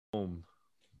Boom.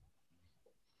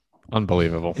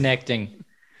 Unbelievable. Connecting.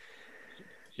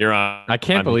 You're on. I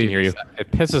can't We can believe hear you. It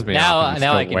pisses me Now- off. That he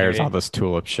now still I can wears hear you. all this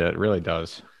tulip shit. It really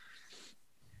does.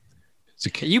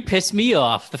 You piss me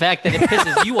off. The fact that it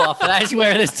pisses you off that I just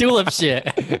wear this tulip shit.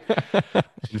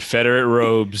 Confederate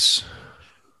robes.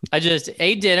 I just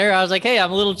ate dinner. I was like, hey,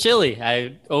 I'm a little chilly.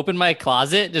 I opened my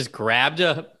closet, just grabbed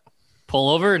a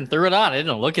pullover and threw it on. I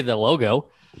didn't look at the logo.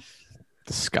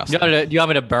 Disgusting. Do you want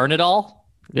me to burn it all?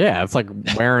 Yeah, it's like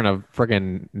wearing a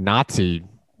friggin' Nazi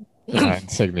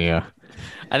insignia.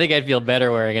 I think I'd feel better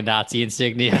wearing a Nazi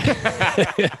insignia.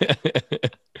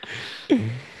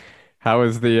 How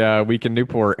was the week in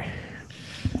Newport?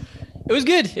 It was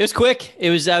good. It was quick. I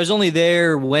was only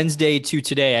there Wednesday to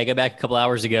today. I got back a couple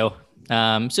hours ago.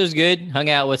 So it was good. Hung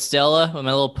out with Stella, with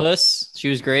my little puss. She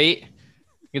was great.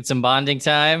 Get some bonding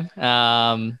time.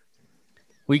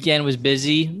 Weekend was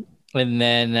busy, and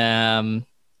then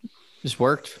just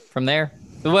worked from there.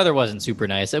 The weather wasn't super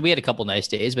nice. We had a couple nice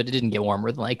days, but it didn't get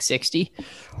warmer than like 60.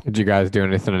 Did you guys do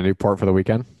anything in Newport for the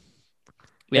weekend?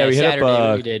 Yeah, we hit Saturday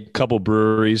up we a did. couple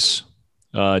breweries.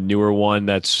 Newer one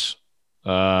that's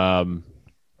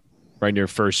right near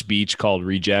First Beach called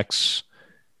Rejects.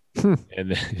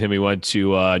 And then we went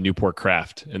to Newport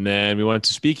Craft. And then we went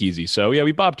to Speakeasy. So, yeah,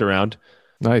 we bopped around.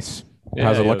 Nice. Yeah,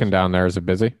 How's it it looking was- down there? Is it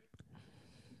busy?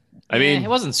 I mean, it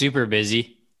wasn't super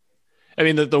busy.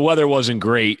 the weather wasn't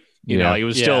great. You Yeah. know, it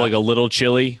was still Yeah. like a little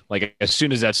chilly. Like as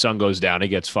soon as that sun goes down, it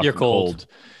gets fucking You're cold. cold.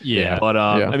 Yeah. But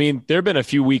Yeah. there have been a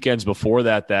few weekends before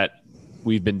that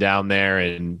we've been down there,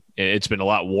 and it's been a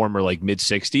lot warmer, like mid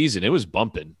 60s, and it was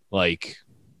bumping. Like,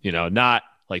 not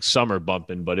like summer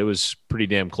bumping, but it was pretty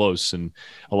damn close. And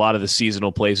a lot of the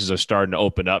seasonal places are starting to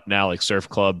open up now, like Surf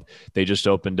Club. They just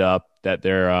opened up that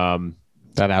they're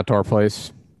That outdoor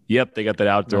place? Yep, they got that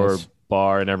outdoor Nice.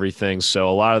 bar and everything. So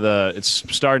a lot of it's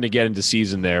starting to get into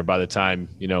season there. By the time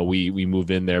we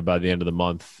move in there by the end of the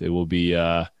month, it will be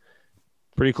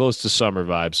pretty close to summer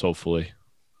vibes. Hopefully.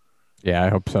 Yeah, I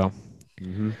hope so.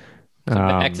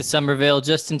 Back to Somerville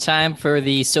just in time for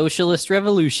the socialist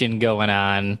revolution going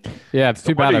on. Yeah, it's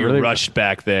too bad. Why I you really rushed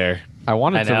back there. I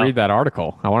wanted I to know. read that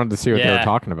article. I wanted to see what they were Yeah.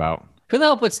 talking about. Who the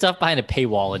hell put stuff behind a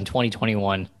paywall in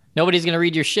 2021? Nobody's going to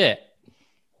read your shit.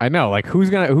 I know, like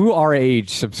who our age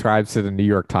subscribes to the New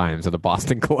York Times or the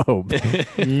Boston Globe?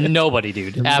 Nobody,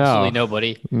 dude. Absolutely No.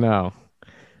 nobody. No.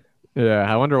 Yeah,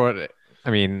 I wonder what. I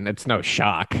mean, it's no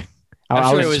shock. I'm I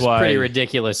sure was- it was a why- pretty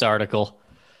ridiculous article.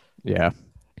 Yeah.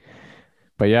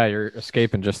 But yeah, you're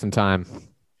escaping just in time.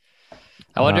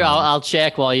 I wonder. I'll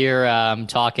check while you're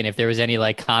talking if there was any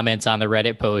like comments on the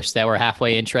Reddit post that were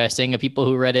halfway interesting of people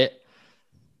who read it.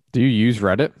 Do you use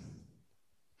Reddit?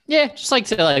 Yeah, just like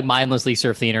to like mindlessly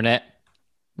surf the internet.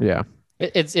 Yeah.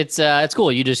 It's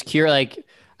cool. You just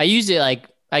I used it like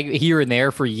here and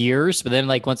there for years, but then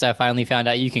like once I finally found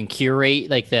out you can curate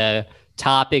like the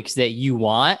topics that you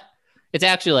want, it's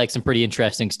actually like some pretty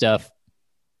interesting stuff.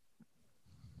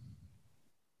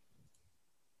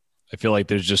 I feel like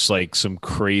there's just like some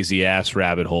crazy ass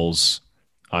rabbit holes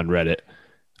on Reddit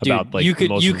Dude, about like you the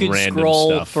most could random scroll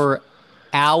stuff. for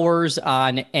hours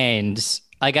on end.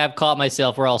 Like I've caught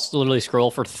myself where I'll literally scroll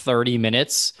for 30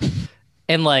 minutes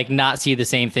and like not see the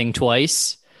same thing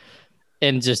twice.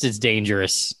 And just it's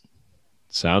dangerous.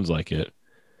 Sounds like it.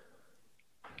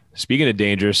 Speaking of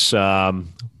dangerous,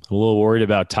 I'm a little worried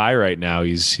about Ty right now.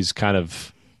 He's kind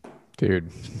of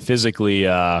Dude. physically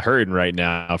hurting right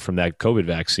now from that COVID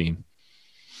vaccine.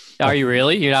 Are you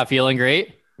really? You're not feeling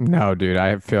great? No, dude.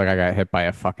 I feel like I got hit by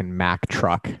a fucking Mack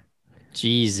truck.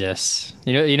 Jesus.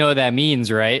 You know what that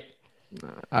means, right?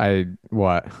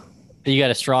 What? You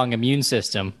got a strong immune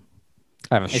system.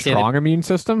 I have a say strong immune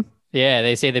system? Yeah,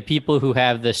 they say the people who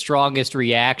have the strongest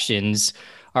reactions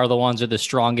are the ones with the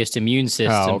strongest immune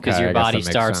system because okay. your I guess body that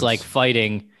makes starts sense. like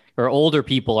fighting, or older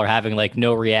people are having like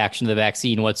no reaction to the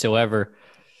vaccine whatsoever.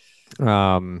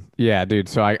 Yeah, dude.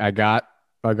 So I got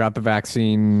the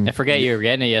vaccine I forget you were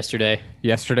getting it yesterday.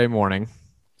 yesterday morning.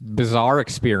 Bizarre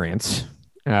experience.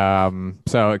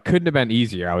 So it couldn't have been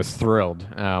easier. I was thrilled.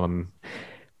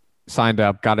 Signed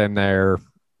up, got in there,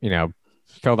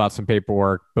 filled out some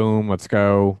paperwork. Boom, let's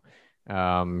go.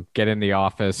 Get in the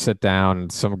office, sit down,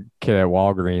 some kid at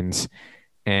Walgreens,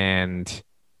 and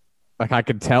like I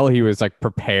could tell he was like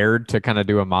prepared to kind of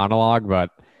do a monologue, but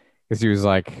because he was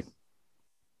like,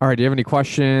 "All right, do you have any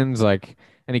questions? Like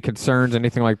any concerns,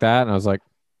 anything like that?" And I was like,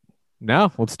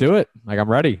 "No, let's do it. Like I'm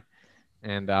ready."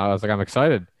 And I was like, "I'm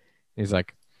excited." He's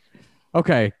like,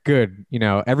 "Okay, good.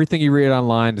 Everything you read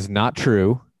online is not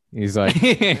true." He's like,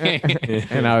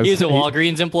 and I was, He's a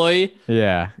Walgreens employee.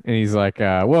 yeah, and he's like,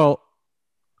 "Well,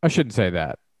 I shouldn't say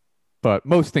that." but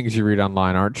most things you read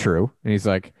online aren't true. And he's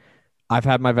like, I've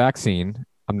had my vaccine.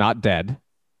 I'm not dead.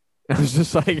 I was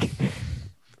just like,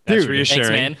 That's dude, reassuring. Thanks,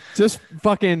 man. just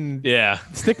fucking Yeah.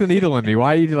 stick the needle in me.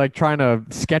 Why are you like trying to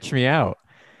sketch me out?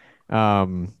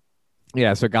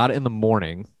 Yeah, so got it in the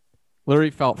morning.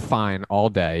 Literally felt fine all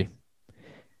day.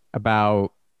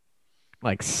 About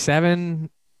like 7,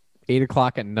 8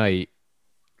 o'clock at night,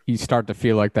 you start to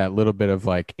feel like that little bit of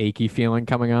like achy feeling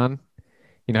coming on.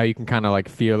 You know, you can kind of like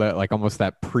feel it, like almost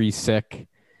that pre-sick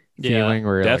feeling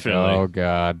where you're definitely. like, oh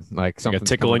God, like Like a something's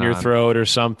tickle in coming your on. throat or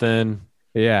something.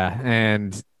 Yeah,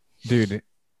 and dude,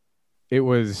 it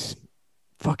was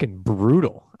fucking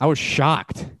brutal. I was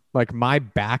shocked. Like my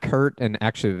back hurt, and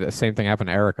actually the same thing happened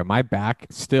to Erica. My back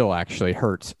still actually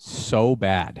hurts so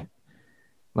bad.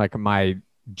 Like my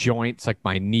joints, like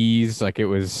my knees, like it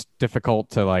was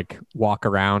difficult to like walk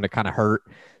around. It kind of hurt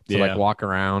to Yeah. like walk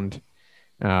around.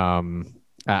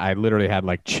 I literally had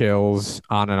like chills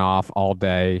on and off all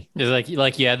day. It's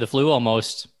like you had the flu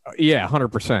almost. Yeah,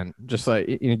 100%. Just like,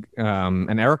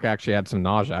 and Erica actually had some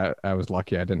nausea. I was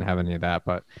lucky I didn't have any of that,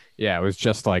 but yeah, it was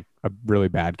just like a really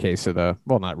bad case of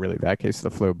not really bad case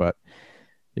of the flu, but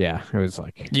yeah, it was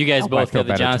like. You guys hope I both feel got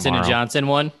the better Johnson and tomorrow. Johnson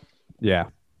one. Yeah,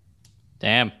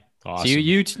 Damn. Awesome. So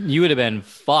you would have been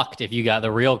fucked if you got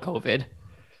the real COVID.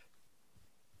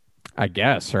 I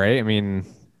guess, right? I mean,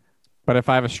 but if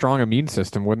I have a strong immune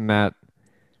system, wouldn't that?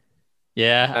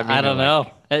 Yeah, I mean, I don't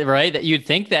know. Right? That you'd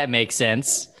think that makes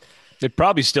sense. It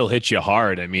probably still hits you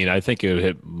hard. I mean, I think it would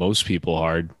hit most people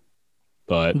hard.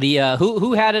 But The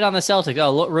who had it on the Celtics?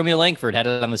 Oh, look, Romeo Langford had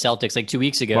it on the Celtics like 2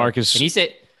 weeks ago. Marcus- and he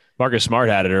said, Marcus Smart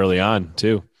had it early on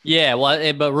too. yeah,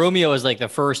 well, but Romeo was like the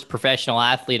first professional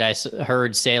athlete I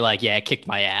heard say like, yeah, it kicked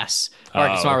my ass.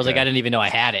 Marcus Smart was like, okay. I didn't even know I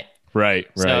had it. Right.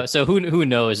 So who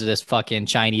knows this fucking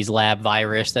Chinese lab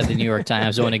virus that the New York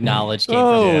Times won't acknowledge came from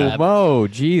the Oh, lab. Mo,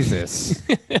 Jesus!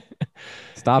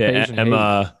 Stop Yeah, Asian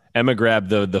hate. Emma grabbed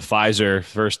the Pfizer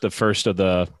the first of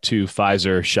the 2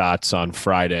 Pfizer shots on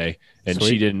Friday, and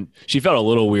Sweet. she felt a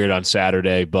little weird on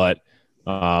Saturday, but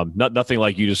nothing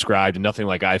like you described, and nothing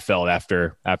like I felt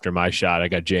after my shot. I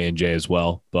got J&J as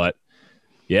well, but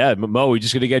yeah, Mo, we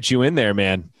just got to get you in there,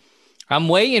 man. I'm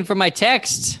waiting for my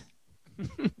text.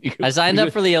 I signed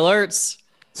up for the alerts.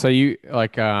 So you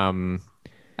like I'm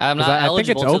 'Cause not I think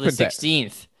eligible it's till the open to-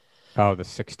 16th. oh, the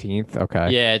 16th. Okay.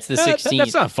 Yeah, it's the That's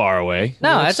 16th. not far away.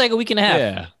 No, that's like a week and a half.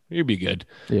 Yeah, you'd be good.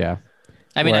 Yeah.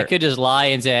 I mean, I Where- could just lie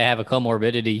and say I have a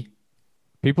comorbidity.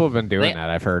 People have been doing They- that.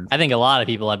 I've heard. I think a lot of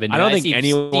people have been. I don't I've think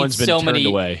anyone's been so turned many,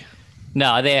 away.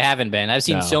 No, they haven't been. I've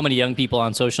seen No. so many young people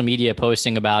on social media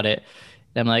posting about it.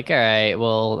 I'm like, all right,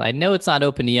 well, I know it's not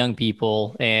open to young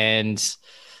people, and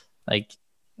like,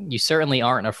 you certainly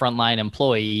aren't a frontline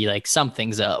employee. Like,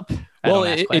 something's up. I Well,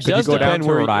 don't ask it questions. Could you does go down depend to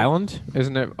where Rhode you- Island?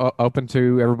 Isn't it open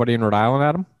to everybody in Rhode Island,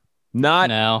 Adam? Not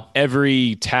No,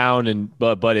 every town,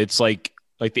 but it's like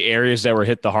the areas that were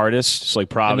hit the hardest, just like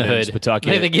Providence, hood.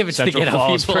 Pawtucket, They give it to the Central ghetto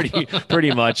Falls, people.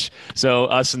 pretty much. So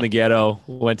us in the ghetto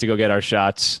went to go get our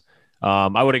shots.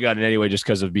 I would have gotten it anyway just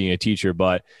because of being a teacher,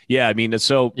 but yeah, I mean,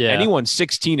 so Yeah. anyone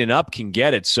 16 and up can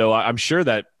get it. So I'm sure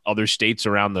that other states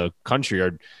around the country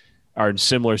are in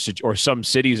similar or some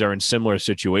cities are in similar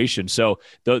situations. So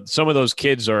some of those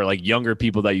kids are like younger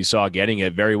people that you saw getting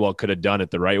it very well could have done it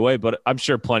the right way, but I'm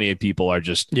sure plenty of people are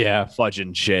just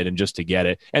fudging shit and just to get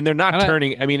it. And they're not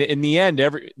turning. I mean, in the end,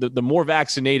 the more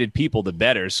vaccinated people, the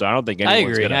better. So I don't think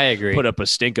anyone's going I to agree. put up a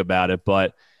stink about it,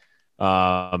 but you're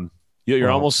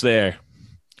Well, almost there.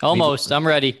 Almost. I'm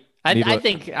ready. I Need to-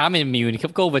 think I'm immune.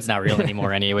 COVID's not real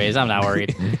anymore, anyways. I'm not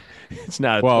worried. It's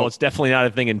not, Well- well, it's definitely not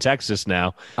a thing in Texas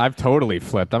now. I've totally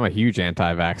flipped. I'm a huge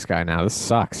anti-vax guy now. This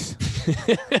sucks.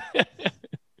 I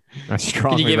Can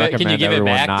strongly you give it? Can you recommend give it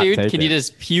everyone back, not dude? take Can it. you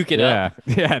just puke it up?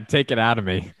 Yeah, take it out of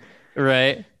me.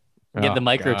 Right. Get Oh, the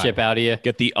microchip God. out of you.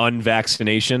 Get the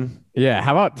unvaccination. Yeah,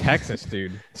 how about Texas,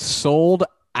 dude? Sold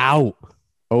out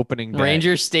opening day.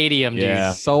 Ranger Stadium, dude.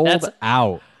 Yeah. Sold That's-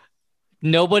 out.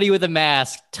 Nobody with a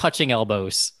mask touching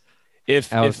elbows. If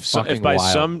That was if fucking by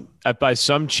wild.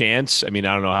 some chance, I mean,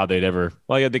 I don't know how they'd ever.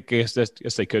 Well, yeah, I guess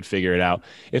they could figure it out.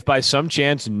 If by some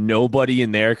chance nobody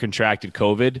in there contracted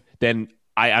COVID, then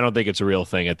I don't think it's a real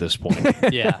thing at this point.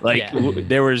 Yeah. Like yeah.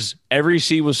 there was every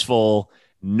seat was full.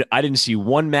 I didn't see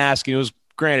one mask. It was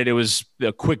granted it was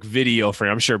a quick video for.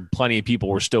 I'm sure plenty of people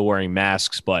were still wearing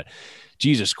masks, but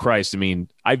Jesus Christ, I mean,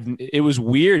 it was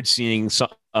weird seeing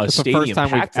a It's the stadium first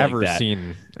time we've packed like ever that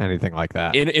seen anything like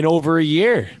that. in over a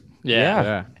year. Yeah.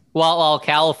 yeah. While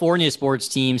California sports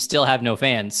teams still have no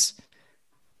fans.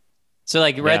 So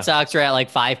like Red Yeah. Sox are at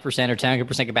like 5% or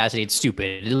 10% capacity. It's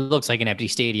stupid. It looks like an empty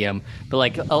stadium. But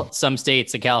like some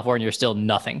states in California are still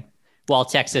nothing. while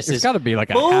Texas It's is got to be like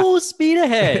full speed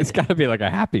ahead. It's got to be like a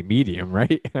happy medium,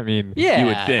 right? I mean, Yeah, You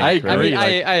would think, I right? mean,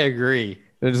 Like- I agree.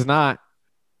 there's not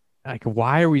like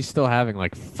why are we still having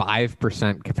like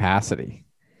 5% capacity?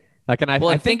 Like, and Well,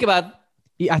 I and think about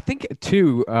I think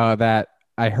too that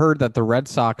I heard that the Red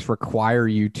Sox require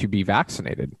you to be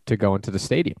vaccinated to go into the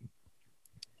stadium.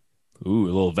 Ooh, a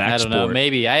little vax I don't know. sport.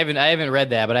 Maybe I haven't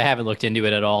read that, but I haven't looked into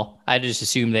it at all. I just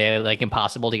assume they're like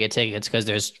impossible to get tickets because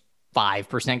there's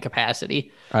 5%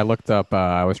 capacity. I looked up.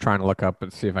 I was trying to look up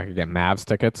and see if I could get Mavs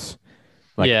tickets.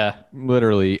 Like, yeah.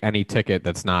 literally any ticket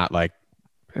that's not like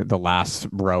the last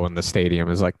row in the stadium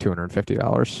is like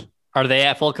 $250. Are they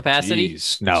at full capacity?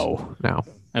 Jeez. No.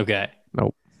 Okay.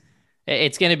 Nope.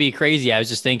 It's going to be crazy. I was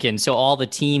just thinking. So all the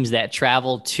teams that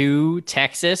travel to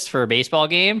Texas for a baseball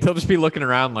game, They'll just be looking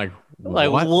around like what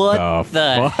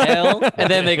the hell? And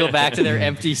then they go back to their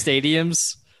empty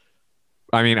stadiums.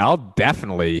 I mean, I'll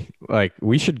definitely like.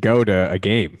 We should go to a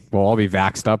game. We'll all be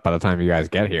vaxxed up by the time you guys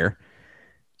get here.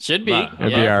 Should be. I'm It'd not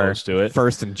be our opposed to it.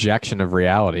 first injection of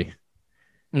reality.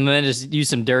 And then just use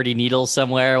some dirty needles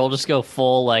somewhere. We'll just go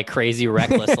full like crazy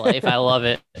reckless life. I love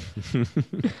it.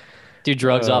 Do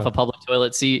drugs off a public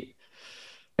toilet seat.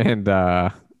 And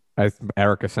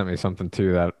Erica sent me something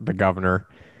too that the governor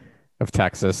of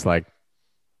Texas like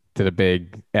did a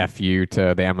big FU to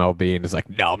the MLB and is like,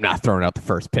 no, I'm not throwing out the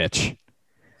first pitch.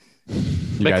 You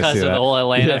guys Because see of the that? whole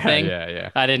Atlanta Yeah, thing. Yeah.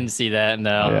 I didn't see that.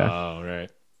 No. Yeah. Oh, right.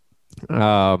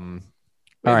 All Was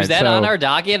right, that so, on our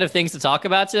docket of things to talk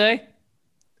about today?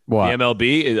 what? The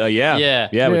MLB? Yeah. Yeah.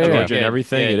 Yeah, with Yeah, Georgia yeah. and Good,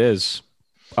 everything, good. it is.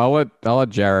 I'll let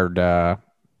Jared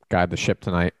guide the ship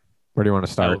tonight. Where do you want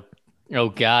to start? Oh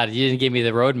God, you didn't give me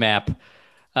the roadmap.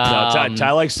 No,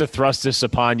 Ty likes to thrust this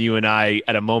upon you and I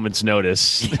at a moment's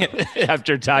notice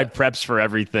after Ty preps for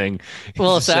everything. He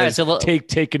Well, just sorry, says, so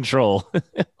take control.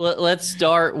 let's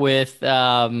start with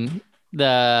the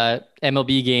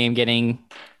MLB game getting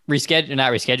relocated,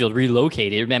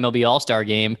 MLB All-Star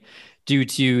game, due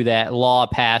to that law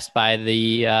passed by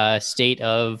the state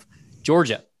of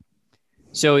Georgia.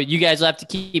 So you guys will have to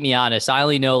keep me honest. I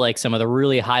only know like some of the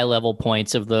really high level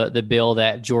points of the bill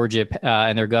that Georgia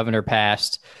and their governor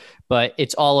passed, but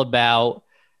it's all about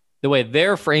the way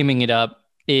they're framing it up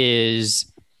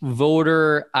is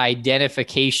voter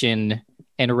identification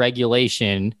and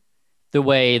regulation. The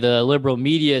way the liberal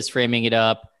media is framing it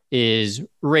up is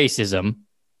racism.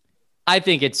 I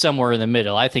think it's somewhere in the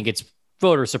middle. I think it's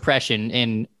voter suppression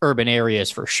in urban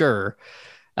areas for sure.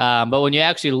 But when you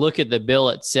actually look at the bill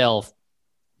itself,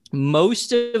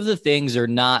 most of the things are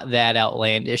not that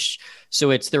outlandish. So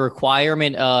it's the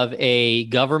requirement of a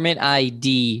government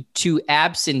ID to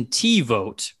absentee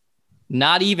vote,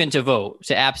 not even to vote,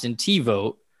 to absentee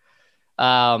vote.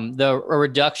 A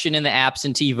reduction in the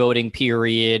absentee voting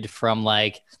period from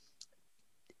like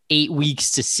 8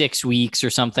 weeks to 6 weeks or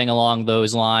something along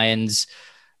those lines.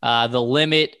 The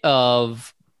limit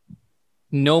of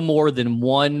no more than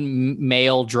one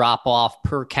mail drop off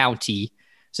per county.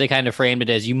 So they kind of framed it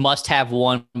as you must have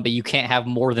one, but you can't have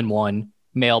more than one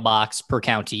mailbox per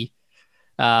county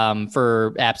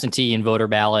for absentee and voter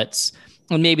ballots.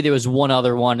 And maybe there was one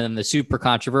other one, and the super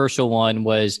controversial one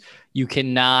was you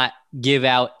cannot give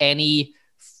out any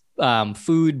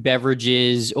food,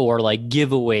 beverages, or like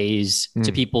giveaways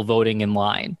to people voting in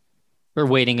line or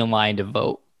waiting in line to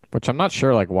vote. Which I'm not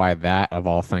sure like why that of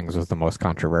all things was the most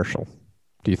controversial.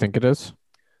 Do you think it is?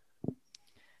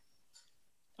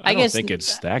 I guess think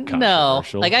it's that No,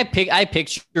 controversial. like I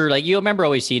picture like you remember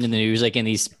always seeing in the news like in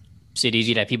these cities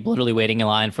you'd have people literally waiting in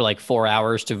line for like 4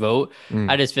 hours to vote.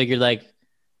 I just figured like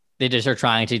they just are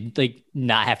trying to like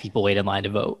not have people wait in line to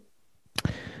vote.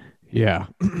 Yeah.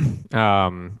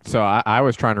 So I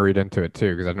was trying to read into it too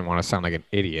because I didn't want to sound like an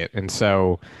idiot. And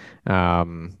so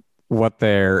what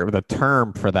the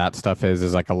term for that stuff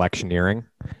is like electioneering.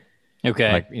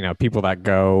 Okay. Like, people that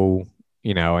go,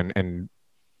 and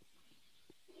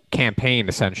campaign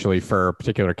essentially for a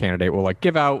particular candidate will like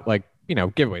give out like,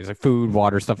 giveaways like food,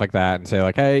 water, stuff like that and say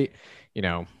like, hey,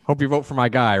 hope you vote for my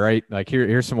guy, right? Like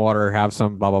here's some water, have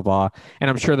some blah, blah, blah. And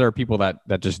I'm sure there are people that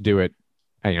just do it,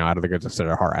 out of the goodness of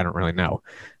their heart. I don't really know.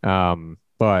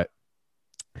 But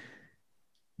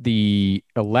the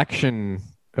election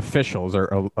officials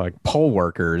or like poll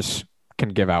workers can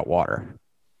give out water.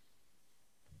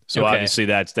 So Okay. obviously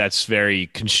that's very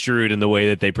construed in the way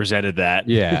that they presented that.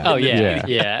 Yeah. Oh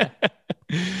yeah.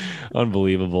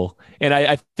 Unbelievable. And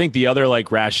I think the other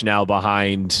like rationale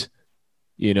behind,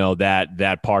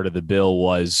 that part of the bill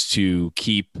was to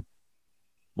keep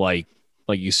like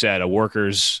you said, a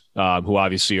workers who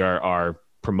obviously are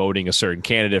promoting a certain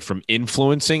candidate from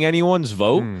influencing anyone's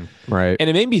vote. Right. And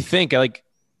it made me think like,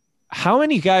 how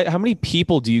many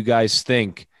people do you guys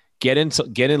think get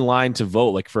in line to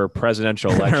vote like for a presidential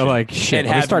election? They're like, shit, and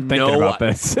let me start thinking about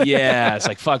this. Yeah, it's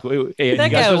like, fuck. Hey, That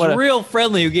guy was real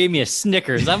friendly who gave me a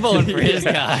Snickers. I'm voting for his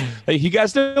guy. Hey, you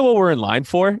guys know what we're in line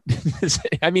for?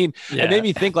 I mean, Yeah. It made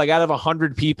me think, like, out of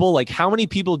 100 people, like, how many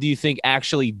people do you think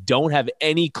actually don't have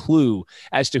any clue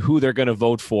as to who they're going to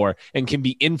vote for and can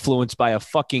be influenced by a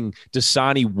fucking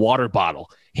Dasani water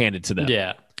bottle handed to them?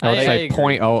 Yeah. I would say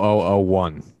agree.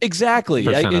 0.0001. Exactly.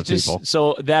 Percent It's of just people.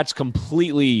 so that's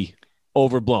completely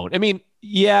overblown. I mean,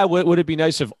 yeah, would it be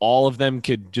nice if all of them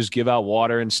could just give out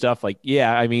water and stuff? Like,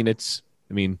 yeah, I mean,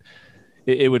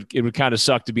 it would kind of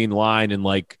suck to be in line in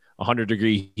like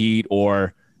 100-degree heat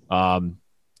or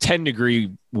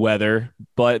 10-degree weather,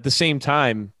 but at the same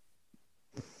time,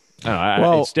 I don't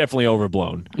know, it's definitely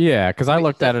overblown. Yeah, because I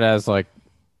looked at it as like,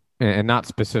 and not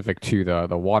specific to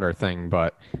the water thing,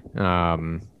 but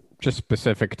just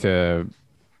specific to,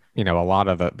 a lot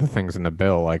of the things in the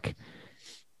bill. Like,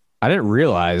 I didn't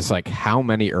realize like how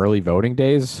many early voting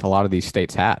days a lot of these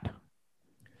states had.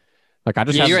 Like, I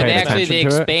just Yeah, haven't you're right. paid Actually, attention they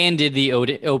to it. expanded the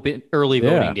open early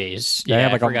voting days. They Yeah, have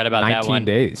I like forgot about 19 that one.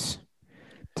 days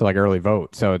to like early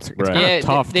vote, so it's Right. kind Yeah, of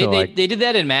tough they, to they, like. they did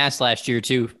that in Mass last year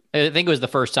too. I think it was the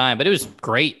first time, but it was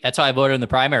great. That's how I voted in the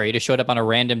primary. It just showed up on a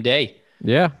random day.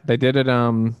 Yeah, they did it.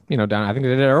 Down. I think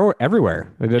they did it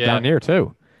everywhere. They did it down here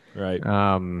too. Right.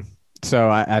 So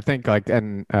I think like,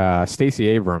 and Stacey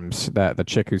Abrams, that the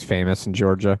chick who's famous in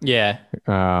Georgia. Yeah,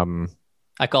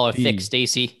 I call her Thick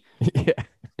Stacy. Yeah.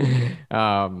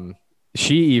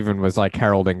 She even was like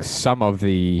heralding some of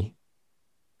the,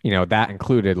 that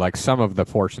included like some of the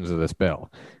portions of this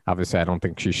bill. Obviously, I don't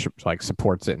think she like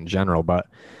supports it in general, but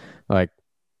like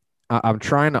I'm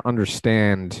trying to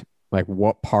understand like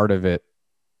what part of it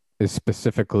is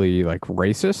specifically like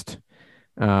racist.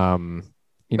 Thanks.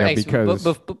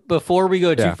 Because Before we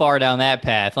go too Yeah. far down that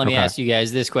path, let me Okay. ask you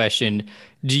guys this question.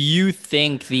 Do you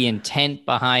think the intent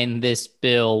behind this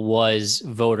bill was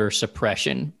voter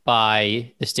suppression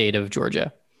by the state of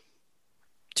Georgia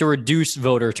to reduce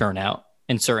voter turnout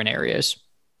in certain areas?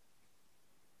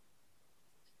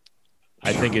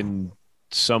 I think in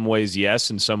some ways yes,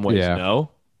 in some ways Yeah.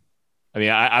 no. I mean,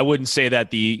 I wouldn't say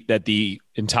that the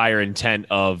entire intent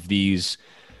of these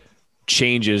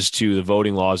changes to the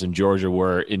voting laws in Georgia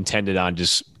were intended on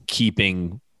just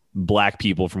keeping black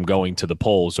people from going to the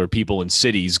polls or people in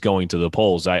cities going to the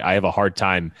polls. I have a hard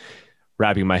time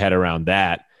wrapping my head around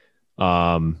that.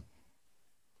 But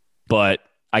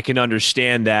I can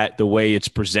understand that the way it's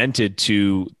presented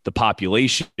to the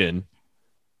population,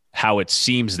 how it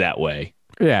seems that way.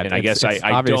 Yeah, And I guess it's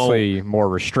I obviously more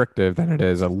restrictive than it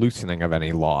is a loosening of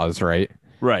any laws, right?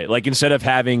 Right. Like instead of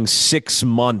having 6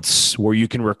 months where you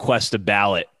can request a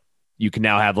ballot, you can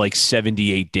now have like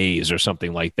 78 days or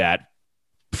something like that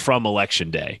from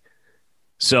election day.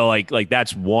 So like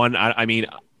that's one. I mean,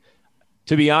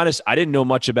 to be honest, I didn't know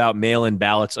much about mail-in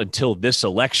ballots until this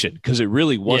election because it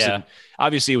really wasn't. Yeah.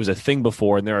 Obviously, it was a thing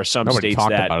before, and there are some Nobody states talked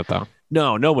that about it though.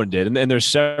 no one did, and there's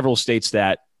several states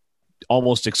that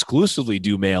almost exclusively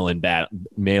do mail-in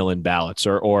ballots,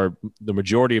 or the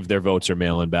majority of their votes are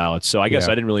mail-in ballots. So I guess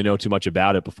Yeah. I didn't really know too much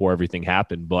about it before everything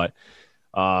happened. But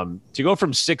to go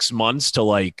from 6 months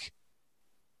to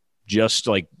just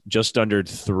under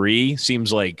 3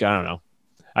 seems like, I don't know.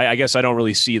 I guess I don't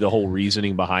really see the whole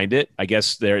reasoning behind it. I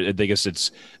guess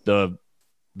it's the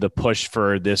push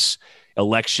for this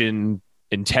election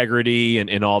integrity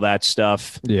and all that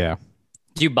stuff. Yeah,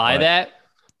 Do you buy But- that?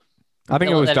 I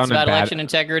think it was That done it's in about bad. election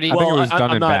integrity. I think it Well, was done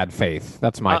I'm in not- bad faith.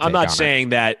 That's my. I'm take on not it. saying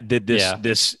that this Yeah.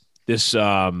 this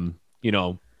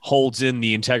holds in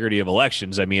the integrity of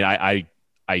elections. I mean, I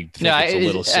think it's a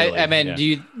little silly. I meant, Yeah. do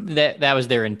you that was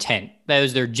their intent? That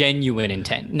was their genuine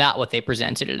intent, not what they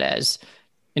presented it as.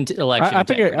 Election I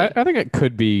think integrity. I think it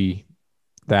could be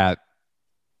that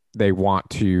they want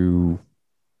to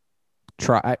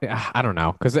try. I don't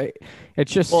know because it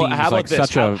just Well, seems how about like this?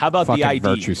 such a How about the fucking ID?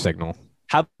 virtue signal.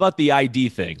 How about the ID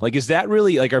thing? Like, is that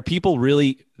really like, are people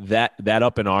really that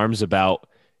up in arms about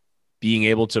being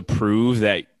able to prove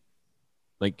that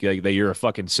like that you're a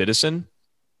fucking citizen?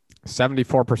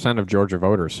 74% of Georgia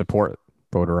voters support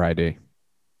voter ID.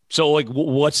 So like,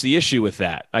 what's the issue with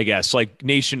that? I guess like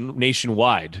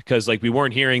nationwide, because like we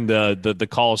weren't hearing the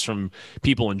calls from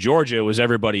people in Georgia. It was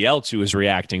everybody else who was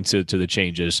reacting to the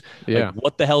changes. Yeah. Like,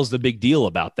 what the hell's the big deal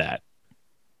about that?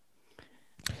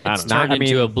 I It's don't know. turned I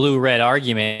into mean- a blue-red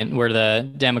argument where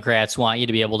the Democrats want you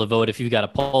to be able to vote if you've got a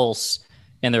pulse,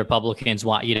 and the Republicans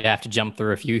want you to have to jump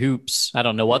through a few hoops. I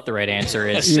don't know what the right answer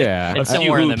is. Yeah. It's A few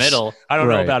somewhere in the hoops. middle. I don't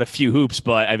know Right. about a few hoops,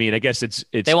 but I mean, I guess it's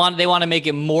They want to make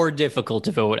it more difficult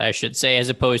to vote, I should say, as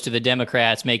opposed to the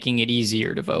Democrats making it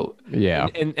easier to vote. Yeah.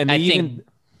 and I they think even.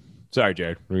 Sorry,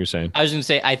 Jared. What were you saying? I was going to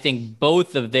say I think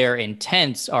both of their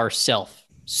intents are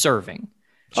self-serving.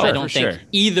 Sure, I don't for think sure.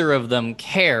 either of them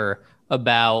care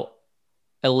about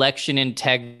election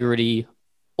integrity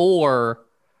or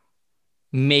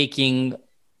making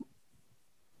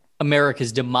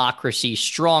America's democracy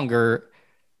stronger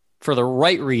for the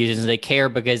right reasons. They care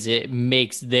because it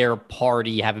makes their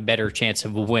party have a better chance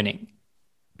of winning.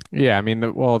 Yeah, I mean,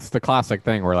 it's the classic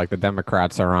thing where like the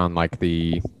Democrats are on like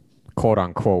the quote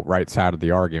unquote right side of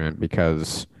the argument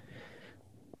because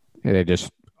they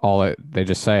just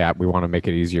say we want to make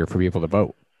it easier for people to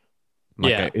vote.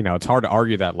 Like, Yeah. it's hard to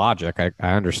argue that logic. I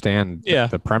understand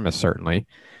the premise certainly,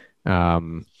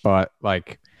 but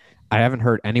like I haven't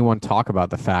heard anyone talk about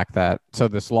the fact that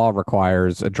this law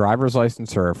requires a driver's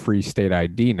license or a free state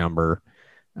ID number.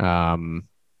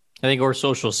 I think or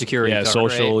social security. Yeah, card,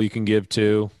 social right? you can give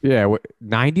to. Yeah,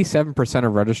 97%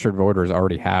 of registered voters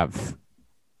already have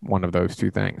one of those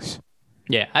two things.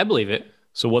 Yeah, I believe it.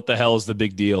 So what the hell is the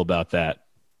big deal about that?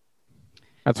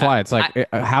 That's why it's like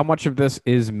how much of this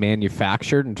is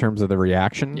manufactured in terms of the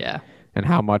reaction, Yeah. and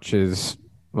how much is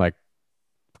like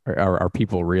are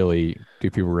people really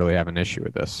have an issue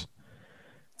with this?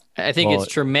 I think Well,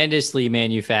 it's tremendously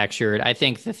manufactured. I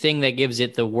think the thing that gives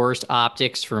it the worst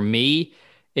optics for me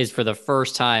is for the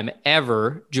first time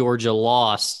ever, Georgia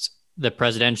lost the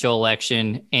presidential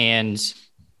election and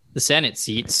the Senate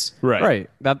seats. Right.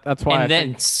 That's why. And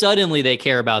then suddenly they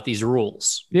care about these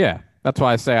rules. Yeah, that's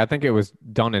why I say I think it was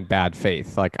done in bad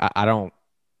faith. Like I don't,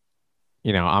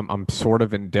 I'm sort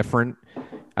of indifferent.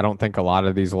 I don't think a lot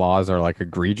of these laws are like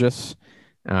egregious.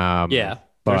 Yeah.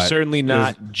 They're but certainly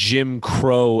not Jim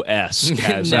Crow-esque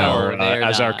as No, they're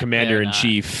our not. commander in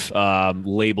chief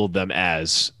labeled them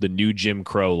as the new Jim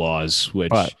Crow laws, which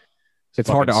But it's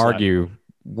hard to fucking suck. argue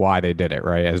why they did it,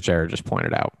 right? As Jared just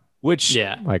pointed out. Which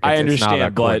Yeah. Like I it's not a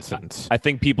understand, but coincidence. I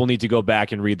think people need to go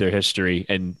back and read their history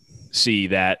and see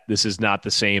that this is not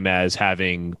the same as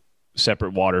having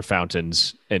separate water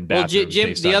fountains and Well, bathrooms. Jim,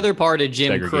 based the on other part of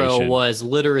Jim Crow segregation. was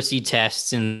literacy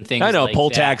tests and things. I know like poll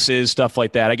that, taxes, stuff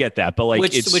like that. I get that, but like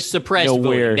which it's suppressed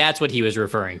nowhere. voting. That's what he was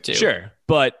referring to. Sure,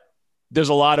 but there's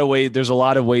a lot of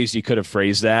ways you could have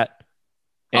phrased that.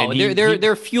 Oh,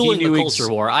 they're fueling he the knew culture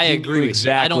war. I he agree knew with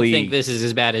you. I don't exactly- think this is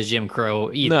as bad as Jim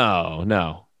Crow either.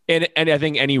 No. And I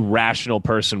think any rational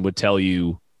person would tell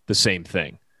you the same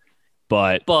thing.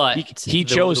 But he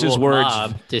chose his words.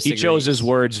 He chose his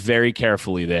words very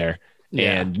carefully there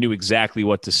and knew exactly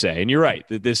what to say. And you're right.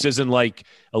 This isn't like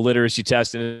a literacy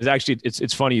test. And it's actually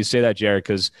it's funny you say that, Jared,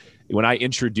 because when I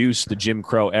introduce the Jim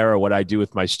Crow era, what I do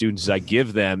with my students is I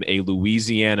give them a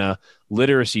Louisiana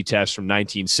literacy test from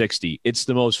 1960. It's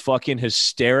the most fucking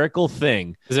hysterical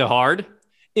thing. Is it hard?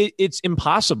 It's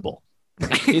impossible.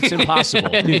 It's impossible.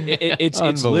 It's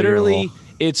literally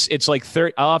it's like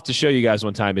 30. I'll have to show you guys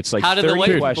one time. It's like How do the 30 white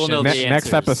people questions. know the Next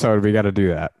answers? episode, we got to do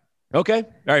that. Okay.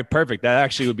 All right. Perfect. That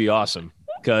actually would be awesome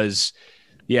because,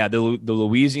 yeah, the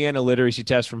Louisiana literacy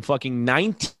test from fucking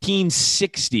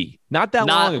 1960, not that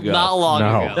long ago. Not long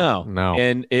ago. No.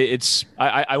 And it's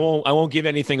I won't give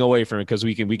anything away from it because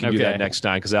we can do Okay. that next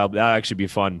time because that'll actually be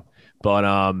fun. But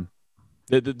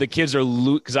the kids are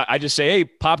because I just say, hey,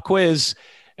 pop quiz.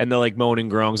 And they're like moan and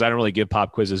groan because I don't really give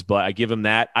pop quizzes, but I give them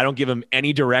that. I don't give them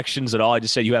any directions at all. I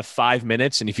just say you have 5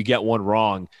 minutes, and if you get one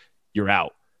wrong, you're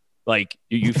out. Like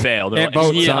you fail. They're Can't like,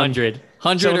 vote, You need son. 100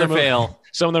 Some of or them are- fail.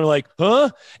 Some of them are like, huh?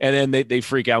 And then they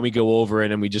freak out. We go over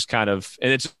it and we just kind of,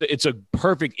 and it's a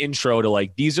perfect intro to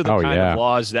like, these are the kind of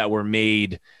laws that were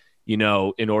made, in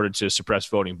order to suppress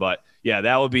voting. But yeah,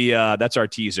 that would be, that's our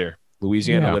teaser,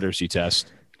 Louisiana literacy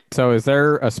test. So is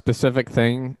there a specific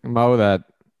thing, Mo, that,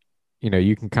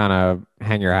 you can kind of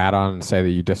hang your hat on and say that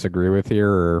you disagree with here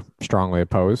or strongly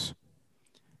oppose?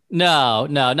 No,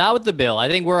 not with the bill. I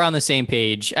think we're on the same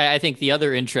page. I think the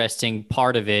other interesting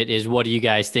part of it is what do you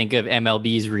guys think of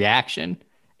MLB's reaction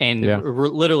and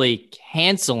literally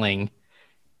canceling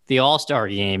the All-Star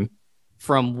game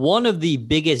from one of the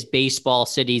biggest baseball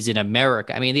cities in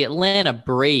America. I mean, the Atlanta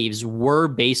Braves were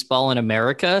baseball in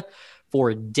America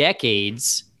for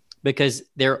decades because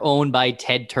they're owned by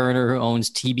Ted Turner, who owns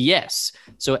TBS.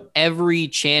 So every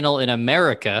channel in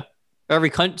America,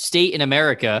 every state in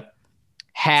America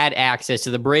had access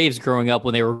to the Braves growing up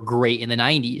when they were great in the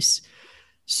 90s.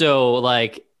 So,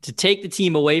 like, to take the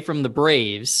team away from the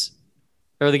Braves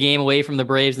or the game away from the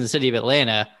Braves in the city of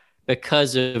Atlanta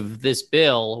because of this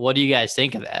bill, what do you guys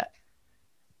think of that?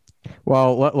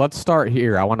 Well, let's start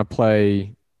here. I want to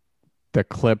play the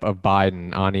clip of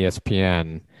Biden on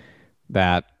ESPN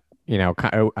that,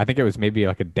 I think it was maybe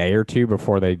like a day or two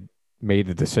before they made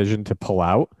the decision to pull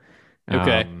out.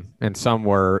 Okay. And some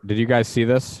were, did you guys see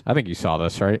this? I think you saw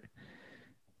this, right?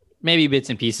 Maybe bits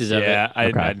and pieces of it. Yeah, I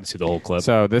Okay. didn't see the whole clip.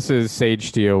 So this is Sage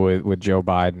Steele with Joe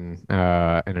Biden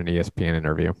in an ESPN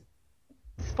interview.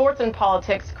 Sports and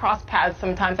politics cross paths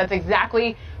sometimes. That's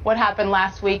exactly what happened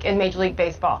last week in Major League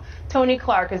Baseball. Tony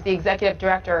Clark is the executive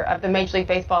director of the Major League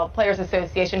Baseball Players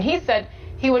Association. He said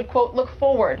he would, quote, look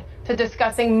forward to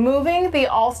discussing moving the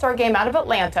All-Star game out of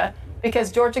Atlanta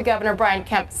because Georgia Governor Brian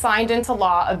Kemp signed into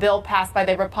law a bill passed by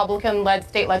the Republican-led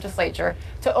state legislature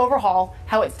to overhaul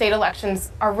how its state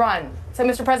elections are run. So,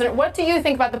 Mr. President, what do you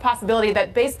think about the possibility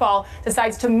that baseball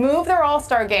decides to move their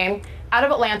All-Star game out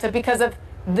of Atlanta because of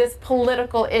this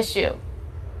political issue?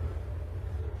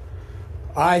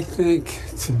 I think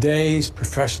today's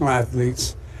professional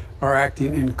athletes are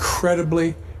acting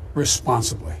incredibly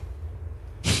responsibly.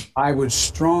 I would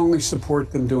strongly support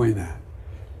them doing that.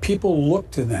 People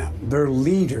look to them. They're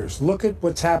leaders. Look at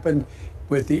what's happened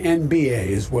with the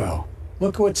NBA as well.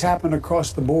 Look at what's happened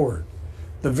across the board.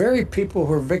 The very people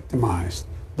who are victimized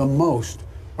the most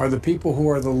are the people who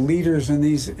are the leaders in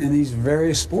these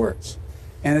various sports.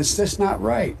 And it's just not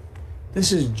right.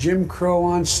 This is Jim Crow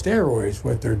on steroids,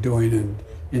 what they're doing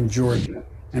in Georgia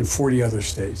and 40 other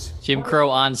states. Jim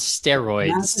Crow on Imagine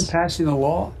steroids. passing a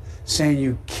law saying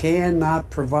you cannot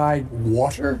provide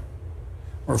water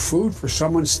or food for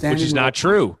someone standing Which is not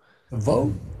true. to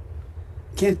vote.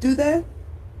 Can't do that?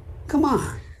 Come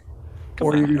on.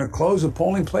 Or you're going to close a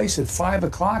polling place at 5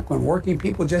 o'clock when working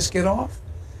people just get off?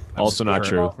 Also not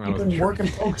true. Even working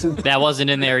folks in That wasn't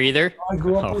in there either. I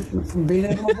grew up with from being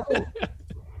able to vote.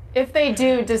 If they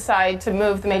do decide to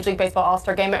move the Major League Baseball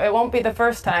All-Star Game, it won't be the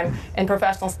first time in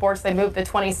professional sports. They moved the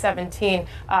 2017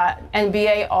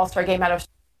 NBA All-Star Game out of.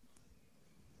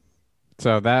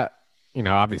 So that,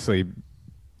 obviously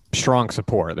strong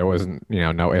support. There wasn't,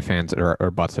 no ifs, ands,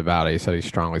 or buts about it. He said he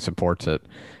strongly supports it.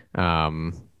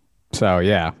 So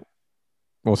yeah,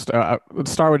 let's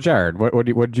start with Jared. What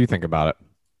did you think about it?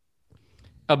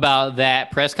 About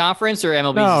that press conference or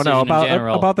MLB's decision in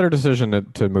general? About their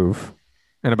decision to move,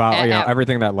 and about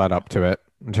everything that led up to it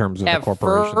in terms of the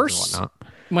corporations and whatnot.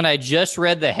 When I just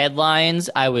read the headlines,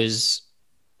 I was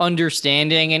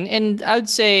understanding and I'd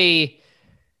say,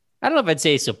 I don't know if I'd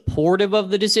say supportive of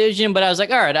the decision, but I was like,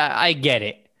 all right, I get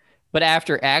it. But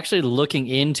after actually looking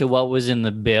into what was in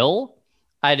the bill,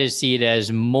 I just see it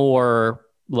as more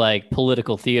like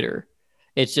political theater.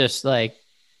 It's just like,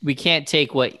 we can't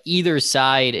take what either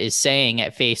side is saying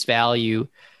at face value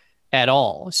at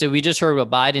all. So we just heard what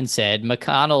Biden said.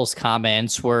 McConnell's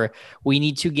comments were, we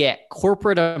need to get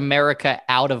corporate America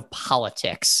out of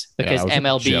politics because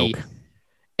MLB,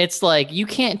 it's like, you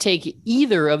can't take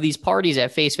either of these parties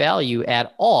at face value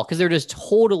at all because they're just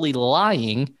totally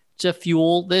lying to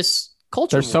fuel this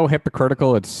culture. They're so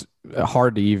hypocritical, it's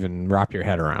hard to even wrap your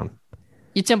head around.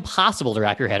 It's impossible to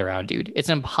wrap your head around, dude. It's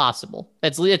impossible.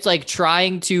 It's like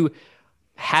trying to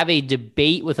have a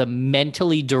debate with a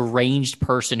mentally deranged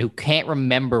person who can't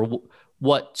remember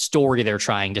what story they're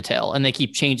trying to tell, and they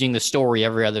keep changing the story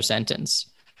every other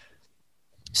sentence.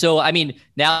 So, I mean,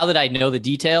 now that I know the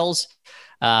details,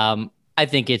 I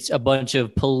think it's a bunch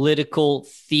of political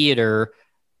theater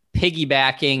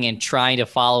piggybacking and trying to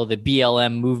follow the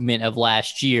BLM movement of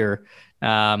last year,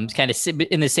 kind of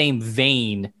in the same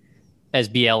vein as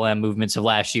BLM movements of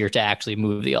last year to actually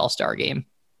move the All-Star game.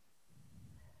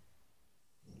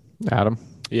 Adam?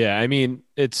 Yeah, I mean,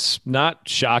 it's not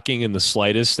shocking in the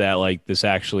slightest that like this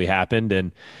actually happened.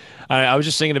 And I was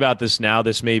just thinking about this now.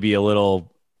 This may be a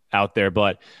little out there,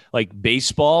 but like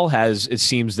baseball has, it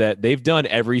seems that they've done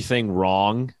everything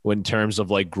wrong in terms of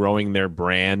like growing their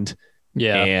brand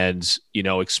and,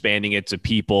 expanding it to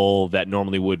people that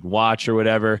normally wouldn't watch or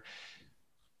whatever.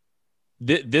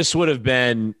 This would have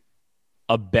been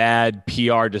a bad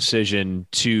PR decision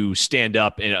to stand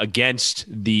up and against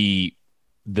the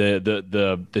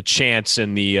chance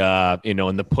and the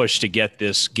and the push to get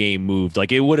this game moved.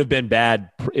 Like it would have been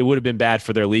bad. It would have been bad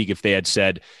for their league if they had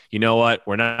said, you know what,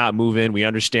 we're not moving. We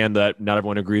understand that not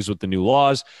everyone agrees with the new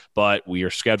laws, but we are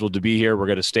scheduled to be here. We're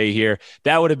going to stay here.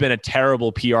 That would have been a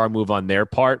terrible PR move on their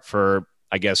part for,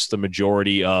 I guess, the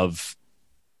majority of,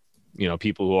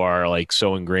 people who are like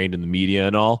so ingrained in the media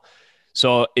and all.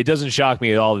 So it doesn't shock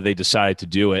me at all that they decided to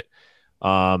do it.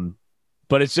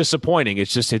 But it's disappointing.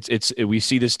 It's just, we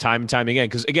see this time and time again.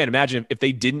 Because again, imagine if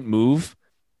they didn't move,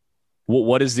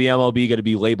 what is the MLB going to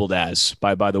be labeled as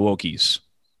by the Wokies?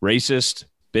 Racist,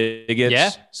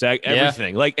 bigots,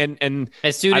 everything. Like, and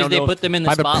as soon as they put them in the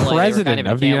by spotlight, the president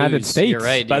of the United States, You're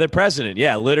right, by the president.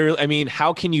 Yeah, literally. I mean,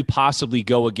 how can you possibly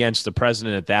go against the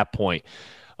president at that point?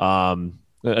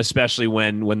 Especially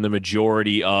when the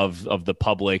majority of the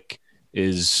public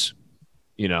is,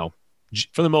 you know,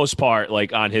 for the most part,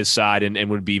 like on his side and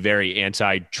would be very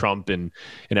anti-Trump and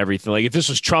everything. Like if this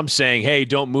was Trump saying, hey,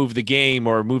 don't move the game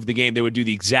or move the game, they would do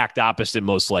the exact opposite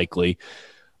most likely.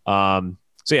 So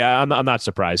yeah, I'm not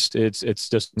surprised. It's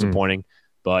disappointing,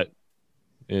 but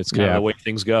it's kind of the way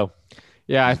things go.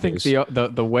 Yeah, I think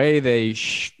the way they,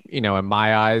 in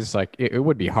my eyes, like it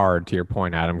would be hard, to your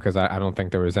point, Adam, because I don't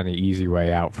think there was any easy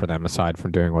way out for them aside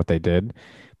from doing what they did.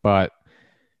 But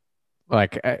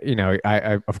like,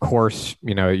 I of course,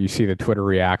 you see the Twitter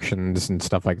reactions and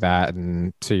stuff like that,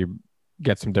 and so you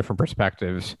get some different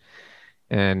perspectives.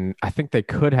 And I think they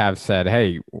could have said,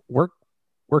 hey,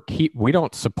 we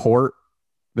don't support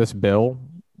this bill.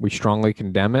 We strongly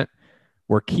condemn it.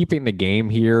 We're keeping the game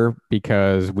here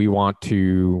because we want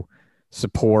to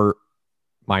support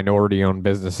minority-owned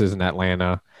businesses in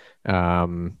Atlanta,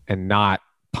 and not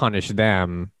punish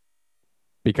them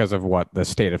because of what the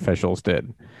state officials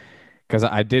did. Because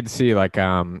I did see like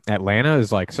Atlanta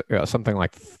is like something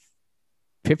like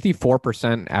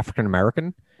 54% African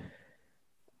American.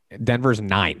 Denver's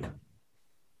 9%.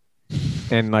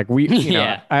 And like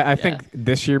I think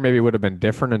this year maybe would have been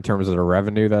different in terms of the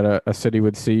revenue that a city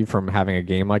would see from having a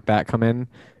game like that come in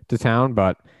to town,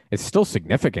 but it's still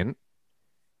significant.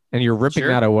 And you're ripping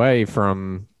that away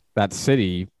from that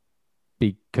city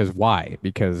because why?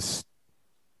 Because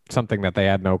something that they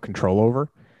had no control over.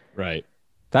 Right.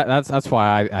 That's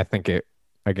why I think it,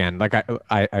 again, like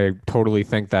I totally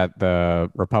think that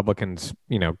the Republicans,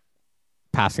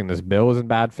 passing this bill is in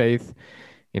bad faith.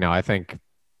 I think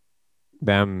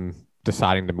them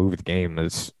deciding to move the game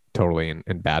is totally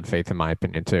in bad faith, in my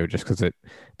opinion, too, just because it's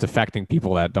affecting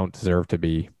people that don't deserve to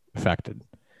be affected.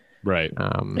 Right.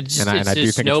 And I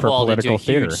do think it's for political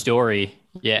theater. Huge story.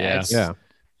 Yeah.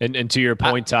 And to your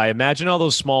point, Ty, imagine all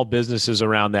those small businesses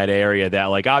around that area that,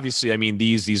 like, obviously, I mean,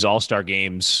 these All-Star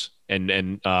games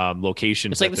and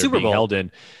locations it's like that the they're Super Bowl being held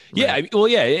in. Yeah, right. Well,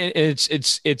 yeah, it's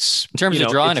in terms of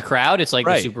drawing a crowd, it's like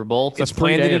the Super Bowl. It's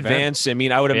planned in advance. I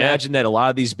mean, I would imagine that a lot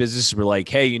of these businesses were like,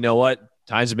 hey, you know what?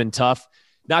 Times have been tough.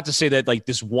 Not to say that like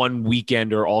this one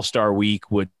weekend or All-Star week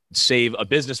would save a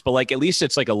business, but like at least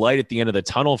it's like a light at the end of the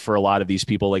tunnel for a lot of these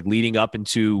people, like leading up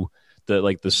into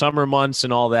the summer months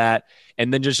and all that,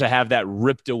 and then just to have that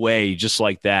ripped away just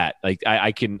like that. Like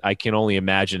I can only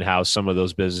imagine how some of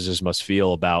those businesses must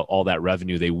feel about all that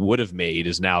revenue they would have made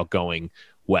is now going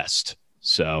west.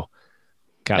 So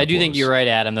I do think you're right,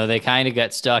 Adam, though. They kind of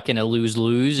got stuck in a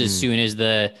lose-lose as soon as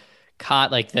the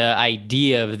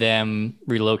idea of them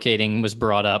relocating was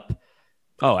brought up.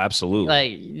 Oh, absolutely.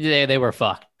 Like they were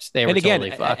fucked. They were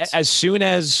totally fucked. As soon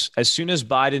as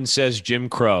Biden says Jim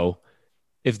Crow,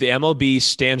 if the MLB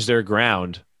stands their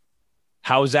ground,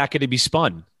 how is that going to be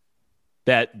spun?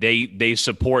 That they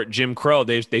support Jim Crow,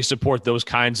 they support those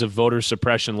kinds of voter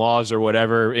suppression laws or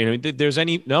whatever. There's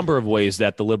any number of ways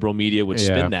that the liberal media would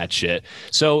spin that shit.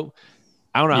 So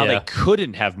I don't know how they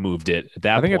couldn't have moved it at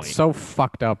that point. I think it's so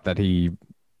fucked up that he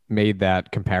made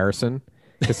that comparison,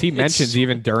 because he mentions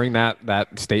even during that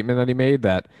statement that he made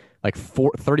that like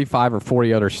 35 or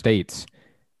 40 other states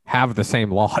have the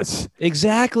same laws.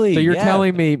 Exactly. So you're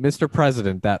telling me, Mr.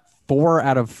 President, that 4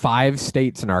 out of 5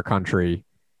 states in our country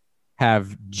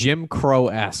have Jim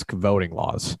Crow-esque voting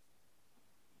laws?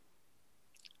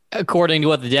 According to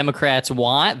what the Democrats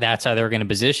want, that's how they're going to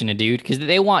position it, dude, because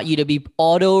they want you to be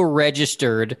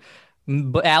auto-registered,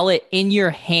 ballot in your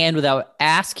hand without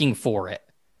asking for it.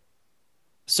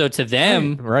 So to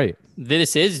them, right,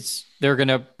 they're going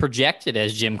to project it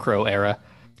as Jim Crow era.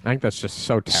 I think that's just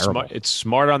so terrible. It's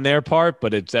smart on their part,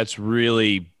 but that's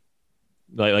really,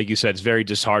 like you said, it's very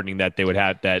disheartening that he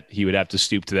would have to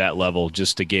stoop to that level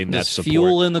just to gain that support.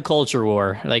 Fuel in the culture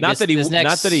war. Like not that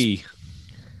he.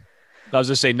 I was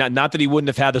just saying, not that he wouldn't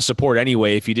have had the support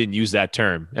anyway if he didn't use that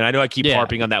term. And I know I keep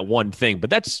harping on that one thing,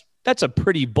 but that's a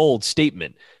pretty bold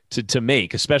statement to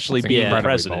make, especially being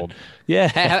president. Bold. Yeah.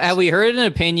 Have we heard an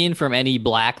opinion from any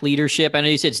black leadership? I know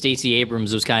you said Stacey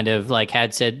Abrams was kind of like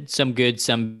had said some good,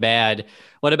 some bad.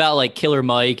 What about like Killer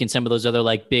Mike and some of those other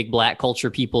like big black culture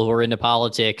people who are into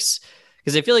politics?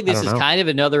 Because I feel like this is kind of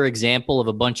another example of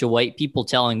a bunch of white people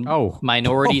telling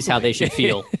minorities how they should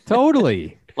feel.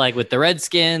 Totally. Like with the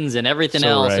Redskins and everything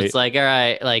else. Right. It's like, all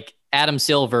right, like Adam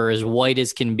Silver, as white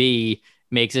as can be,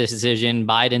 makes this decision.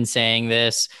 Biden saying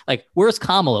this. Like, where's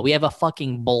Kamala? We have a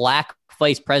fucking black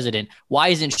vice president. Why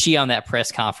isn't she on that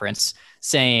press conference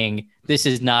saying this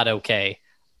is not okay?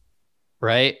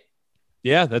 right?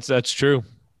 Yeah, that's true.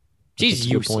 She's That's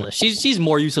a good point. useless. She's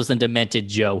more useless than Demented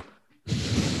Joe.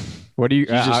 What do you?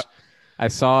 just- I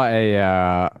saw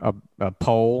a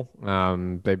poll.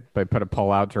 They put a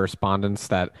poll out to respondents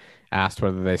that asked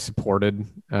whether they supported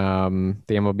the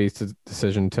MLB's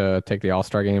decision to take the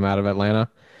All-Star game out of Atlanta.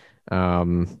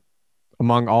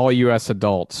 Among all U.S.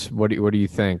 adults, what do you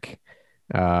think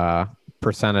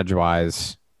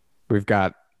percentage-wise? We've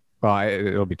got. Well,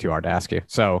 it'll be too hard to ask you.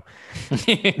 So,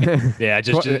 Yeah,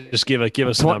 just give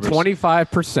us the numbers.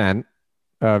 25%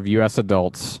 of U.S.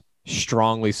 adults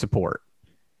strongly support.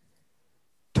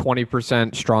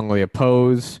 20% strongly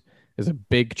oppose. Is a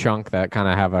big chunk that kind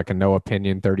of have like a no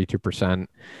opinion, 32%.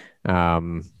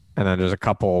 And then there's a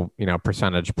couple,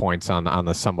 percentage points on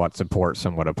the somewhat support,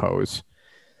 somewhat oppose.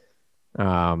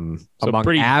 Among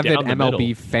pretty avid down the MLB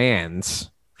middle. fans,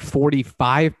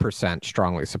 45%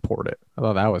 strongly support it. I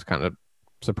thought that was kind of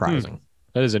surprising.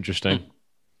 That is interesting.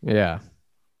 Yeah.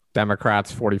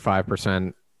 Democrats,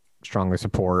 45% strongly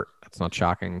support. That's not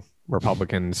shocking.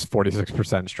 Republicans,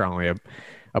 46% strongly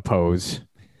oppose.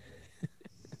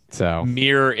 So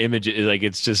Mirror image, like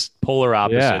it's just polar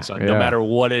opposites. Yeah, No yeah. matter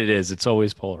what it is, it's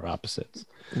always polar opposites.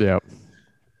 yep.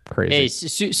 Crazy. Hey,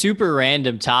 super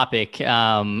random topic.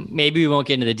 Maybe we won't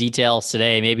get into the details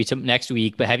today, maybe next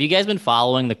week, but have you guys been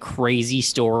following the crazy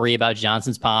story about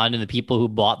Johnson's Pond and the people who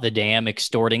bought the dam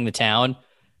extorting the town?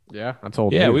 Yeah, that's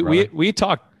old. Yeah, news, we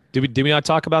talked. Did we not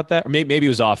talk about that? Or maybe it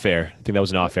was off air. I think that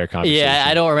was an off air conversation. Yeah,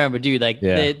 I don't remember, dude. Like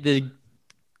Yeah. the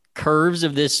curves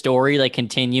of this story, like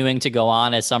continuing to go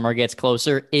on as summer gets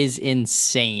closer, is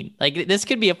insane. Like this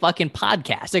could be a fucking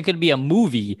podcast. It could be a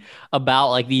movie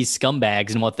about like these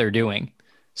scumbags and what they're doing.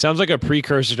 Sounds like a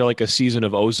precursor to like a season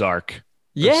of Ozark.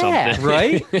 Yeah, something.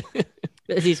 right.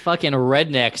 These fucking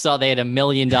rednecks thought they had $1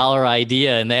 million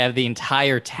idea, and they have the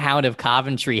entire town of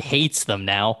Coventry hates them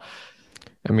now.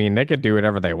 I mean, they could do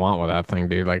whatever they want with that thing,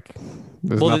 dude. Like,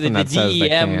 there's Well, nothing that says they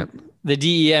can't. the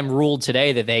DEM ruled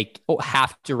today that they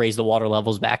have to raise the water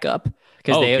levels back up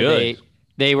because Oh, good.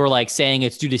 they were like saying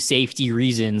it's due to safety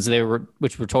reasons.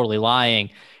 Which were totally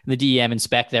lying. The DEM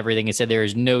inspected everything and said there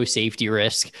is no safety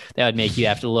risk that would make you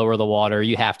have to lower the water.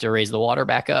 You have to raise the water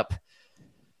back up.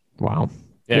 Wow.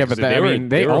 Yeah, Yeah, 'cause but they were own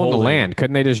the holding- land.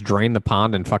 Couldn't they just drain the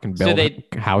pond and fucking build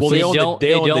houses? Well, they own don't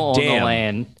the own the dam.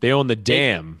 land. They own the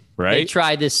dam, They right?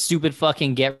 tried this stupid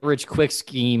fucking get rich quick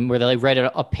scheme where they like read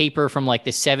a paper from like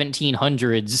the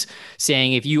 1700s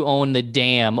saying if you own the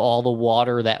dam, all the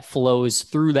water that flows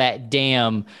through that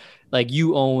dam, like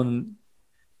you own,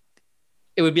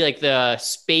 it would be like the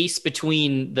space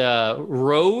between the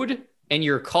road and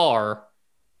your car.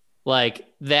 Like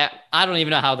that, I don't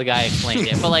even know how the guy explained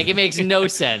it, but like it makes no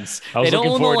sense. I was They don't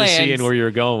looking own the forward to land. seeing where you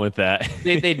were going with that.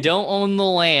 They don't own the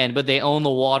land, but they own the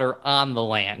water on the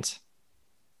land.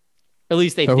 At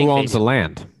least they So think who they owns do. the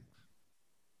land?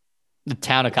 The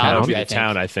town of That would Coventry, be I the think.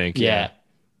 town, I think. Yeah.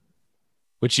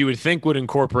 Which you would think would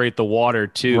incorporate the water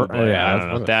too. But Yeah, I don't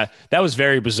know. that's- That was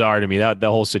very bizarre to me. That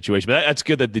whole situation. But that's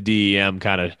good that the DEM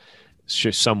kind of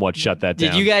somewhat shut that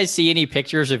down. Did you guys see any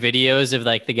pictures or videos of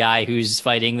like the guy who's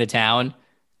fighting the town?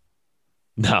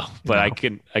 No, but No.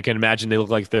 I can imagine they look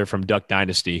like they're from Duck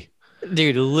Dynasty.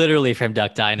 Dude, literally from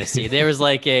Duck Dynasty. There was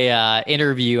like a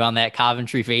interview on that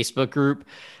Coventry Facebook group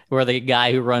where the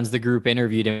guy who runs the group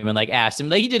interviewed him and like asked him.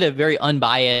 Like he did a very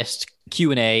unbiased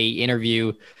Q&A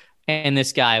interview, and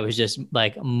this guy was just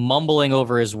like mumbling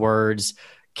over his words,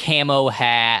 camo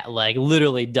hat, like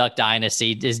literally Duck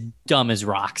Dynasty, as dumb as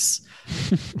rocks.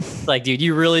 Like, dude,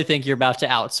 you really think you're about to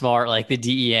outsmart like the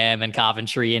DEM and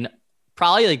Coventry and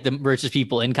probably like the richest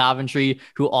people in Coventry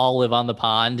who all live on the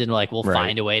pond and like will Right.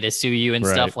 find a way to sue you and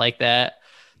Right. stuff like that.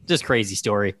 Just crazy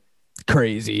story.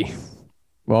 Crazy.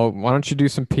 Well, why don't you do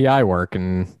some PI work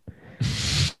and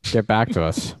get back to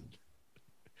us?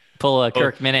 Pull a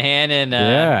Kirk Minahan and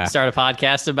Yeah. start a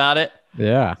podcast about it.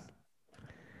 Yeah.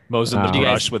 Mo's in the Do you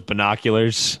brush with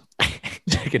binoculars,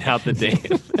 checking out the dam.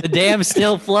 The dam's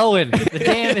still flowing. The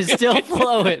dam is still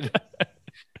flowing.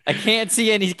 I can't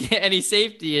see any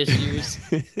safety issues.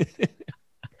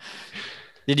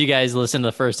 Did you guys listen to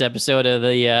the first episode of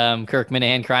the Kirk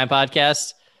Minahan Crime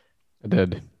Podcast? I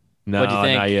did. No, What'd you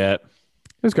think? not yet.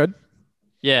 It was good.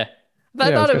 Yeah. But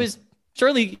Yeah, I thought it it was was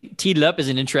certainly teed it up as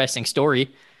an interesting story.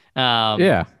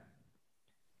 Yeah.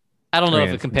 I don't know I mean,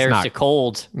 if it it's compares not- to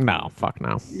Cold. No, fuck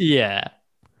no. Yeah.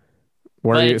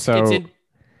 What But are you? it's So, in-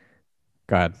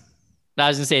 go ahead. I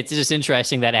was gonna say it's just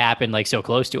interesting that it happened like so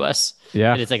close to us.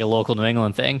 Yeah. And it's like a local New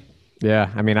England thing. Yeah.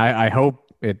 I mean, I hope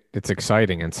it's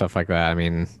exciting and stuff like that. I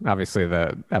mean, obviously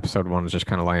the episode 1 is just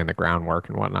kind of laying the groundwork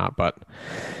and whatnot, but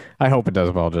I hope it does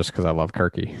well just because I love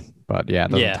Kirky. But yeah,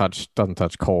 it doesn't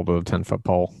touch cold with a 10-foot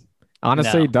pole.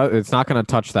 Honestly, it's not going to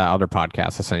touch that other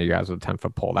podcast I sent you guys with a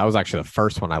 10-foot pole. That was actually the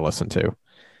first one I listened to,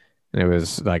 and it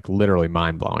was like literally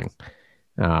mind blowing.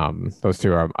 Those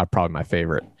two are probably my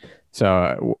favorite.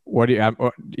 So what do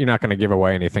you're not going to give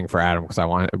away anything for Adam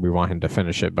because we want him to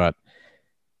finish it, but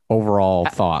overall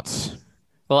thoughts.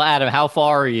 Well, Adam, how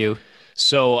far are you?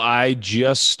 So I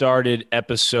just started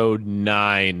episode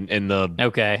 9, and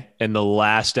the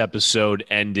last episode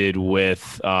ended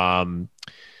with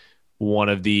one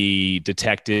of the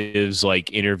detectives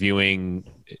like interviewing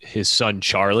his son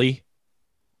Charlie,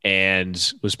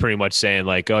 and was pretty much saying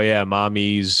like, "Oh yeah,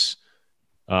 mommy's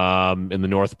in the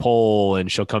North Pole, and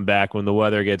she'll come back when the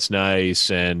weather gets nice."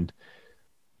 And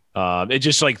it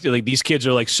just like these kids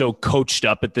are like so coached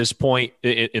up at this point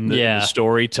in the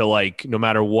story to like, no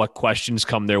matter what questions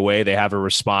come their way, they have a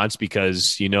response,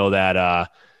 because you know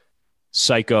that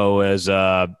Psycho has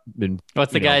been.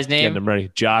 What's the guy's name? Them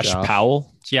ready. Josh Powell.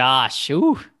 Josh.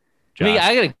 Ooh. Josh.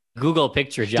 I gotta Google a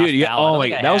picture of Josh Powell. Oh my!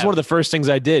 That was one of the first things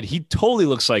I did. He totally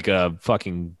looks like a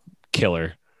fucking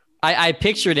killer. I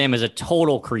pictured him as a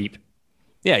total creep.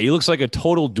 Yeah, he looks like a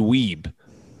total dweeb.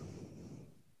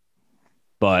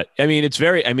 But I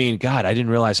mean, God, I didn't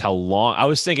realize how long. I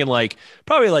was thinking like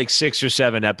probably like 6 or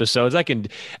 7 episodes.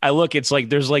 It's like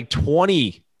there's like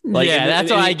 20. Like,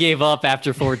 that's why I gave up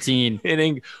after 14.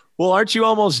 Well, aren't you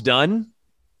almost done?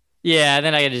 Yeah,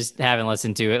 then I just haven't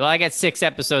listened to it. Well, I got 6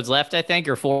 episodes left, I think,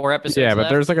 or 4 episodes. Yeah, but left.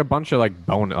 there's like a bunch of like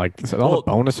the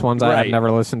bonus ones I've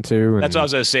never listened to. That's what I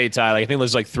was gonna say, Ty. Like, I think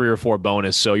there's like 3 or 4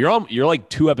 bonus. So you're like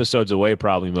 2 episodes away,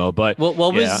 probably, Mo. But what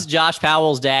was Josh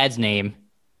Powell's dad's name?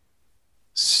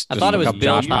 I thought it was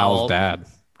Bill Josh Powell's dad.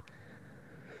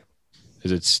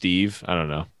 Is it Steve? I don't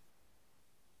know.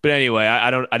 But anyway,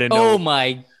 I didn't know. Oh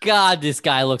my God, this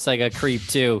guy looks like a creep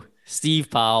too.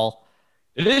 Steve Powell.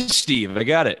 It is Steve. I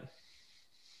got it.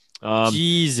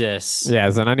 Jesus. Yeah,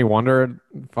 is it any wonder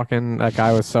fucking that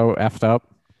guy was so effed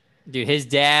up? Dude, his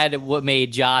dad what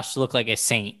made Josh look like a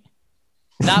saint.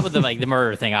 Not with the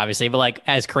murder thing, obviously, but like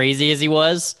as crazy as he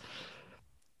was.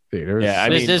 Dude,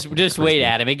 just wait,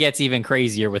 Adam. It gets even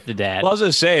crazier with the dad. Well, I was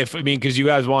gonna say, because you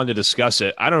guys wanted to discuss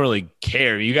it, I don't really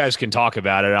care. You guys can talk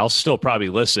about it. I'll still probably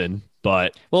listen.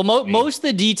 But most of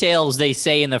the details they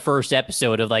say in the first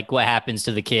episode of like what happens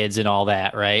to the kids and all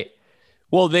that, right?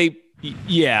 Well,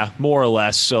 more or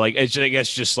less. So like, I guess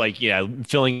just like,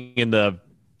 filling in the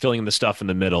stuff in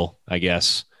the middle, I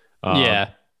guess.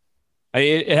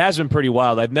 It has been pretty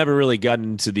wild. I've never really gotten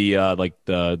into the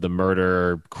the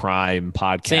murder crime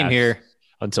podcast. Same here.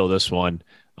 Until this one.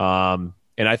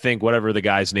 And I think whatever the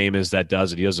guy's name is that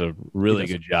does it, he does a really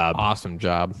good job. Awesome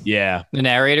job. Yeah. The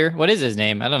narrator. What is his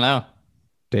name? I don't know.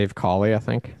 Dave Cawley, I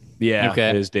think. Yeah,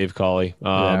 It is Dave Cawley.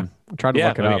 I tried to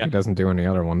look it up. He doesn't do any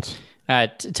other ones.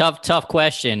 Tough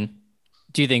question.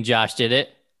 Do you think Josh did it?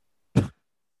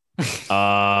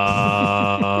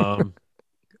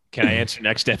 Can I answer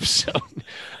next episode?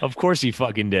 Of course he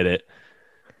fucking did it.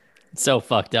 It's so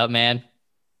fucked up, man.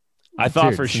 I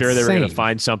thought for sure they were going to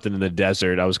find something in the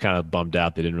desert. I was kind of bummed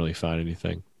out they didn't really find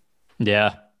anything.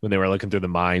 Yeah. When they were looking through the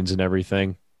mines and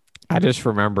everything. I just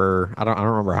remember, I don't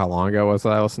remember how long ago it was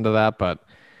that I listened to that, but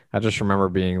I just remember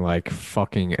being like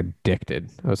fucking addicted.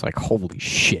 I was like, holy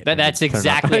shit. That's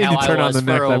exactly how I was on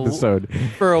the next episode.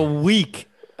 For a week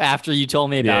after you told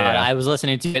me about it. I was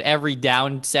listening to it every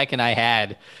down second I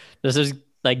had. This is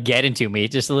like getting to me.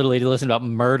 Just literally to listen about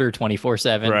murder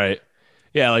 24/7. Right.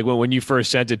 Yeah, like when you first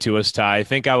sent it to us, Ty, I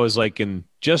think I was like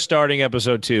just starting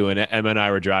episode 2, and Emma and I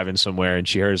were driving somewhere, and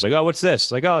she heard us like, "Oh, what's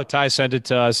this?" Like, "Oh, Ty sent it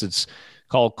to us. It's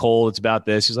called Cold. It's about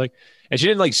this." She's like, and she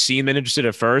didn't like seem interested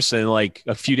at first, and like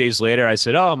a few days later, I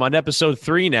said, "Oh, I'm on episode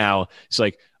 3 now." It's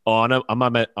like, "Oh,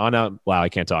 wow, I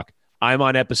can't talk. I'm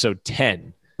on episode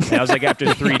 10." And I was like,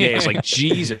 after 3 days, like,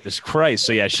 Jesus Christ.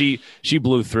 So yeah, she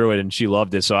blew through it and she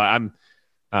loved it. So I don't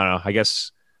know. I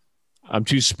guess I'm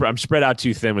spread out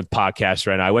too thin with podcasts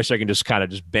right now. I wish I can just kind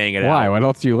of just bang it out. Why? What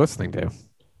else are you listening to?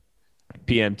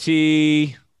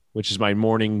 PMT, which is my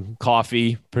morning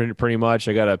coffee, pretty much.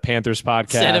 I got a Panthers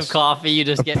podcast. Instead of coffee, you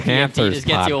just get PMT, just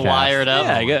gets you wired up.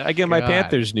 Yeah, I get my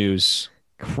Panthers news.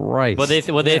 Christ. What they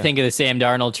think of the Sam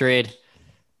Darnold trade?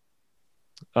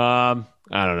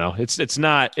 I don't know. It's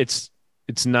not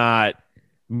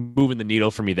moving the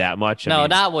needle for me that much.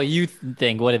 Not what you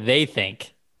think. What do they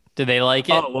think? Do they like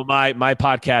it? Oh, well, my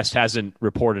podcast hasn't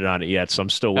reported on it yet, so I'm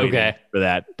still waiting for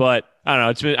that. But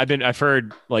I don't know. I've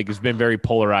heard like it's been very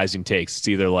polarizing takes. It's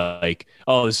either like,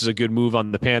 oh, this is a good move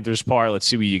on the Panthers' part. Let's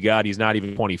see what you got. He's not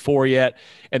even 24 yet.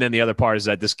 And then the other part is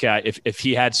that this guy, if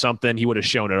he had something, he would have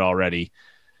shown it already.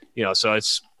 So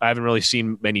I haven't really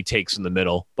seen many takes in the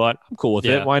middle, but I'm cool with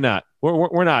it. Why not?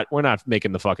 We're not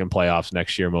making the fucking playoffs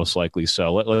next year, most likely.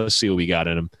 So let's see what we got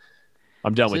in him.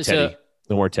 I'm done with Teddy.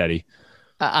 No more Teddy.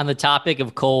 On the topic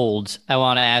of colds, I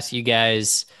want to ask you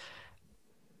guys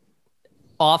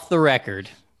off the record.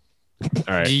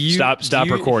 All right, stop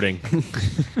recording.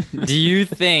 Do you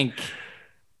think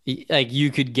like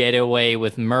you could get away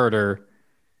with murder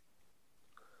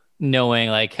knowing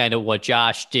like kind of what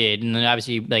Josh did? And then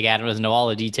obviously like Adam doesn't know all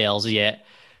the details yet,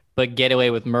 but get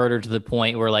away with murder to the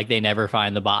point where like they never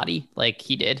find the body like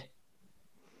he did?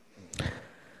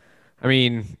 I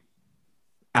mean,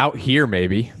 out here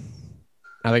maybe.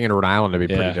 I think in Rhode Island it'd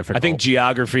be pretty difficult. I think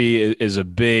geography is a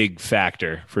big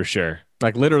factor for sure.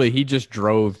 Like literally he just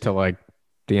drove to like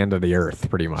the end of the earth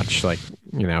pretty much. Like,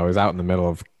 it was out in the middle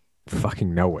of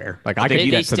fucking nowhere. Like I could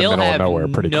get to the middle of nowhere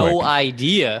pretty quick. No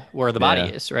idea where the body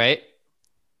is, right?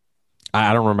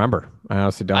 I don't remember. I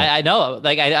honestly don't. I know.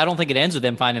 Like I don't think it ends with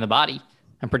them finding the body.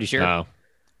 I'm pretty sure. Oh,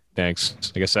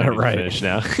 thanks. I guess I need to finish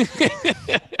now.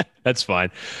 That's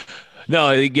fine.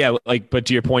 No, yeah, but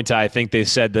to your point, Ty, I think they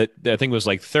said that I think it was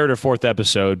like third or fourth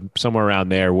episode, somewhere around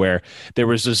there, where there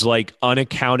was this like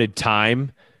unaccounted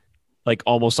time, like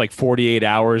almost like 48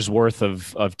 hours worth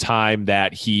of time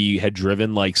that he had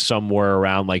driven like somewhere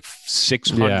around like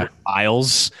 600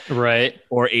 miles, right,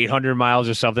 or 800 miles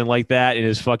or something like that in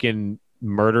his fucking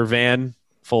murder van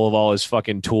full of all his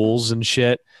fucking tools and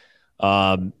shit.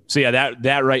 So yeah,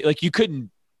 that right, like you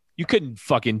couldn't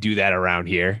fucking do that around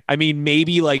here. I mean,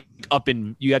 maybe like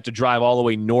you have to drive all the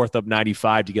way north up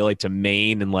 95 to get like to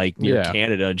Maine and like near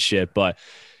Canada and shit. But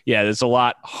yeah, it's a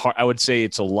lot. I would say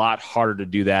it's a lot harder to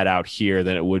do that out here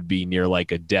than it would be near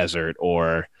like a desert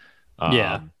or.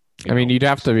 I mean, you'd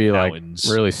have to be mountains.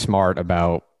 Like really smart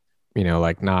about,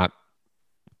 like not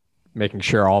making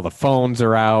sure all the phones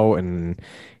are out and,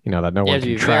 that no one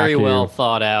can track very you. Well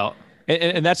thought out.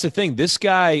 And that's the thing. This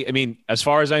guy, I mean, as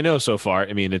far as I know so far,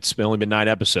 I mean, it's only been 9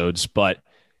 episodes, but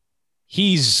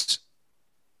he's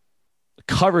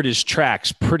covered his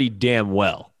tracks pretty damn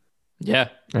well. Yeah.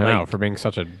 I know, for being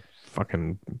such a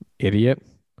fucking idiot.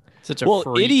 Such a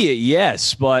freak. Idiot,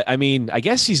 yes. But, I mean, I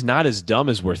guess he's not as dumb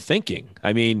as we're thinking.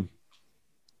 I mean,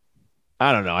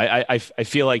 I don't know. I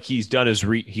feel like he's done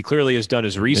he clearly has done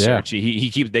his research.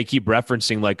 Yeah. They keep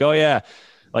referencing like, oh, yeah.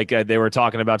 Like they were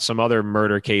talking about some other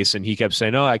murder case and he kept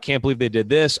saying, oh, I can't believe they did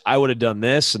this. I would have done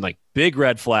this. And like big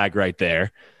red flag right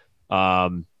there.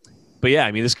 But yeah,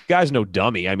 I mean, this guy's no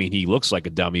dummy. I mean, he looks like a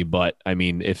dummy, but I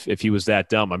mean, if he was that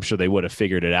dumb, I'm sure they would have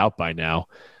figured it out by now.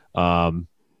 Imagine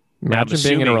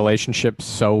being in a relationship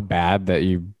so bad that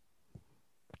you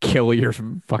kill your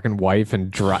fucking wife and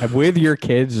drive with your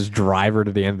kids, just drive her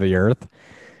to the end of the earth.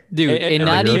 Dude, and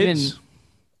not even...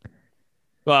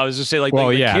 Well, I was just saying, like,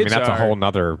 well, yeah, I mean, that's a whole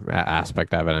nother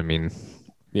aspect of it. I mean,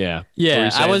 yeah.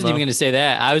 I wasn't even going to say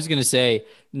that. I was going to say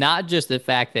not just the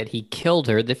fact that he killed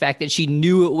her, the fact that she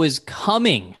knew it was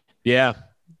coming. Yeah.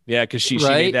 Yeah, because she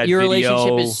made that Your video.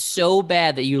 relationship is so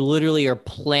bad that you literally are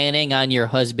planning on your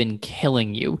husband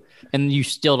killing you, and you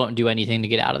still don't do anything to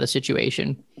get out of the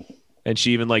situation. And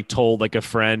she even, like, told, like, a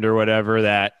friend or whatever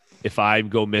that if I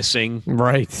go missing,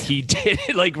 right, he did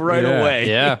it like right away.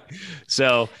 Yeah.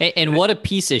 So and what a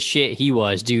piece of shit he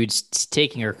was, dude.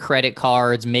 Taking her credit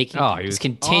cards,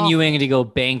 continuing to go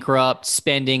bankrupt,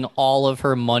 spending all of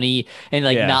her money, and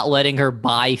not letting her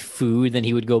buy food. Then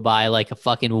he would go buy like a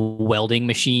fucking welding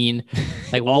machine,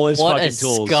 like all his what fucking a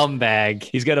tools. Scumbag.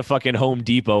 He's got a fucking Home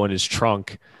Depot in his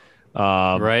trunk,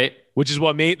 right? Which is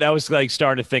what made that was like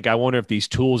starting to think. I wonder if these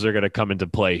tools are going to come into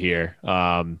play here.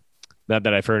 Not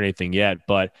that I've heard anything yet,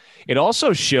 but it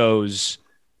also shows,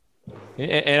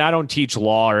 and I don't teach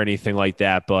law or anything like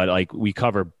that, but like we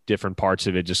cover different parts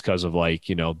of it just because of like,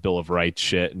 Bill of Rights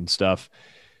shit and stuff.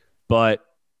 But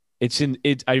I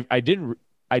didn't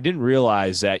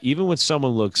realize that even when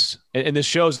someone looks, and this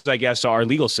shows, I guess, our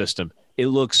legal system, it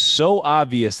looks so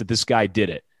obvious that this guy did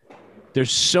it.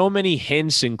 There's so many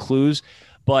hints and clues,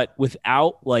 but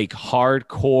without like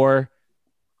hardcore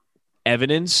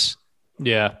evidence.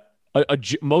 Yeah.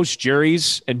 Most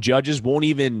juries and judges won't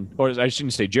even, or I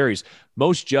shouldn't say juries,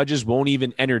 most judges won't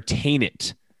even entertain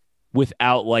it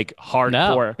without like hardcore.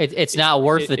 No, it's not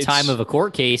worth the time of a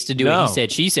court case to do what he said,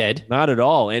 she said. Not at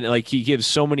all. And like he gives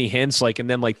so many hints, like, and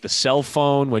then like the cell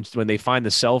phone, when they find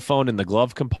the cell phone in the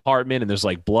glove compartment and there's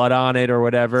like blood on it or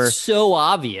whatever. So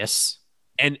obvious.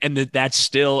 And that's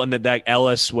still, and that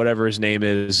Ellis, whatever his name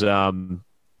is,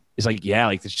 is like, yeah,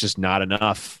 like it's just not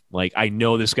enough. Like I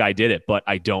know this guy did it, but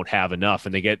I don't have enough.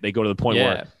 And they go to the point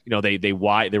where,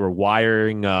 they were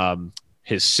wiring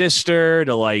his sister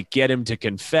to like get him to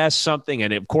confess something.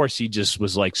 And of course he just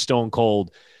was like stone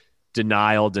cold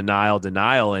denial.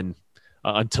 And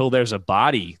until there's a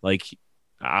body, like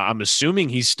I'm assuming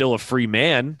he's still a free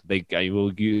man. Since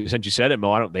you said it,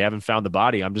 Mo, they haven't found the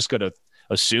body. I'm just going to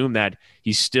assume that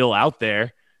he's still out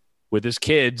there with his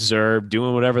kids or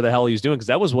doing whatever the hell he's doing. Cause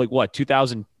that was like what,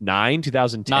 2009,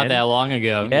 2010? Not that long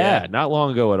ago. Yeah. Not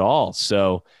long ago at all.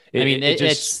 So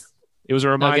it was a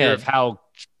reminder of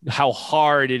how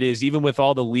hard it is, even with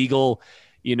all the legal,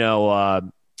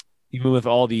 even with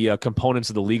all the components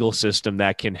of the legal system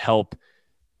that can help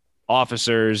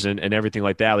officers and everything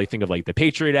like that. Like think of like the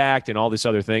Patriot Act and all these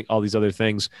other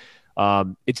things.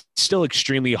 It's still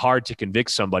extremely hard to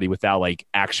convict somebody without like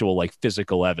actual like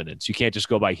physical evidence. You can't just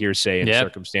go by hearsay and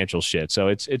circumstantial shit. So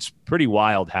it's pretty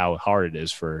wild how hard it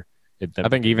is for it. I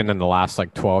think even in the last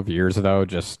like 12 years though,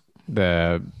 just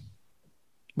the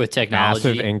with technology,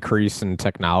 massive increase in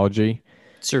technology,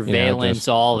 surveillance,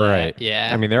 all that. Right. Yeah.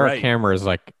 I mean, there are cameras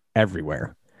like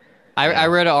everywhere. I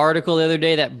read an article the other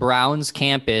day that Brown's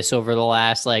campus over the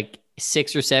last like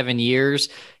 6 or 7 years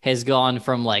has gone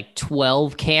from like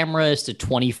 12 cameras to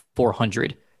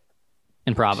 2,400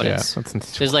 in Providence. Yeah,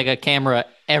 there's like a camera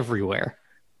everywhere.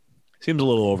 Seems a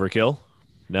little overkill.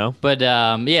 No, but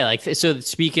so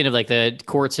speaking of like the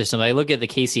court system, I look at the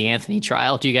Casey Anthony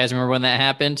trial. Do you guys remember when that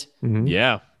happened? Mm-hmm.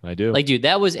 Yeah, I do. Like, dude,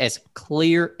 that was as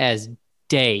clear as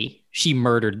day. She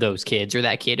murdered those kids or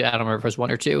that kid. I don't remember if it was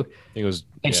one or two. I think it was,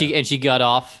 she got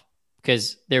off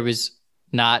because there was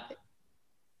not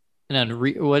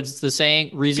what's the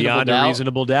saying? Beyond a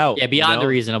reasonable doubt. Yeah, beyond a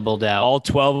reasonable doubt. All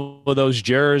 12 of those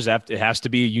jurors, it has to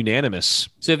be unanimous.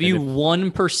 So if you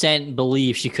 1%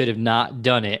 believe she could have not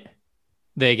done it,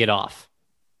 they get off.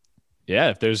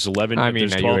 Yeah, if there's 11, I mean,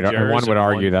 there's 12 jurors, one would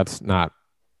argue that's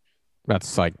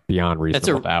like beyond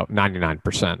reasonable doubt.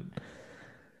 99%.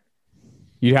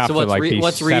 You have to like be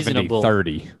what's 70, reasonable?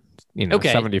 30.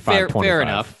 Okay, 75,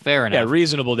 25. Fair enough. Yeah,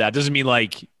 reasonable doubt doesn't mean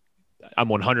like I'm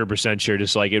 100% sure.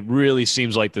 Just like it really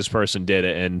seems like this person did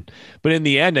it, but in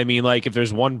the end, I mean, like if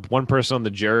there's one person on the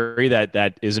jury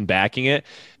that isn't backing it,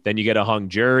 then you get a hung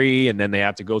jury, and then they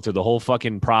have to go through the whole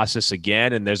fucking process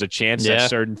again, and there's a chance that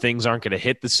certain things aren't going to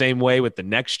hit the same way with the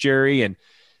next jury, and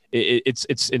it's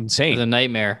insane. It's a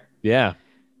nightmare. Yeah.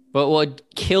 But what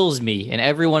kills me in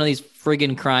every one of these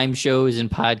friggin' crime shows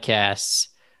and podcasts,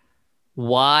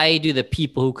 why do the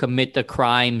people who commit the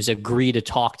crimes agree to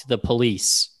talk to the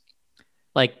police?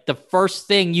 Like, the first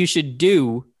thing you should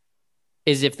do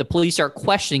is if the police are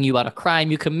questioning you about a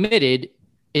crime you committed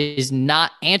is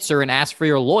not answer and ask for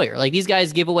your lawyer. Like, these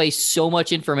guys give away so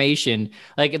much information.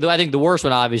 Like, I think the worst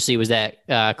one obviously was that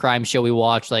crime show we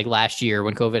watched like last year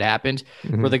when COVID happened,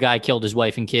 where the guy killed his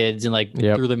wife and kids and like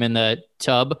threw them in the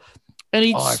tub, and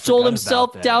he sold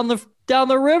himself down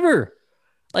the river.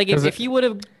 Like, if he would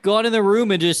have gone in the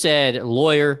room and just said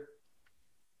lawyer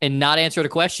and not answered a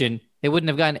question, they wouldn't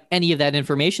have gotten any of that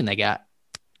information they got.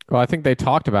 Well, I think they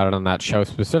talked about it on that show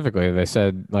specifically. They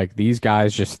said, like, these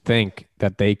guys just think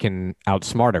that they can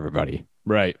outsmart everybody.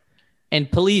 Right.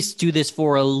 And police do this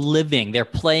for a living. They're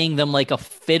playing them like a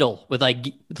fiddle with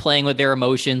like playing with their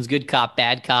emotions, good cop,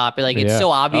 bad cop. Like, it's so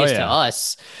obvious to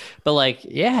us. But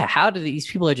like, how do these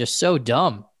people are just so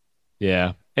dumb?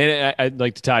 Yeah. And I'd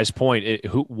like to Ty's point,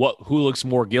 who looks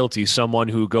more guilty, someone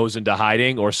who goes into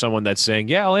hiding or someone that's saying,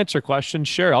 yeah, I'll answer questions.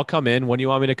 Sure, I'll come in. When do you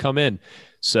want me to come in?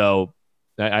 So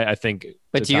I think.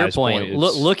 But to your point,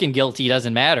 looking guilty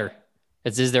doesn't matter.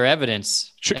 Is there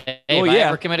evidence? Hey, if I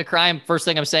ever commit a crime, first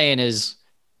thing I'm saying is,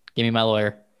 give me my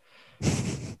lawyer.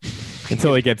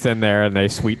 Until he gets in there and they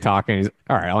sweet talk and he's,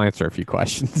 all right, I'll answer a few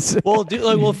questions. Well,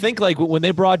 think like when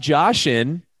they brought Josh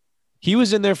in, he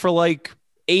was in there for like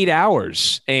 8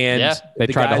 hours, and they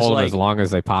tried to hold him as long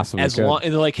as they possibly could.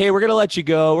 And they're like, hey, we're gonna let you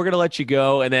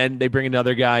go, and then they bring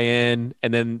another guy in,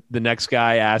 and then the next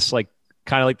guy asks like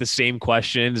kind of like the same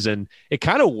questions, and it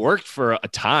kind of worked for a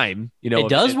time. It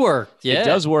does work. Yeah, it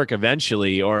does work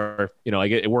eventually, or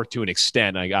it worked to an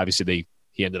extent. Obviously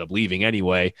he ended up leaving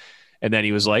anyway, and then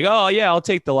he was like, oh yeah, I'll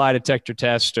take the lie detector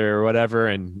test or whatever,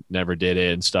 and never did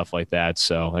it and stuff like that.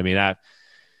 So I mean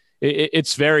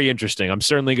it's very interesting. I'm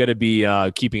certainly going to be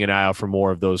keeping an eye out for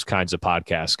more of those kinds of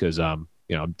podcasts because I'm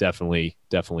definitely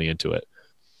into it.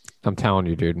 I'm telling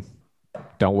you, dude,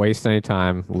 don't waste any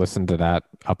time. Listen to that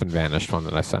Up and Vanished one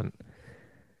that I sent.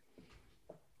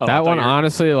 That one,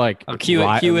 honestly, like, I'll cue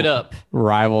it up.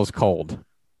 Rivals cold.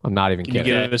 I'm not even kidding.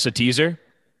 Can you give us a teaser?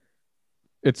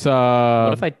 It's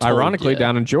ironically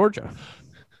down in Georgia.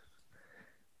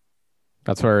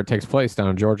 That's where it takes place, down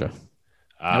in Georgia.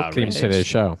 Team Today's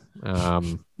show.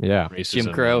 Yeah. Racism.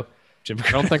 Jim Crow. Jim I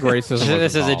Crow. don't think racism was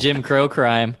This is a involved. Jim Crow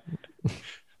crime.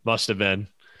 Must have been.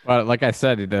 But like I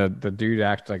said, the dude the dude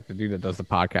that does the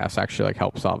podcast actually like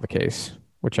helped solve the case,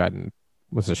 which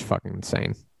was just fucking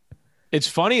insane. It's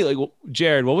funny, like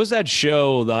Jared, what was that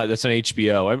show that's on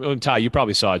HBO? Ty, you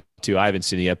probably saw it too. I haven't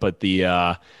seen it yet, but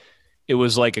it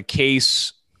was like a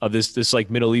case of this like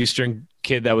Middle Eastern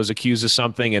kid that was accused of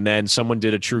something, and then someone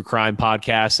did a true crime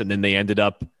podcast, and then they ended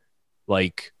up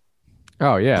like,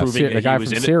 Oh yeah, proving that the he guy was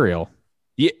from in it. Serial.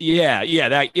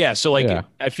 Yeah. So like, Yeah.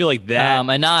 I feel like that,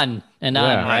 Anon,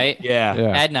 Yeah. right? yeah.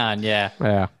 Yeah, Adnan, yeah.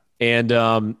 yeah. And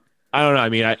I don't know. I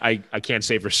mean, I can't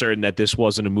say for certain that this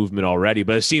wasn't a movement already,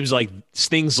 but it seems like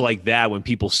things like that, when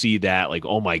people see that, like,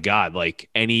 oh my God, like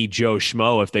any Joe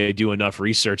Schmo, if they do enough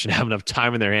research and have enough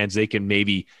time in their hands, they can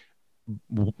maybe,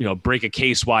 break a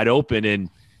case wide open and,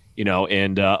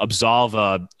 absolve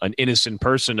an innocent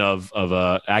person of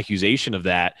a accusation of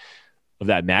that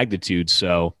magnitude.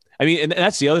 So, I mean, and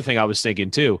that's the other thing I was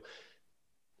thinking too.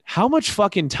 How much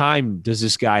fucking time does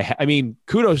this guy I mean,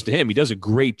 kudos to him. He does a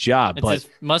great job, but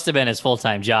Must have been his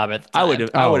full-time job at the time. I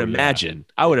would yeah. imagine,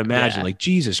 Yeah. like,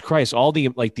 Jesus Christ, all the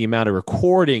amount of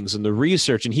recordings and the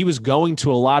research, and he was going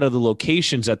to a lot of the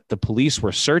locations that the police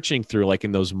were searching through, like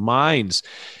in those mines.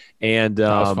 And That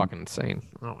was fucking insane.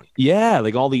 Oh my yeah,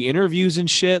 like all the interviews and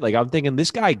shit. Like I'm thinking this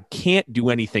guy can't do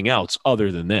anything else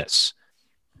other than this.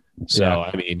 So Yeah.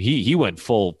 I mean, he went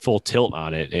full tilt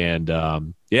on it, and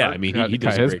yeah, I mean, he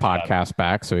does cut a his great job. podcast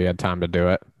back, so he had time to do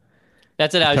it.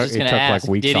 That's what I was just He going took to ask.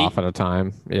 like weeks Did he? off at a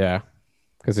time. Yeah,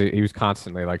 because he was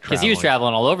constantly like Because he was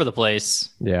traveling all over the place.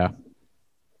 Yeah,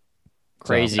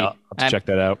 Crazy. I'll have to check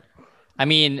that out. I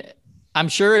mean, I'm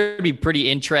sure it'd be pretty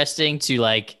interesting to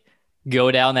like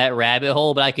go down that rabbit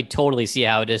hole, but I could totally see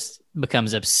how it just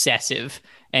becomes obsessive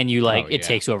and you like it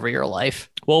takes over your life.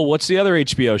 Well, what's the other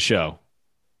HBO show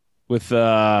with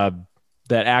that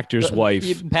actor's wife?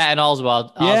 Patton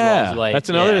Oswalt. Yeah, Oswald's wife. that's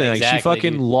another Yeah, thing. exactly, She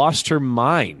fucking dude. lost her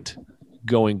mind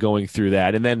going through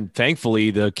that, and then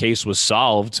thankfully the case was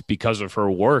solved because of her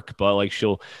work. But like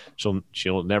she'll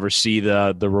never see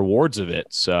the rewards of it.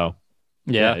 So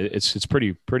Yeah. it's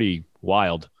pretty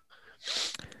wild.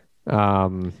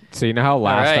 So you know how All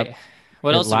last right.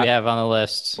 What else do we have on the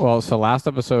list? well, so last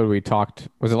episode we talked.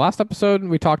 Was it last episode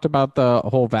we talked about the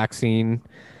whole vaccine,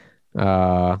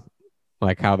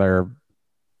 like how they're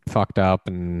fucked up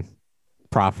and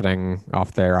profiting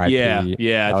off their IP.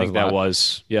 Yeah. I think that last-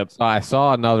 was. Yep. So I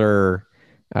saw another,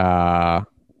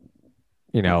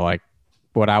 like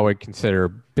what I would consider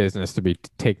business to be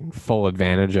taking full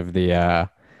advantage of the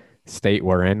state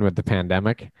we're in with the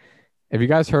pandemic. Have you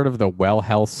guys heard of the Well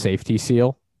Health Safety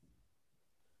Seal?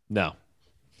 No.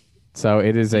 So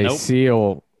it is a Nope.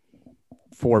 seal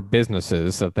for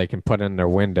businesses that they can put in their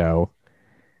window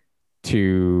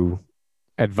to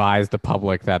advise the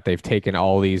public that they've taken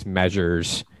all these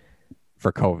measures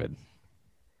for COVID.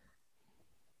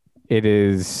 It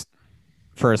is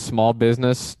for a small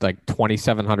business like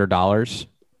 $2,700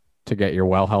 to get your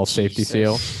Well Health Safety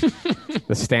Seal.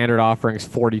 The standard offering is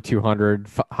 $4,200.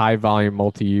 High volume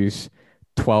multi-use,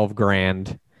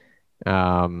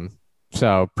 $12,000.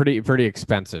 So pretty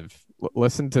expensive.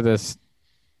 Listen to this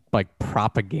like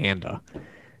propaganda,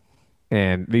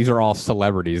 and these are all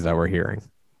celebrities that we're hearing.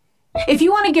 If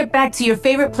you want to get back to your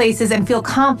favorite places and feel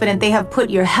confident they have put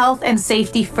your health and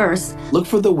safety first, Look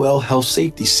for the Well Health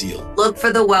Safety Seal. Look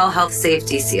for the Well Health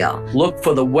Safety Seal. Look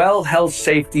for the Well Health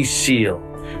Safety Seal.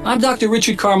 I'm Dr.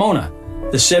 Richard Carmona,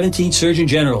 the 17th Surgeon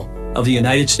General of the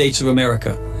United States of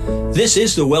America. This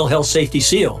is the Well Health Safety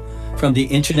Seal from the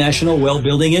International Well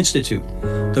Building Institute,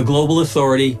 the global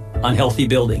authority on healthy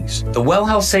buildings. The Well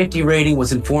Health Safety Rating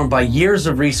was informed by years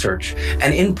of research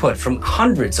and input from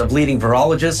hundreds of leading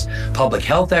virologists, public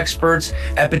health experts,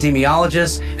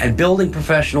 epidemiologists, and building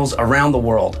professionals around the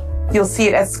world. You'll see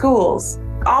it at schools,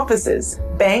 offices,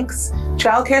 banks,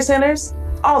 childcare centers,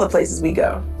 all the places we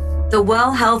go. The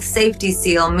Well Health Safety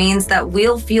Seal means that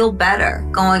we'll feel better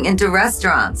going into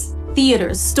restaurants,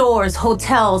 theaters, stores,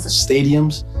 hotels,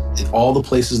 Stadiums, and all the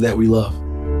places that we love.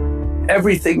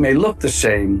 Everything may look the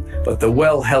same, but the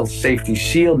Well Health Safety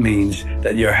Seal means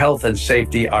that your health and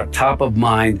safety are top of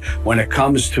mind when it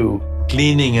comes to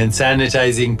cleaning and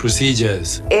sanitizing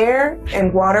procedures, Air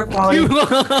and water quality.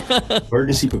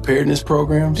 Emergency preparedness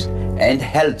programs, And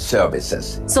health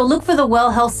services. So look for the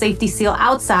Well Health Safety Seal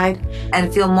outside.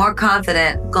 and feel more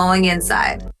confident going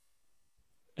inside.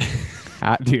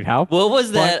 Dude, how? What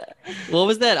was that? What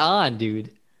was that on,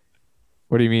 dude?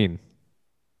 What do you mean?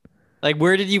 Like,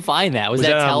 where did you find that? Was Was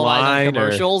that that televised on online or-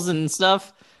 commercials and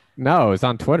stuff? No, it's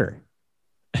on Twitter.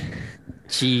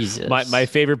 Jesus. My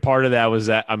favorite part of that was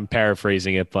that, I'm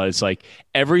paraphrasing it, but it's like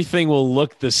everything will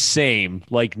look the same,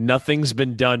 like nothing's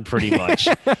been done pretty much,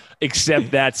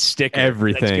 except that sticker.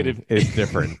 Everything is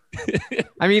different.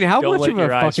 I mean, how Don't much let of a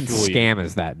your eyes fucking fool you. scam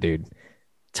is that, dude?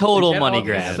 Total Get money all these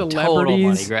grab. Total celebrities,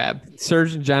 money grab.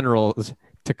 Surgeon generals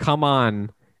to come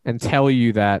on and tell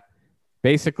you that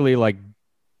basically, like,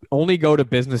 only go to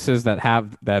businesses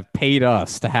that paid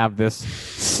us to have this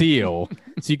seal,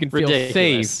 so you can feel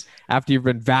Ridiculous. safe after you've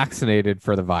been vaccinated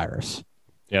for the virus.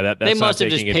 Yeah, that's They not must have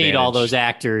just taking paid all advantage. those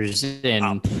actors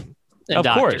and Of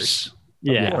doctors. course.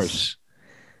 Yeah. Of course.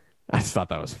 I just thought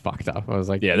that was fucked up. I was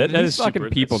like, Yeah, that these is fucking super,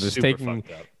 people that's just super taking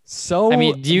fucked up. so I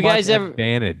mean, do you much guys ever-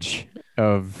 advantage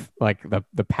of like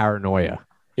the paranoia?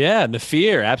 Yeah, and the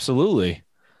fear, absolutely.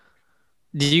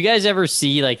 Did you guys ever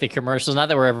see like the commercials? Not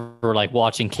that we're ever like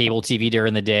watching cable TV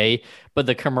during the day, but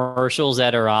the commercials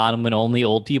that are on when only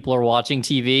old people are watching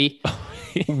TV.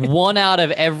 1 out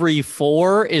of every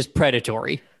 4 is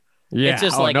predatory. Yeah, It's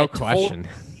just like no a total- question,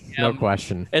 no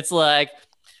question. It's like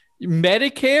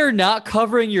Medicare not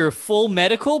covering your full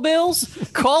medical bills?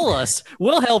 Call us.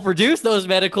 We'll help reduce those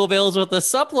medical bills with a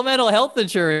supplemental health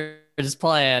insurance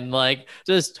plan. Like,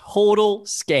 just total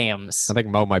scams. I think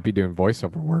Mo might be doing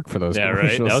voiceover work for those. Yeah, right.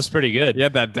 commercials. That was pretty good. You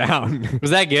had that down.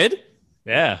 Was that good?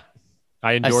 Yeah.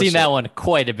 I I've endorse seen that it. one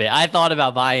quite a bit. I thought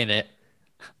about buying it.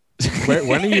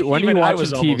 When are you Even I watching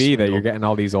was almost TV that thrilled. you're getting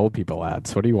all these old people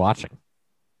ads? What are you watching?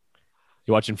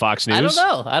 You watching Fox News? I don't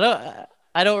know.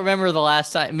 I don't remember the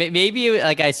last time. Maybe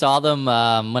like I saw them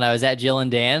when I was at Jill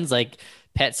and Dan's, like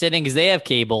pet sitting, because they have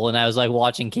cable, and I was like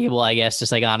watching cable, I guess,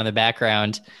 just like on in the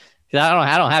background. 'Cause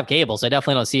I don't have cable, so I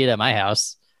definitely don't see it at my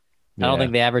house. I don't Yeah.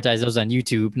 think they advertise those on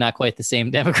YouTube. Not quite the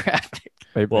same demographic.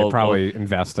 They Well, probably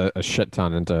invest a shit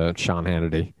ton into Sean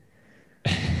Hannity.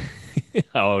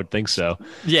 I would think so.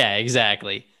 Yeah,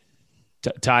 exactly.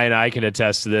 Ty and I can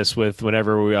attest to this with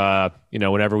whenever we,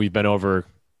 whenever we've been over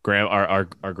our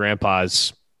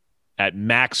grandpa's at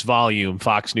max volume,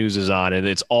 Fox News is on, and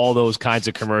it's all those kinds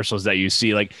of commercials that you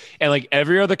see, like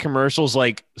every other commercial's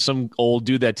like some old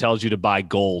dude that tells you to buy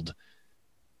gold.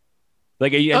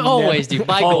 Like Always, dude.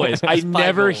 Buy gold. Always. Just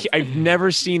buy gold. I've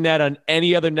never seen that on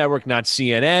any other network, not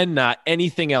CNN, not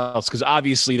anything else, because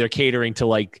obviously they're catering to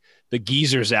like the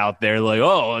geezers out there. Like,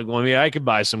 oh, well, I mean, I could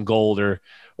buy some gold or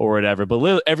whatever.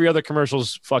 But every other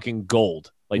commercial's fucking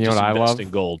gold. Like, You know just what I invest love? in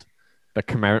gold. The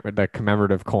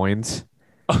commemorative coins.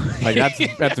 Like that's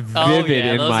vivid Oh,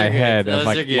 yeah, in those my are good. head Those of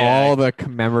like are good. all the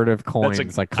commemorative coins,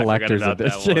 That's like I forgot collector's about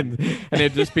that edition, and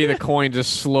it'd just be the coin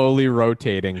just slowly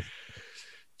rotating,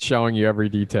 showing you every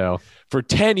detail. For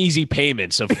 10 easy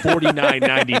payments of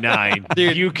 $49.99,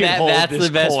 Dude, you can hold that's this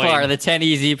the best coin. part. The 10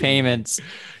 easy payments.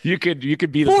 You could be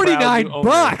the proud $49 owner.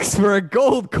 bucks for a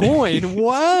gold coin.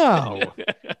 Wow.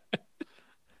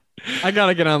 I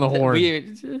gotta get on the horn.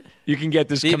 You can get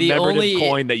this The commemorative only-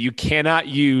 coin that you cannot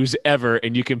use ever,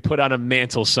 and you can put on a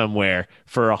mantle somewhere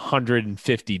for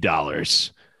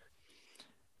 $150.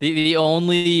 The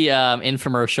only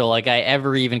infomercial like I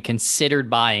ever even considered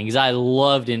buying, because I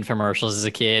loved infomercials as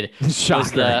a kid,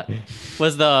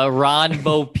 was the Ron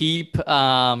Bo Peep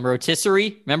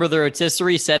rotisserie. Remember the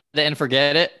rotisserie? Set it and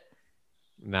forget it.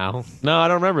 No, I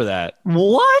don't remember that.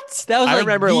 What? That was I like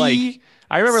remember the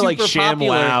like super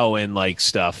popular- ShamWow and like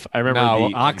stuff. I remember no,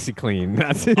 the OxyClean.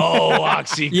 That's it.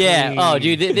 OxyClean. Yeah. Oh,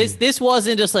 dude, this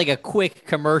wasn't just like a quick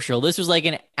commercial. This was like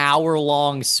an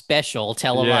hour-long special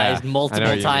televised Yeah, I know multiple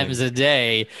what you times a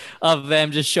day of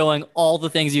them just showing all the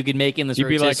things you could make in this You'd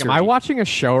be like, "Am rotisserie. I watching a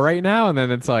show right now?" And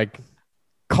then it's like,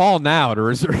 "Call now to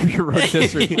reserve your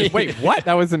rotisserie." Like, wait, what?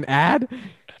 That was an ad?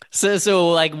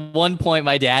 So like one point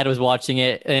my dad was watching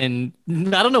it, and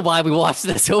I don't know why we watched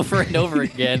this over and over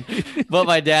again, but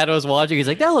my dad was watching. He's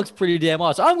like, that looks pretty damn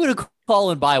awesome. I'm going to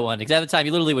call and buy one. Because at the time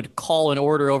you literally would call and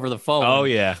order over the phone. Oh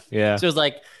yeah. So it was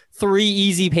like 3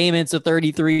 easy payments of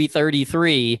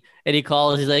 $33.33, and he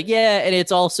calls. He's like, yeah, and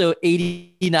it's also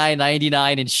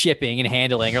 $89.99 in shipping and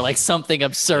handling, or like something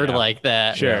absurd like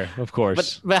that. Sure, of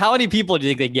course. But how many people do you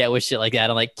think they get with shit like that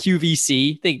on like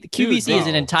QVC? QVC is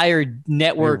an entire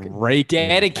network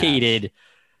dedicated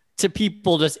to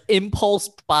people just impulse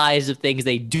buys of things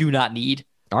they do not need.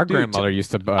 Our grandmother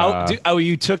used to.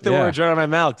 You took the words right out of my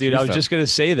mouth, dude. I was used to just gonna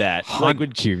say that. Like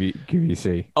with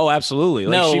QVC. Oh, absolutely.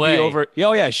 Like No she'd way. be over.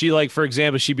 Oh yeah, she like for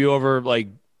example, she'd be over like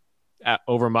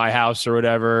over my house or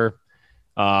whatever.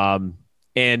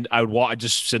 And I would I'd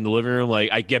just sit in the living room.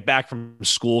 Like I get back from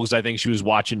school because I think she was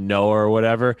watching Noah or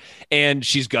whatever, and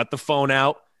she's got the phone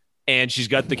out and she's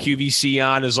got the QVC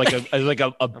on as like a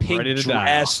pink ready to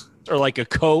dress or like a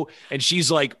coat, and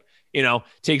she's like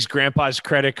takes grandpa's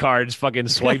credit cards, fucking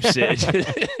swipes it,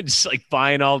 just like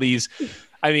buying all these.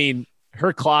 I mean,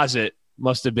 her closet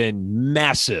must have been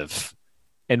massive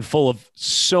and full of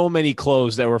so many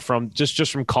clothes that were from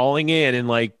just from calling in and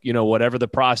like, whatever the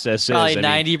process is. Probably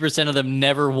 90% of them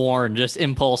never worn, just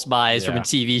impulse buys from a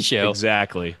TV show.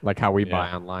 Exactly. Like how we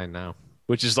buy online now.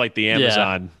 Which is like the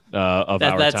Amazon of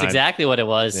our That's time. exactly what it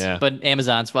was. Yeah. But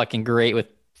Amazon's fucking great with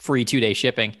free 2-day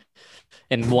shipping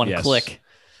in one click.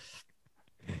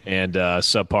 And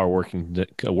subpar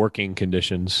working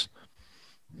conditions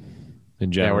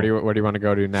in general. Yeah, where do you want to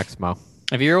go to next, Mo?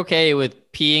 If you're okay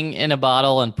with peeing in a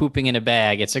bottle and pooping in a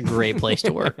bag, it's a great place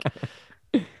to work.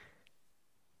 All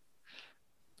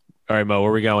right, Mo, where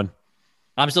are we going?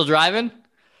 I'm still driving?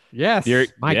 Yes.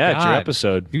 It's your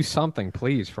episode. Do something,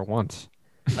 please, for once.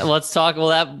 Let's talk. Well,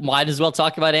 that might as well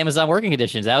talk about Amazon working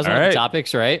conditions. That was one of the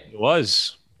topics, right? It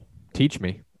was. Teach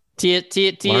me. Tee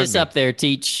us up there.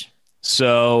 Teach.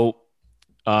 So,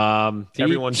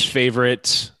 everyone's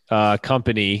favorite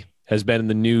company has been in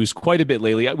the news quite a bit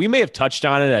lately. We may have touched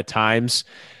on it at times,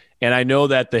 and I know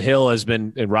that The Hill has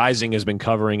been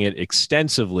covering it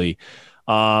extensively.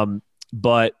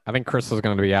 But I think Crystal's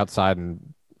going to be outside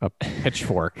and a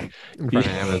pitchfork in front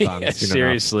of Amazon.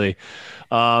 Seriously.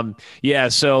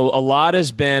 So a lot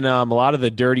has been a lot of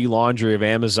the dirty laundry of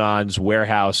Amazon's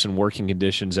warehouse and working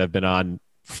conditions have been on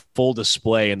full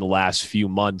display in the last few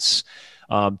months.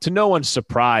 To no one's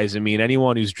surprise, I mean,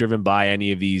 anyone who's driven by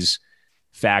any of these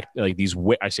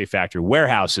factory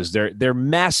warehouses, they're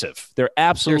massive. They're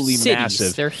absolutely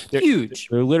massive. They're huge.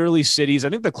 They're literally cities. I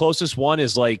think the closest one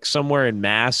is like somewhere in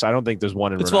Mass. I don't think there's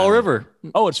one in Fall River.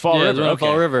 Oh, it's Fall River. Okay.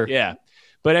 Fall River. Yeah.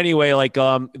 But anyway, like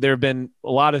there have been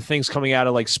a lot of things coming out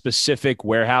of like specific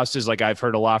warehouses. Like I've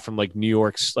heard a lot from like New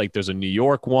York's, like there's a New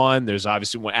York one. There's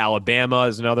obviously one, Alabama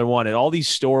is another one. And all these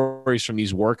stories from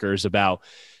these workers about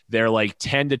their like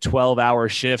 10 to 12 hour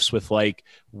shifts with like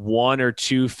 1 or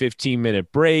 2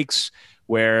 15-minute breaks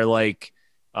where like,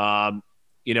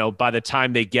 by the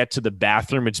time they get to the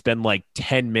bathroom, it's been like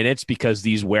 10 minutes because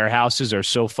these warehouses are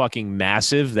so fucking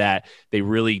massive that they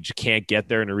really can't get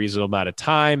there in a reasonable amount of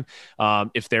time.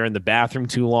 If they're in the bathroom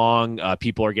too long,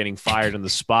 people are getting fired on the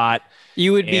spot.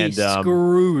 You would be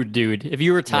screwed, dude. If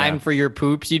you were timed for your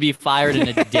poops, you'd be fired in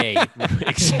a day.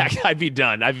 Exactly. I'd be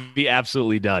done. I'd be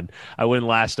absolutely done. I wouldn't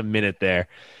last a minute there.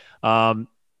 And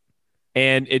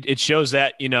it shows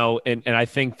that, and I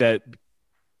think that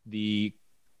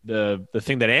the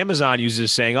thing that Amazon uses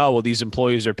is saying, oh, well, these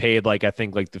employees are paid like, I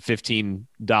think like the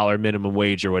 $15 minimum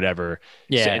wage or whatever.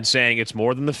 Yeah. And saying it's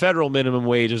more than the federal minimum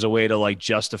wage as a way to like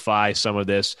justify some of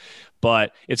this.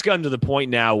 But it's gotten to the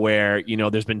point now where,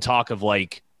 there's been talk of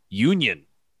like a union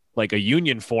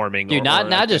forming. Dude,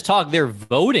 not just talk. They're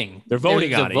voting. They're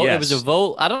voting on it. Yes. There was a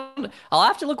vote. I'll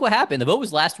have to look what happened. The vote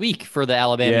was last week for the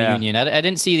Alabama union. I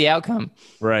didn't see the outcome.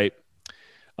 Right.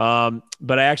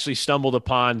 But I actually stumbled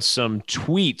upon some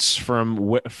tweets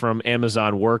from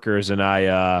Amazon workers, and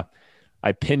I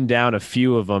pinned down a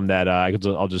few of them that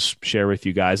I'll just share with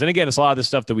you guys. And again, it's a lot of the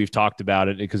stuff that we've talked about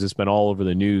it because it's been all over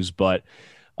the news. But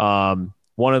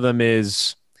one of them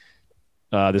is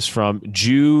this from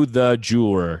Jew the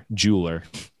jeweler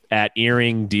at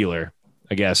Earring Dealer.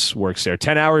 I guess works there.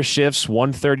 10-hour shifts,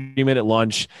 1 30-minute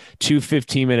lunch, 2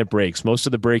 15-minute breaks. Most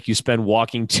of the break you spend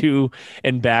walking to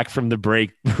and back from the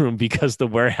break room because the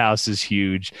warehouse is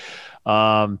huge.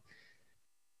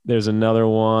 There's another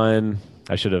one.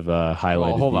 I should have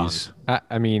highlighted these.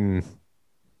 I mean,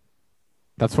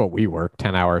 that's what we work,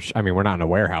 10 hours. I mean, we're not in a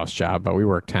warehouse job, but we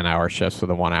work 10-hour shifts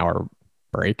with a 1-hour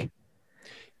break.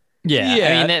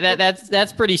 Yeah. I mean,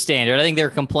 that's pretty standard. I think their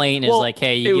complaint is like,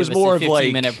 hey, you give us a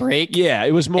 15-minute break. Yeah,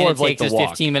 it was more of like the walk. It takes us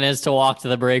 15 minutes to walk to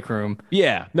the break room.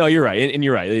 Yeah, no, you're right. And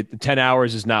you're right. 10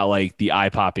 hours is not like the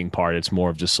eye-popping part. It's more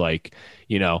of just like,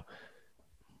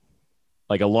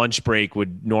 like a lunch break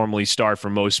would normally start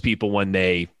for most people when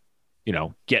they,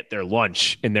 get their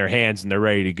lunch in their hands and they're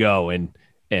ready to go. And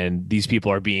these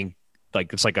people are being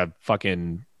like, it's like a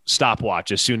fucking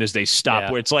stopwatch as soon as they stop.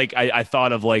 Yeah. Where it's like, I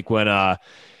thought of like when,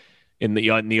 in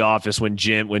the office when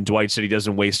Dwight said he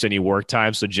doesn't waste any work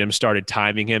time, so Jim started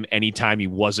timing him anytime he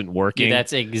wasn't working. Dude,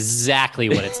 that's exactly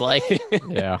what it's like.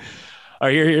 Yeah. All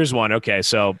right, here's one. Okay,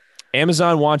 so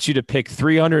Amazon wants you to pick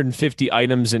 350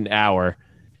 items an hour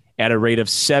at a rate of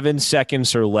 7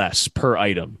 seconds or less per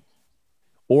item,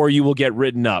 or you will get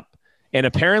written up. And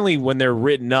apparently when they're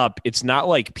written up, it's not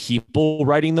like people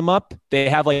writing them up. They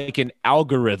have like an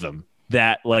algorithm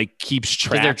that like keeps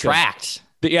track. They're tracked.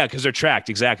 Yeah, because they're tracked.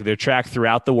 Exactly. They're tracked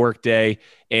throughout the workday.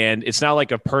 And it's not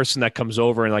like a person that comes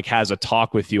over and like has a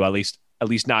talk with you, at least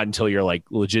not until you're like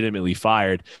legitimately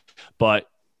fired. But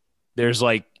there's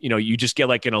like, you just get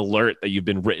like an alert that you've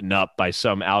been written up by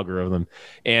some algorithm.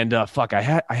 And fuck, I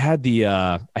had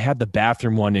the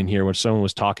bathroom one in here when someone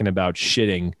was talking about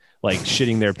shitting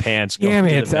their pants. Damn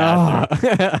it.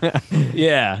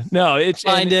 Yeah, no, it's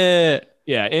Find it.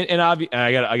 Yeah, and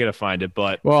I gotta find it.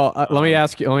 But let me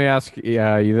ask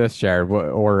you this,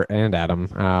 Jared, and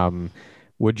Adam.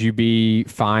 Would you be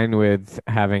fine with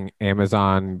having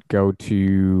Amazon go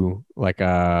to like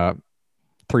a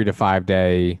 3 to 5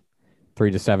 day,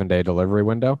 3 to 7 day delivery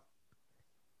window,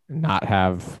 not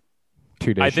have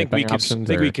 2 day shipping options?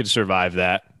 I think we could survive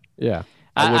that. Yeah.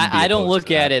 I don't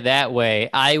look at it that way.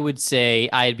 I would say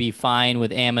I'd be fine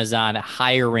with Amazon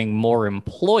hiring more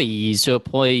employees so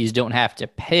employees don't have to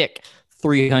pick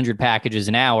 300 packages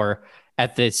an hour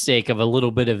at the sake of a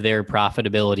little bit of their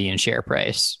profitability and share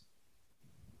price.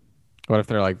 What if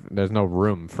they're like, there's no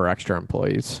room for extra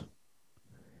employees?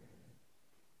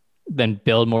 Then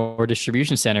build more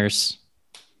distribution centers.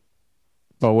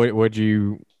 But would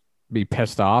you be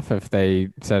pissed off if they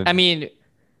said... I mean,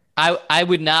 I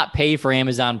would not pay for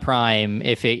Amazon Prime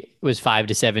if it was 5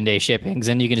 to 7 day shippings,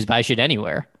 and you can just buy shit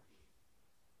anywhere.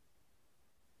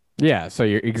 Yeah, so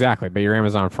but your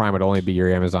Amazon Prime would only be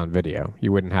your Amazon Video.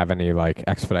 You wouldn't have any like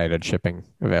expedited shipping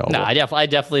available. No, I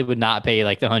definitely would not pay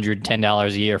like the $110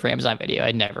 a year for Amazon Video.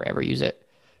 I'd never ever use it.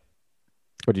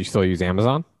 Would you still use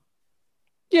Amazon?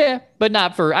 Yeah, but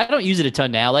not for. I don't use it a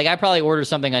ton now. Like I probably order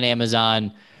something on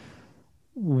Amazon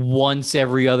once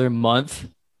every other month.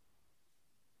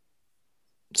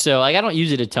 So like I don't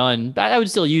use it a ton, but I would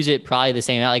still use it probably the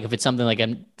same amount. Like if it's something like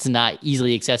it's not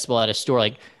easily accessible at a store,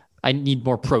 like I need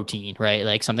more protein, right?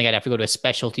 Like something I'd have to go to a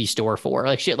specialty store for,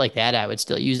 like shit like that. I would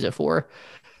still use it for.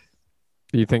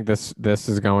 Do you think this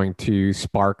is going to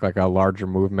spark like a larger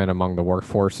movement among the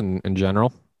workforce in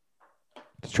general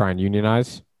to try and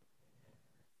unionize?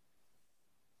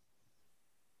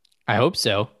 I hope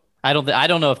so. I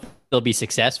don't know if they'll be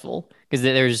successful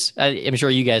because I'm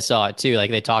sure you guys saw it too. Like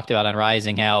they talked about on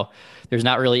Rising how there's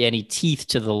not really any teeth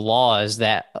to the laws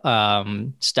that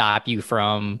stop you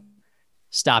from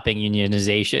stopping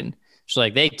unionization. So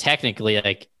like they technically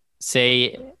like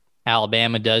say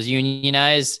Alabama does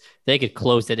unionize, they could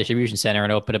close the distribution center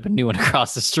and open up a new one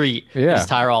across the street. Yeah. Just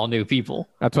hire all new people.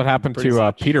 That's what happened to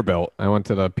Peterbilt. I went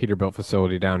to the Peterbilt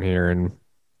facility down here and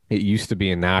it used to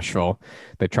be in Nashville.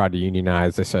 They tried to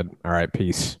unionize. They said, all right,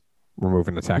 peace. We're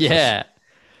moving to Texas. Yeah.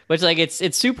 Which like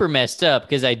it's super messed up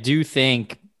because I do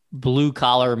think blue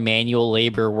collar manual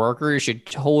labor workers should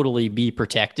totally be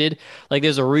protected. Like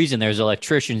there's a reason there's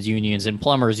electricians unions and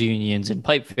plumbers unions and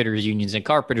pipe fitters unions and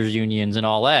carpenters unions and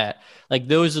all that. Like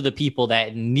those are the people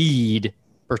that need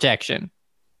protection.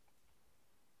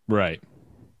 Right.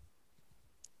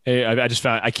 Hey, I just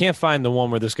found I can't find the one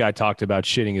where this guy talked about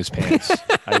shitting his pants.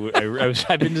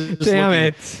 I've been just Damn looking.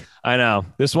 it. I know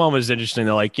this one was interesting.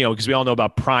 They're like, because we all know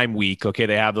about Prime Week. Okay,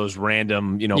 they have those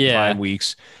random, Prime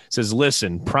Weeks. It says,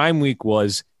 listen, Prime Week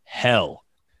was hell.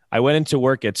 I went into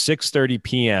work at 6:30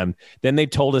 p.m. Then they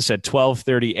told us at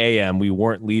 12:30 a.m. we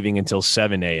weren't leaving until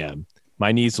 7 a.m.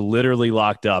 My knees literally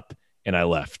locked up, and I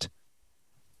left.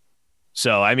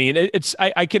 So I mean,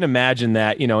 I can imagine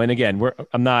that, and again,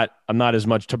 I'm not as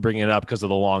much to bring it up because of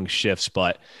the long shifts,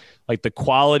 but like the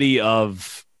quality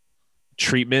of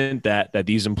treatment that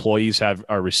these employees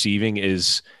are receiving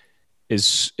is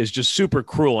just super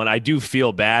cruel. And I do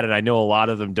feel bad. And I know a lot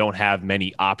of them don't have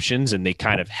many options and they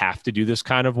kind of have to do this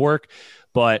kind of work,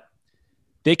 but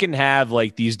they can have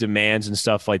like these demands and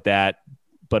stuff like that,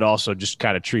 but also just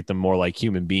kind of treat them more like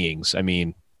human beings. I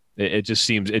mean, it just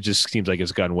seems like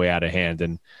it's gotten way out of hand.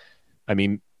 And I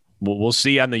mean, we'll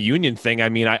see on the union thing. I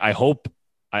mean, I hope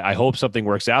something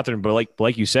works out there, but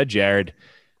like you said, Jared,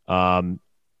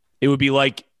 it would be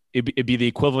like it'd be the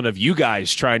equivalent of you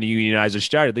guys trying to unionize a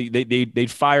starter.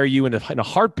 They'd fire you in a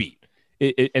heartbeat,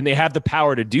 and they have the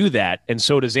power to do that, and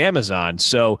so does Amazon.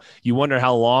 So you wonder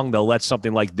how long they'll let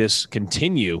something like this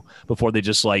continue before they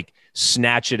just like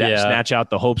snatch out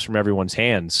the hopes from everyone's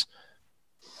hands.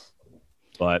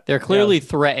 But they're clearly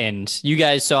threatened. You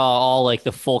guys saw all like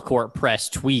the full court press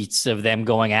tweets of them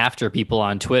going after people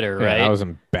on Twitter, right? That was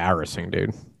embarrassing,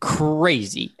 dude.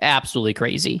 Crazy, absolutely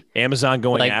crazy. Amazon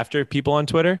going after people on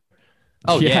Twitter.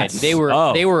 Oh yes.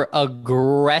 Yeah, they were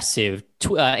aggressive.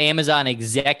 Amazon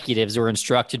executives were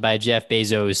instructed by Jeff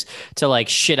Bezos to like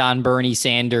shit on Bernie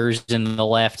Sanders and the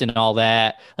left and all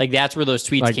that. Like that's where those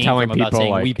tweets came from about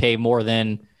saying we pay more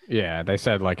than. Yeah, they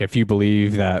said like if you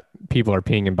believe that people are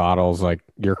peeing in bottles, like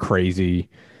you're crazy.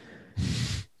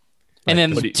 And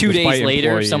then 2 days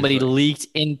later, somebody leaked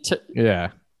into. Yeah.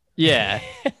 Yeah.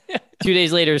 2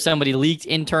 days later, somebody leaked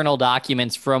internal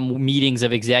documents from meetings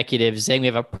of executives saying we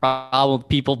have a problem with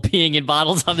people peeing in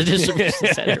bottles on the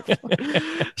distribution center.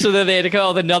 So then they had to come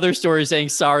up with another story saying,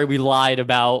 sorry, we lied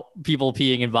about people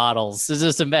peeing in bottles. This is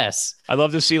just a mess. I'd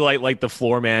love to see like the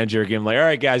floor manager give him like, all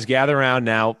right, guys, gather around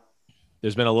now.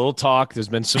 There's been a little talk. There's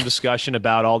been some discussion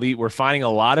about we're finding a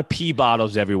lot of pee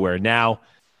bottles everywhere. Now,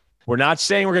 we're not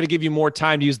saying we're going to give you more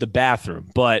time to use the bathroom,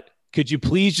 but could you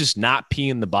please just not pee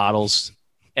in the bottles?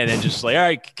 And then just like, all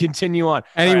right, continue on.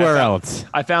 Anywhere else.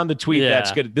 I found the tweet. Yeah.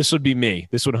 That's good. This would be me.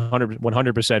 This would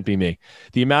 100% be me.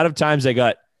 The amount of times I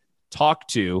got talked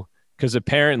to because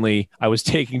apparently I was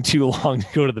taking too long to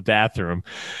go to the bathroom.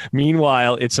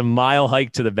 Meanwhile, it's a mile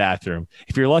hike to the bathroom.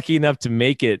 If you're lucky enough to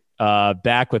make it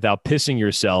back without pissing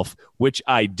yourself, which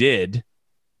I did,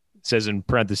 it says in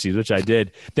parentheses, which I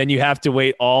did, then you have to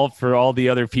wait for all the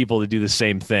other people to do the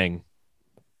same thing.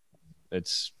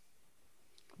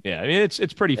 Yeah, I mean,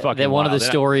 it's pretty fucking That one wild. of the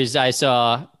stories I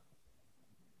saw.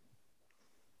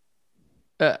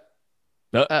 One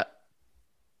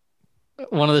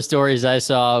of the stories I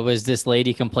saw was this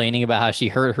lady complaining about how she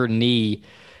hurt her knee,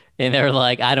 and they're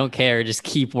like, "I don't care, just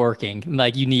keep working.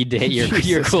 Like you need to hit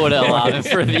your quota allotment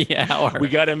for the hour. We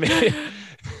got to make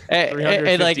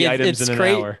 350 like items it's in an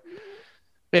crazy. hour."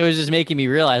 It was just making me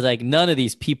realize like none of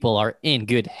these people are in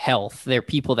good health. They're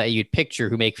people that you'd picture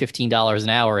who make $15 an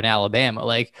hour in Alabama,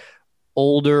 like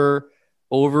older,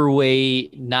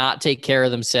 overweight, not take care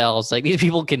of themselves. Like these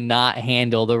people cannot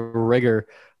handle the rigor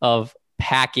of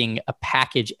packing a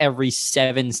package every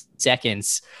 7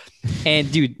 seconds.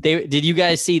 And dude, did you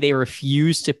guys see they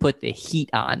refused to put the heat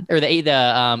on or the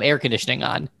air conditioning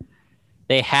on?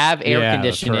 They have air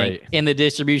conditioning in the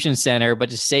distribution center, but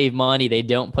to save money, they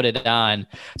don't put it on.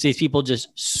 So these people just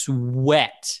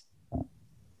sweat.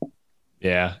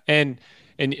 Yeah. And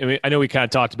I mean, I know we kind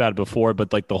of talked about it before,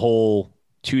 but like the whole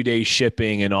 2-day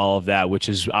shipping and all of that, which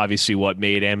is obviously what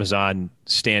made Amazon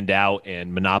stand out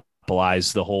and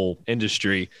monopolize the whole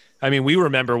industry. I mean, we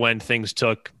remember when things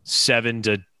took 7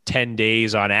 to 10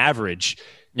 days on average.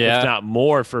 Yeah. If not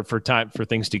more for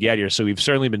things to get here. So we've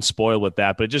certainly been spoiled with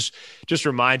that, but it just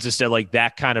reminds us that like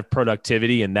that kind of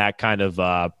productivity and that kind of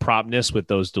promptness with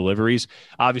those deliveries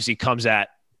obviously comes at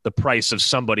the price of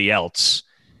somebody else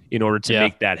in order to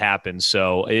make that happen.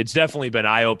 So it's definitely been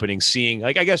eye-opening seeing,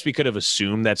 like, I guess we could have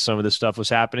assumed that some of this stuff was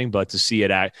happening, but to see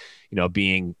it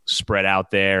being spread out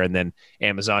there and then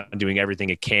Amazon doing everything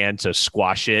it can to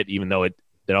squash it, even though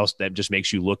that just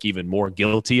makes you look even more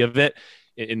guilty of it.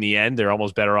 In the end, they're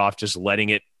almost better off just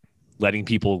letting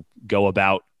people go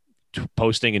about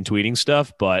posting and tweeting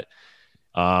stuff. But,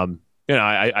 I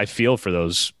feel for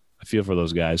those. I feel for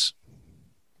those guys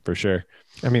for sure.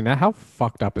 I mean, how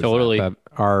fucked up is that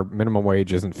our minimum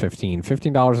wage isn't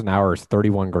 $15 an hour is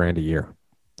 31 grand a year.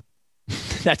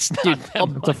 That's not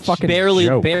it's a fucking barely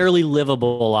joke. barely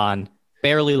livable.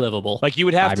 Like you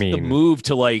would have to move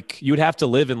to you would have to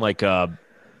live in like a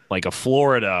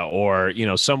Florida or,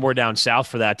 somewhere down south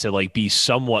for that to like be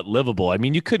somewhat livable. I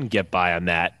mean, you couldn't get by on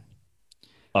that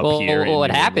here. Well,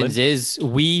 what happens is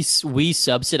we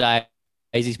subsidize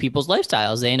these people's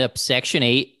lifestyles. They end up Section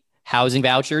 8 housing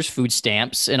vouchers, food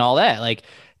stamps, and all that. Like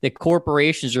the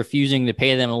corporations refusing to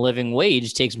pay them a living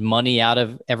wage takes money out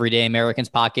of everyday Americans'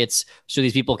 pockets so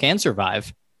these people can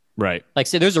survive. Right. Like,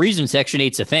 so there's a reason Section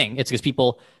 8's a thing. It's because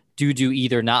people do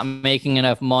either not making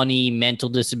enough money, mental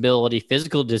disability,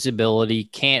 physical disability,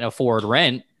 can't afford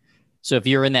rent. So if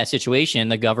you're in that situation,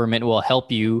 the government will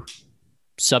help you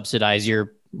subsidize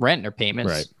your rent or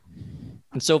payments. Right.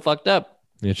 It's so fucked up.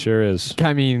 It sure is.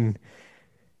 I mean,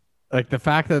 like the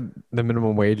fact that the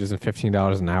minimum wage isn't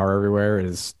 $15 an hour everywhere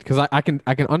is because I can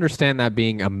understand that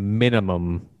being a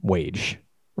minimum wage,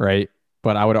 right?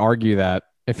 But I would argue that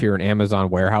if you're an Amazon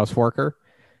warehouse worker,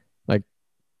 like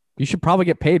you should probably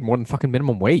get paid more than fucking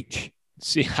minimum wage.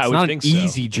 See, it's not an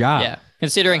easy job. Yeah,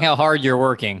 considering how hard you're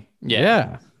working.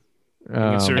 Yeah.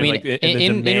 I mean,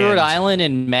 in Rhode Island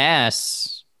and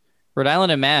Mass,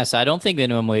 I don't think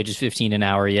minimum wage is $15 an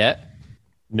hour yet.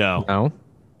 No.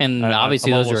 And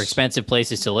obviously, those are expensive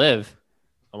places to live.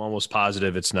 I'm almost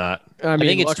positive it's not. I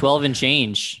think it's 12 and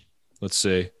change. Let's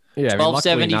see. Yeah,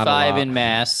 $12.75 in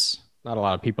Mass. Not a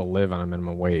lot of people live on a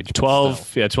minimum wage.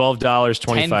 $12.25.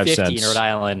 $10.50 in Rhode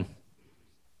Island.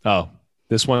 Oh,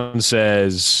 this one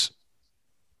says.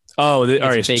 Oh, all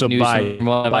right. So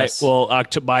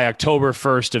by October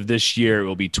 1st of this year, it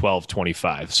will be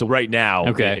 $12.25. So right now,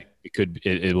 okay,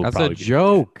 it will That's probably a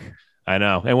joke. I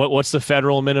know. And what's the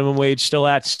federal minimum wage still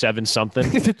at? 7 something.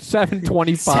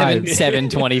 $7.25.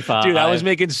 $7.25. Dude, I was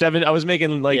making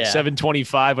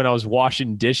 $7.25 when I was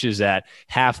washing dishes at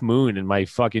Half Moon in my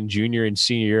fucking junior and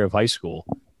senior year of high school.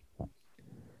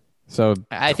 So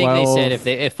I think they said if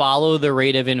they follow the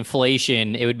rate of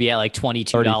inflation, it would be at like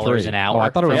 $22 an hour. Oh, I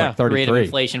thought it was like 33. Rate of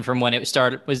inflation from when it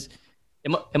started was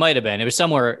it might have been. It was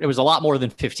somewhere. It was a lot more than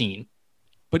 15.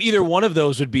 But either one of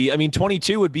those would be. I mean,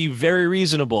 22 would be very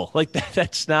reasonable. Like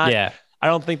that's not. Yeah. I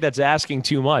don't think that's asking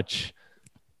too much.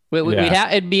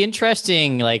 It'd be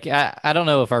interesting. Like I don't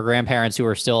know if our grandparents who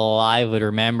are still alive would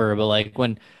remember, but like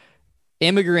when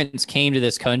immigrants came to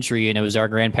this country and it was our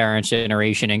grandparents'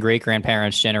 generation and great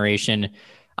grandparents' generation,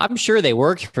 I'm sure they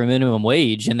worked for minimum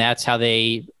wage and that's how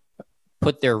they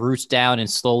put their roots down and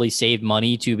slowly saved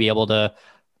money to be able to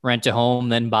rent a home,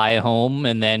 then buy a home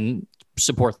and then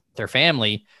support their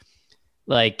family.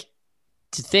 Like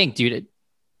to think, dude,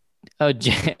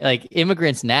 like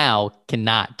immigrants now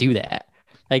cannot do that.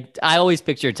 Like I always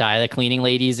picture Ty, the cleaning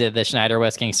ladies at the Schneider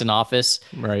West Kingston office.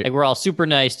 Right. Like we're all super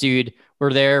nice, dude.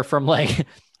 We're there from like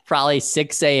probably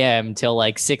 6 a.m. till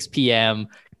like 6 p.m.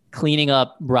 cleaning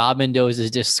up Rob Mendoza's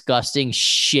disgusting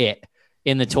shit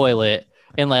in the toilet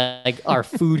and like our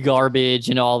food garbage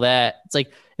and all that. It's like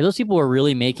if those people were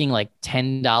really making like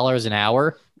 $10 an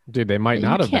hour, dude, they might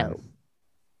not have been.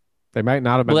 They might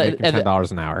not have been making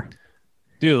 $10 an hour.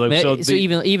 Dude, like, so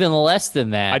even less than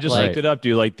that. I just looked it up,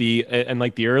 dude. Like the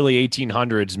early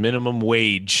 1800s, minimum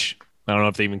wage. I don't know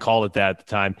if they even called it that at the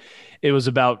time. It was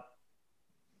about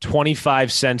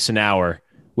 25 cents an hour,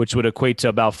 which would equate to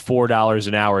about $4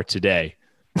 an hour today,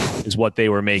 is what they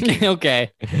were making. Okay,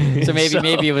 so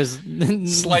maybe it was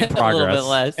slight progress, a little bit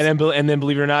less. And then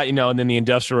believe it or not, and then the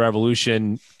Industrial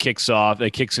Revolution kicks off.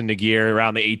 It kicks into gear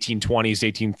around the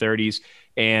 1820s, 1830s,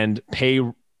 and pay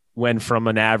went from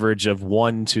an average of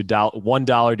 $1 to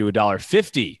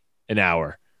 $1.50 an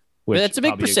hour. But that's a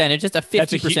big percentage. That's a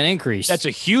 50% increase. That's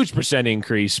a huge percent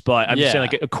increase. But I'm just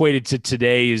saying, like equated to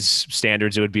today's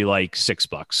standards, it would be like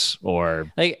 $6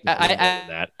 or like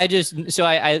I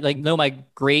like know my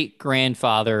great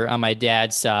grandfather on my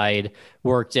dad's side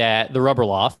worked at the rubber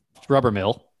loft, rubber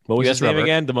mill. What was US his name rubber.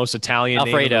 again? The most Italian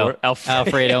Alfredo. name.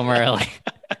 Alfredo Morelli.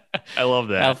 I love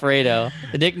that. Alfredo.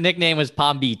 The nickname was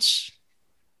Palm Beach.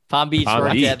 Palm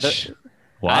Beach.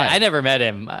 Why? I never met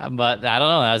him, but I don't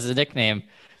know. That was his nickname.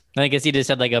 I guess he just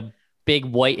had like a big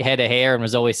white head of hair and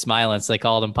was always smiling, so they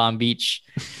called him Palm Beach.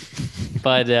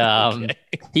 But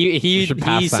he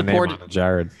supported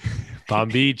Jared. Palm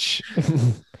Beach.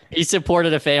 He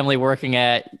supported a family working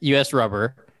at US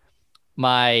Rubber.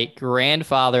 My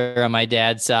grandfather on my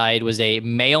dad's side was a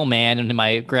mailman, and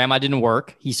my grandma didn't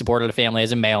work. He supported a family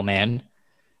as a mailman.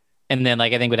 And then,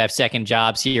 like, I think would have second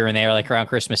jobs here and there, like around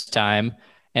Christmas time.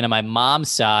 And on my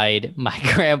mom's side, my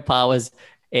grandpa was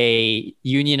a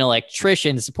union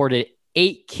electrician, supported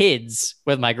 8 kids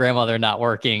with my grandmother not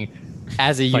working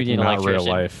as a union electrician. Not real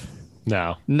life.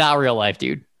 No. Not real life,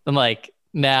 dude. I'm like,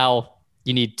 now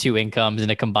you need 2 incomes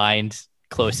and a combined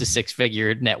close to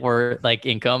 6-figure net worth, like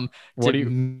income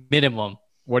minimum.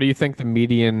 What do you think the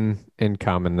median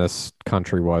income in this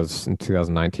country was in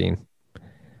 2019?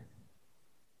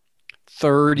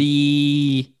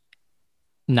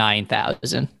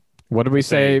 39,000. What did we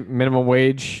say minimum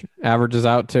wage averages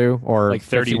out to? Or like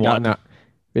 31?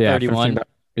 Yeah, 31.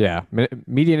 Yeah.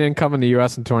 Median income in the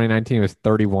U.S. in 2019 was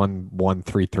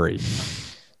 31,133.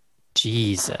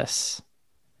 Jesus.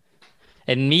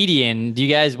 And median, do you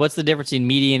guys, what's the difference in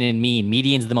median and mean?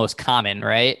 Median's the most common,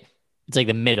 right? It's like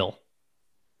the middle.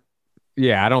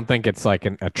 Yeah, I don't think it's like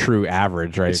a true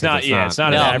average, right? It's not. It's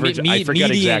not an average. I forget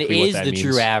exactly what that means. Median is the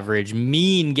true average.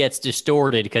 Mean gets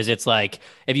distorted because it's like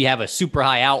if you have a super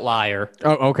high outlier.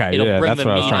 Oh, okay. It'll bring that's what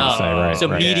I was trying to say. Right. So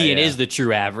median is the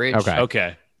true average.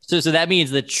 Okay. So that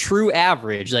means the true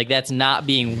average, like that's not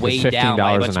being weighed down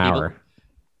by a bunch an of hour. People.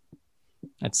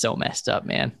 That's so messed up,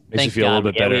 man. Makes Thank you feel God a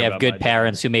little bit better we have about good my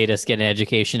parents who made us get an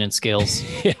education and skills.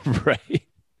 Yeah, right.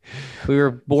 We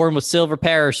were born with silver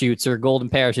parachutes or golden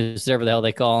parachutes, whatever the hell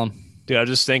they call them. Dude, I was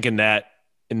just thinking that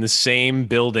in the same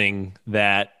building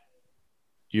that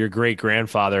your great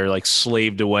grandfather like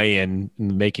slaved away in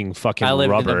making fucking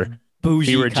rubber,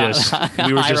 we were just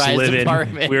living.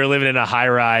 Apartment. We were living in a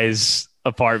high-rise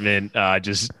apartment,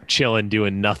 just chilling,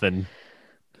 doing nothing.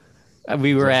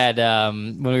 We were at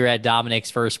when we were at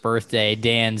Dominic's first birthday.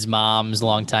 Dan's mom's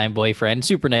longtime boyfriend,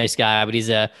 super nice guy, but he's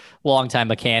a longtime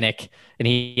mechanic, and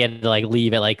he had to like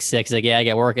leave at like 6. Like, yeah, I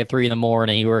get work at 3 a.m.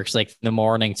 He works like in the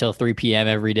morning till 3 p.m.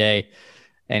 every day,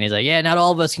 and he's like, yeah, not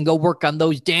all of us can go work on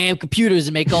those damn computers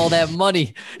and make all that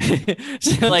money.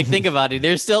 So, like, think about it.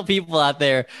 There's still people out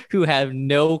there who have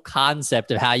no concept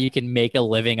of how you can make a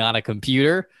living on a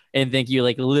computer and think you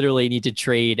like literally need to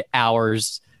trade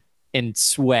hours and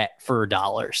sweat for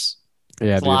dollars.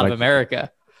 Yeah, it's a lot of America.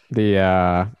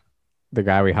 The the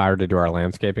guy we hired to do our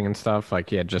landscaping and stuff, like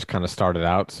he had just kind of started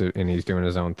out, and he's doing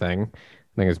his own thing.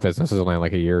 I think his business is only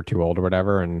like a year or two old or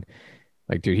whatever, and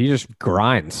like, dude, he just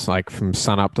grinds like from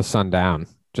sun up to sundown,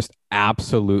 just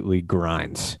absolutely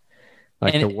grinds.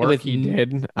 Like And the work with- he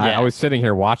did, yeah. I was sitting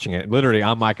here watching it, literally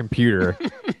on my computer,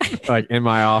 like in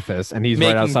my office, and he's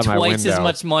Making right outside my twice window. as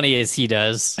much money as he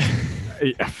does.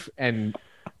 And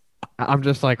I'm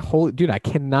just like, holy dude, I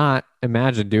cannot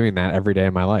imagine doing that every day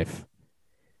of my life.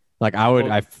 Like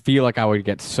I feel like I would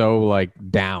get so like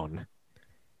down.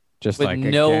 Just With like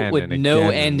no again with and no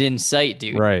again end in sight,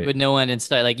 dude. Right. With no end in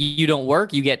sight. Like you don't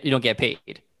work, you don't get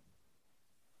paid.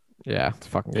 Yeah, it's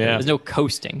fucking Yeah. There's no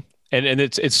coasting. And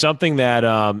it's something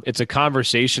that it's a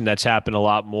conversation that's happened a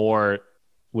lot more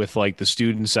with like the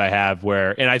students I have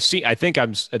where, and I think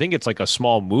it's like a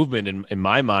small movement in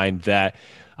my mind that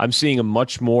I'm seeing a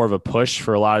much more of a push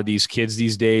for a lot of these kids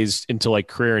these days into like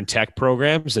career and tech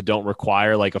programs that don't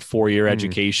require like a 4-year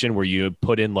education where you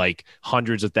put in like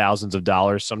hundreds of thousands of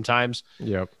dollars sometimes.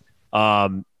 Yep.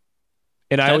 And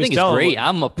I always think it's tell them, great.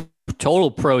 I'm a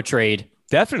total pro trade.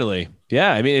 definitely.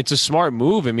 Yeah. I mean, it's a smart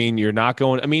move. I mean, you're not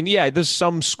going, I mean, yeah, there's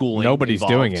some schooling. Nobody's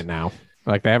involved. doing it now.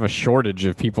 Like they have a shortage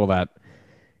of people that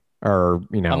are,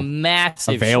 A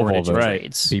massive available shortage to of Right.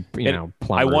 trades. be,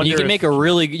 I wonder You can if- make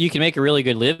a really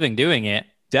good living doing it.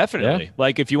 Definitely.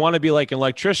 Like if you want to be like an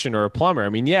electrician or a plumber, I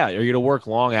mean, yeah, you're going to work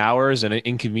long hours and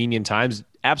inconvenient times.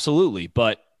 Absolutely.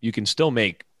 But you can still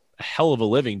make a hell of a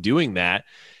living doing that.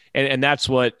 And that's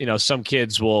what, some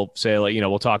kids will say, like,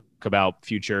 we'll talk about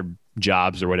future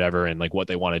jobs or whatever and like what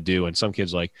they want to do. And some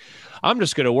kids like, I'm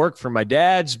just going to work for my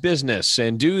dad's business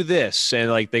and do this. And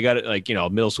like, they got it like, a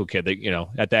middle school kid,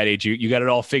 at that age, you got it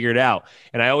all figured out.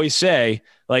 And I always say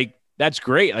like, that's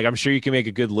great. Like, I'm sure you can make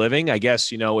a good living. I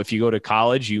guess, if you go to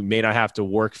college, you may not have to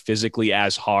work physically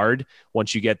as hard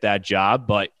once you get that job,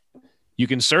 but you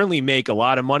can certainly make a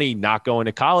lot of money not going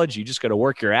to college. You just got to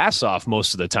work your ass off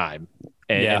most of the time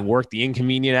and work the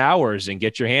inconvenient hours and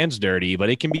get your hands dirty, but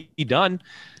it can be done.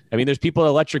 I mean, there's people at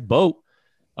Electric Boat.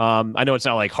 I know it's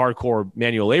not like hardcore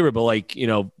manual labor, but like,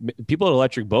 people at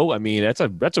Electric Boat, I mean, that's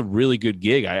a really good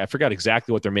gig. I forgot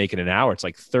exactly what they're making an hour. It's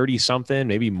like 30 something,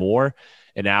 maybe more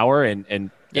an hour. And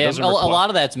Yeah, a lot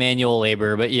of that's manual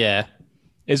labor, but yeah.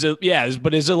 Is it? Yeah.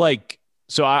 But is it like,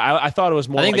 so I thought it was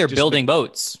more, I think like they're just building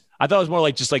boats. I thought it was more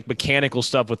like just like mechanical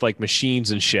stuff with like machines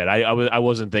and shit. I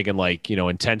wasn't thinking like,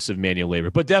 intensive manual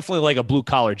labor, but definitely like a blue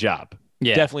collar job.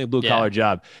 Yeah. Definitely a blue collar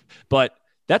job. But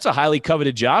that's a highly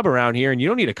coveted job around here. And you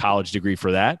don't need a college degree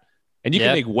for that. And you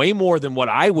can make way more than what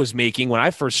I was making when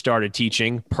I first started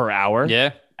teaching per hour.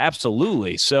 Yeah,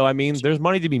 absolutely. So, I mean, there's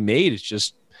money to be made. It's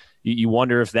just, you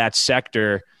wonder if that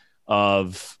sector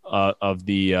of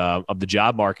the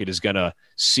job market is going to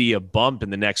see a bump in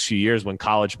the next few years when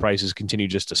college prices continue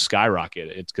just to skyrocket.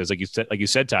 It's because, like you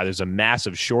said, Ty, there's a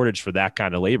massive shortage for that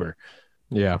kind of labor.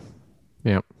 Yeah.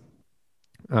 Yeah.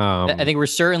 I think we're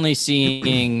certainly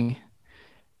seeing,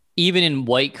 even in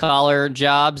white collar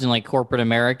jobs in like corporate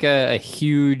America, a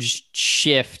huge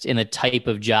shift in the type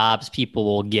of jobs people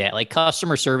will get. Like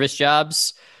customer service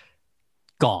jobs,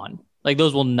 gone. Like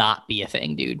those will not be a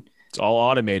thing, dude. It's all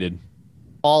automated.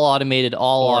 All automated,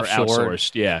 all Or offshore.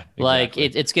 outsourced. Yeah. Exactly. Like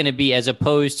it's going to be, as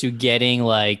opposed to getting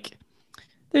like,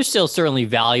 there's still certainly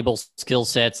valuable skill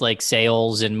sets like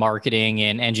sales and marketing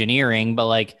and engineering, but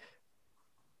like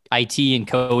IT and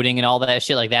coding and all that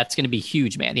shit, like that's going to be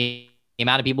huge, man. The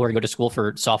amount of people who are going to go to school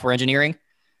for software engineering,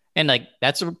 and like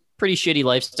that's a pretty shitty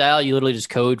lifestyle. You literally just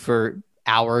code for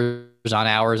hours on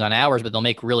hours on hours, but they'll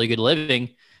make really good living.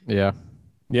 Yeah.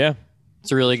 Yeah.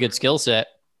 It's a really good skill set.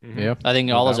 Yeah. I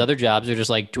think all those other jobs are just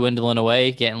like dwindling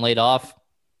away, getting laid off.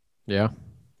 Yeah.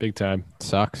 Big time.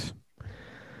 Sucks.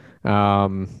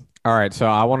 All right. So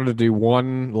I wanted to do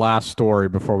one last story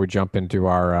before we jump into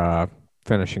our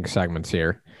finishing segments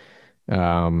here.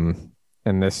 And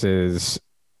this is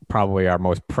probably our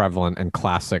most prevalent and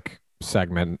classic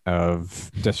segment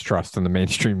of distrust in the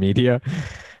mainstream media.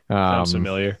 Sounds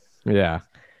familiar. Yeah.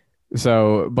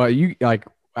 So, but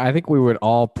I think we would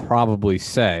all probably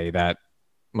say that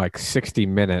like 60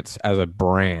 Minutes as a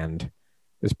brand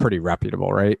is pretty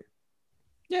reputable, right?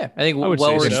 Yeah, I think I would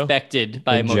well say so. respected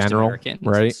by In most general, Americans.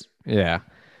 right? Yeah.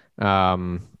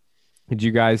 Did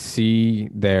you guys see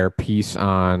their piece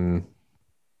on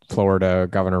Florida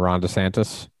Governor Ron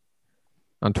DeSantis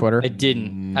on Twitter? I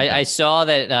didn't. I saw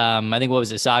that. I think what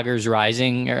was it? Sagar's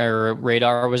Rising or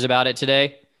Radar was about it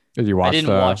today. Did you watch? I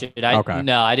didn't watch it. Okay.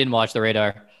 No, I didn't watch the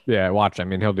Radar. Yeah, watch. I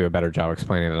mean, he'll do a better job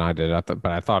explaining than I did. But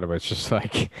I thought it was just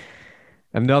like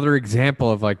another example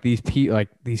of like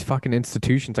these fucking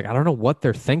institutions. Like I don't know what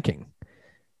they're thinking,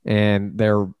 and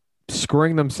they're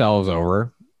screwing themselves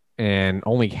over and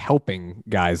only helping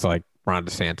guys like Ron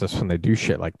DeSantis when they do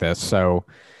shit like this. So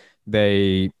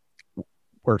they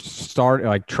were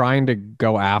trying to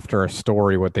go after a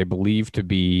story what they believe to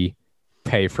be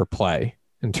pay for play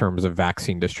in terms of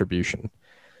vaccine distribution.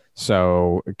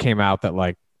 So it came out that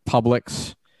like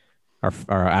Publix,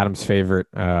 our Adam's favorite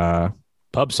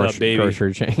Pub Sub, baby,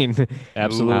 grocery chain,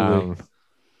 absolutely,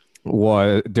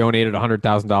 was donated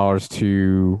 $100,000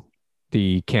 to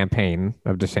the campaign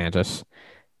of DeSantis,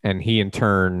 and he in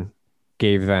turn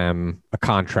gave them a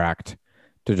contract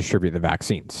to distribute the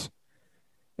vaccines.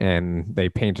 And they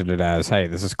painted it as, hey,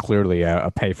 this is clearly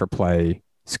a pay-for-play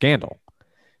scandal.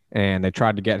 And they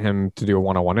tried to get him to do a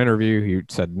one-on-one interview. He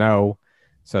said no.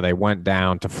 So they went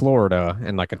down to Florida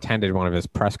and like attended one of his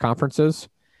press conferences.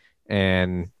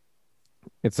 And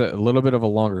it's a little bit of a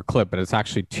longer clip, but it's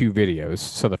actually 2 videos.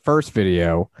 So the first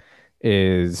video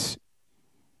is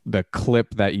the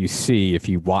clip that you see if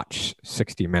you watch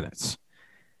 60 Minutes.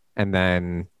 And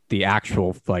then the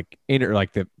actual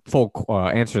the full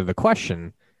answer to the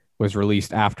question was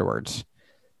released afterwards.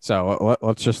 So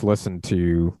let's just listen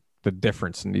to the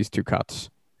difference in these 2 cuts.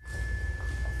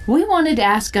 We wanted to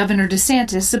ask Governor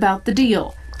DeSantis about the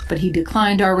deal, but he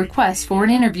declined our request for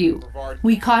an interview.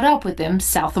 We caught up with him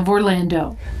south of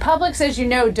Orlando. Publix, as you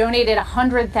know, donated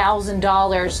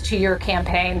 $100,000 to your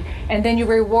campaign, and then you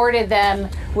rewarded them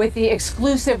with the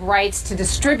exclusive rights to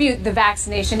distribute the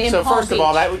vaccination in Palm Beach. So first of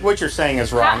all, what you're saying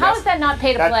is wrong. How is that not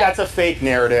pay to play? That's a fake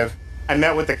narrative. I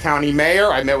met with the county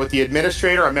mayor, I met with the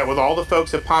administrator, I met with all the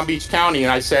folks at Palm Beach County,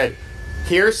 and I said,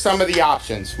 here's some of the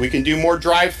options. We can do more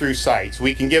drive-through sites.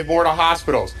 We can give more to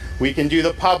hospitals. We can do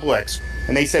the Publix.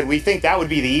 And they said, we think that would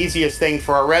be the easiest thing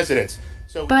for our residents.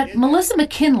 But Melissa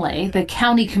McKinley, the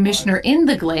county commissioner in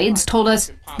the Glades, told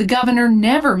us the governor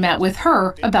never met with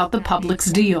her about the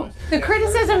Publix deal. The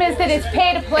criticism is that it's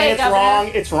pay to play,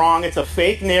 Governor. It's wrong. It's a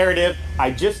fake narrative.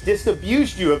 I just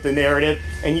disabused you of the narrative,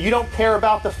 and you don't care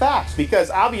about the facts because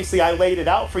obviously I laid it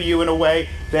out for you in a way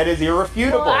that is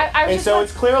irrefutable. And so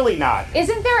it's clearly not.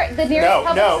 Isn't there the nearest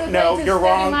Publix? No, you're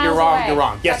wrong. You're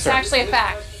wrong. Yes, That's sir. That's actually a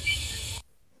fact.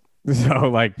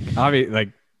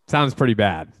 So sounds pretty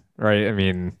bad. Right. I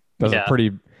mean, does a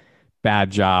pretty bad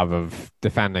job of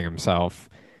defending himself.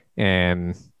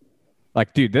 And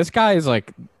dude, this guy is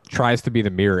tries to be the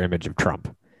mirror image of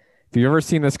Trump. If you've ever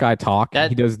seen this guy talk,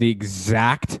 he does the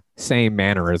exact same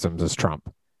mannerisms as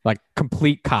Trump,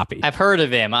 complete copy. I've heard of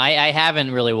him. I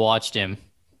haven't really watched him.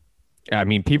 I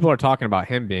mean, people are talking about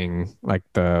him being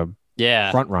the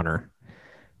front runner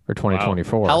for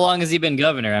 2024. Wow. How long has he been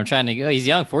governor? I'm trying to go. He's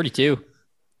young, 42.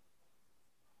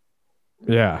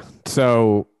 Yeah.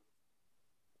 So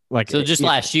just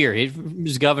last year. He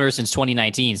was governor since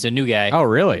 2019. So new guy. Oh,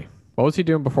 really? What was he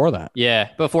doing before that? Yeah.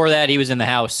 Before that, he was in the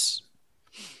House.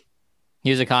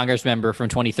 He was a Congress member from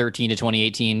 2013 to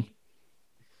 2018.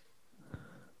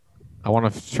 I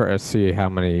want to try to see how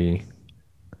many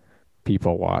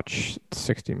people watch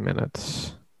 60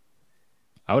 Minutes.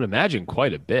 I would imagine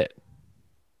quite a bit.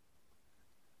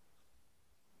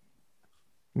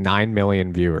 9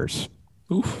 million viewers.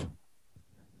 Oof.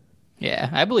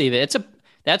 Yeah, I believe it.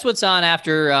 That's what's on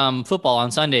after football on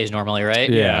Sundays normally, right?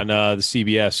 Yeah, on the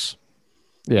CBS.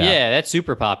 Yeah, that's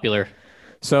super popular.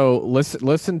 So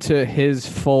listen to his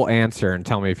full answer and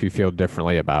tell me if you feel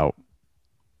differently about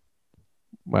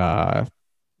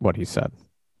what he said.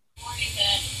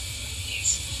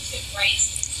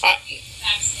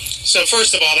 So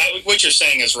first of all, what you're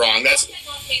saying is wrong. That's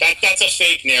a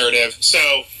fake narrative.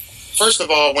 So first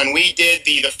of all, when we did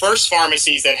the first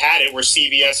pharmacies that had it were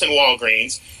CVS and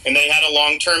Walgreens, and they had a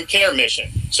long-term care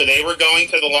mission. So they were going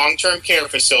to the long-term care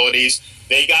facilities.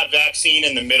 They got vaccine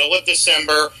in the middle of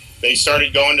December. They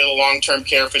started going to the long-term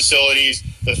care facilities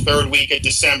the 3rd week of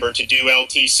December to do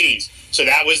LTCs. So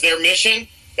that was their mission.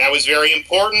 That was very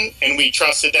important, and we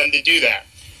trusted them to do that.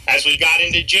 As we got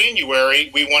into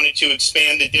January, we wanted to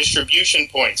expand the distribution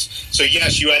points. So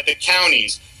yes, you had the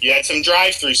counties. You had some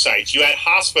drive-through sites. You had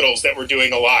hospitals that were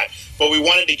doing a lot. But we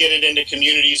wanted to get it into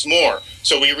communities more.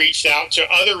 So we reached out to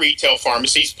other retail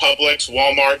pharmacies, Publix,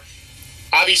 Walmart.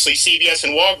 Obviously, CVS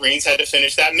and Walgreens had to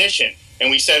finish that mission. And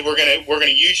we said, we're gonna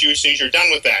use you as soon as you're done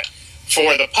with that.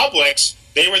 For the Publix,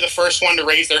 they were the first one to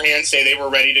raise their hand, say they were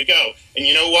ready to go. And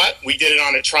you know what? We did it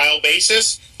on a trial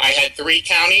basis. I had 3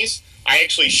 counties. I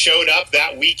actually showed up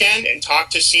that weekend and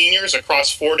talked to seniors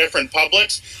across 4 different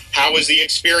Publix. How was the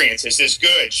experience? Is this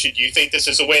good? Should you think this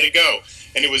is a way to go?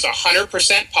 And it was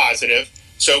 100% positive,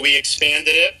 so we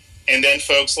expanded it, and then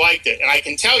folks liked it. And I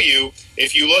can tell you,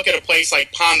 if you look at a place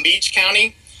like Palm Beach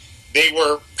County, they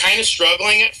were kind of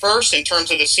struggling at first in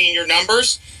terms of the senior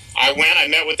numbers. I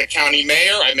met with the county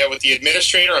mayor, I met with the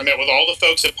administrator, I met with all the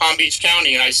folks at Palm Beach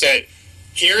County, and I said,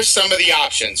 here's some of the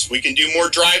options. We can do more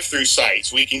drive-through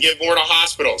sites. We can give more to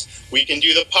hospitals. We can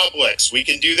do the Publix. We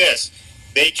can do this.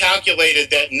 They calculated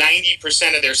that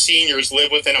 90% of their seniors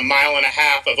live within 1.5 miles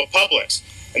of a Publix.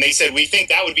 And they said, we think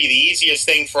that would be the easiest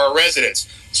thing for our residents.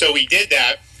 So we did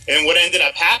that. And what ended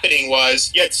up happening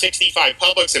was you had 65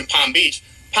 Publix in Palm Beach.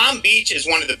 Palm Beach is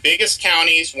one of the biggest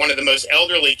counties, one of the most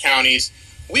elderly counties.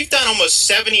 We've done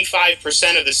almost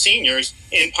 75% of the seniors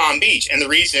in Palm Beach. And the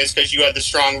reason is because you have the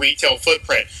strong retail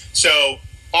footprint. So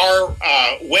our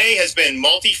way has been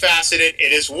multifaceted.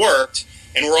 It has worked.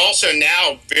 And we're also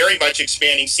now very much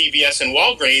expanding CVS and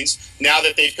Walgreens now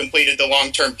that they've completed the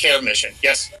long-term care mission.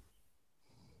 Yes.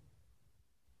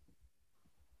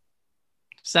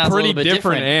 Sounds pretty a little bit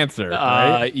different answer,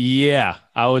 right? Yeah,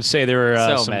 I would say there were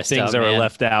So some messed things up, that were man.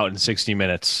 left out in 60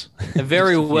 minutes. A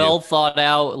very well thought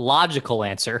out, logical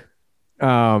answer.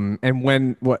 And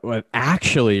when what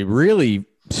actually really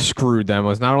screwed them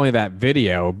was not only that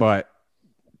video, but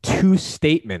two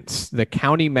statements. The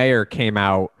county mayor came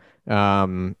out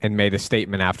and made a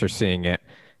statement after seeing it.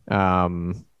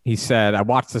 He said, I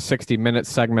watched the 60 Minutes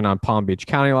segment on Palm Beach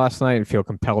County last night and feel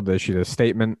compelled to issue this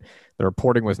statement. The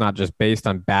reporting was not just based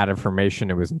on bad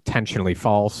information, it was intentionally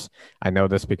false. I know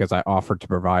this because I offered to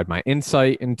provide my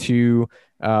insight into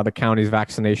the county's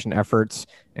vaccination efforts,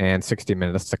 and 60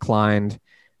 Minutes declined.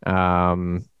 Blah,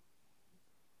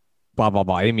 blah,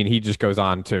 blah. I mean, he just goes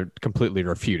on to completely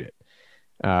refute it.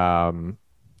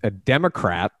 A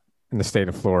Democrat in the state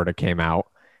of Florida came out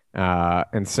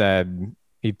and said,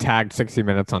 he tagged 60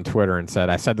 Minutes on Twitter and said,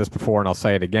 I said this before and I'll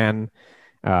say it again.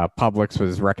 Publix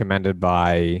was recommended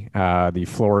by the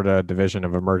Florida Division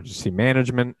of Emergency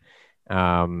Management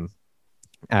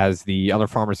as the other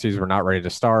pharmacies were not ready to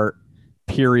start,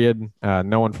 period.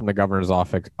 No one from the governor's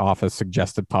office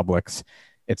suggested Publix.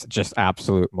 It's just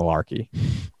absolute malarkey.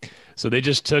 So they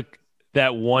just took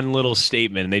that one little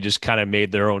statement and they just kind of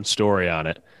made their own story on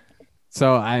it.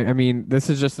 So, I mean, this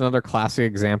is just another classic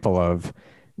example of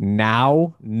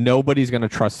now nobody's going to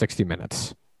trust 60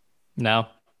 Minutes. No.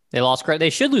 They lost credit. They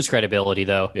should lose credibility,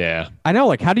 though. Yeah. I know.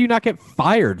 Like, how do you not get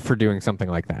fired for doing something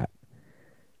like that?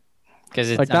 Because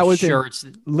it's like that was sure it's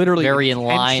literally very in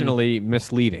line. intentionally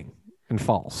misleading and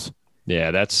false.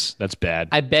 Yeah, that's bad.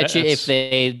 I bet you if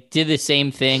they did the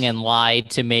same thing and lied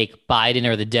to make Biden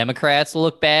or the Democrats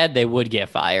look bad, they would get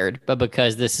fired. But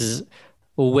because this is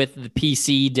with the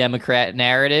PC Democrat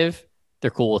narrative,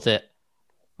 they're cool with it,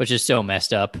 which is so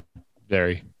messed up.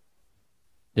 Very.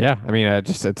 Yeah, I mean,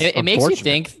 it makes you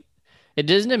think. It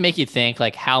doesn't make you think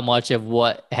like how much of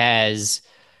what has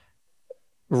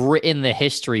written the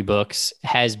history books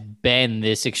has been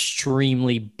this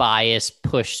extremely biased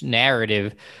push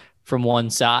narrative from one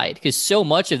side, because so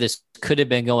much of this could have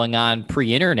been going on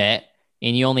pre-internet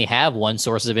and you only have one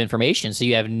source of information, so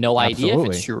you have no idea if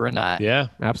it's true or not. Yeah,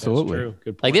 absolutely. True.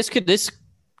 Good point. Like this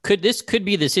could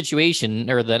be the situation,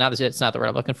 or it's not the word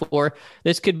I'm looking for.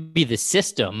 This could be the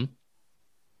system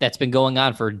that's been going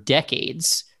on for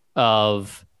decades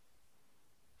of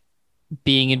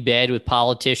being in bed with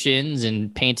politicians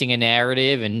and painting a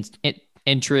narrative and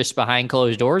interest behind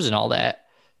closed doors and all that.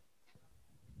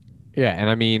 Yeah, and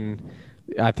I mean,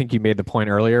 I think you made the point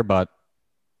earlier, but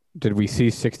did we see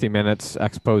 60 Minutes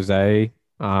expose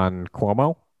on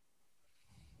Cuomo?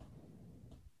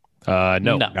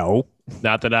 No.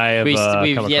 Not that I have We've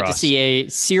come yet across. to see a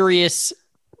serious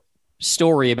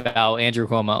story about Andrew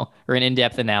Cuomo or an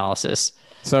in-depth analysis.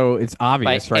 So it's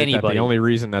obvious, by right, anybody. that the only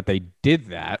reason that they did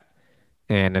that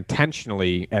and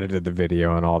intentionally edited the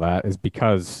video and all that is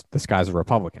because this guy's a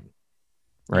Republican,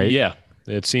 right? Yeah,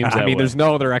 it seems that I mean, way. there's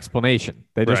no other explanation.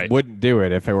 They just Right. wouldn't do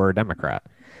it if it were a Democrat.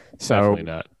 So Definitely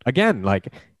not. Again,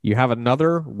 like, you have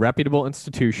another reputable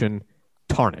institution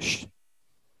tarnished.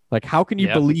 Like, how can you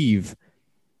Yep. believe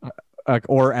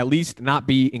or at least not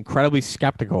be incredibly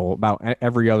skeptical about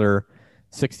every other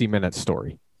 60 Minutes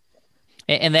story?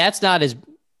 And that's not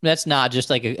just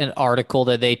like an article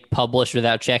that they published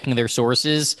without checking their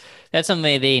sources. That's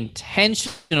something they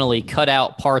intentionally cut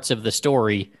out parts of the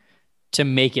story to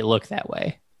make it look that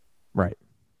way. Right.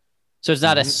 So it's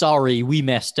not a sorry, we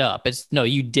messed up. It's no,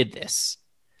 you did this.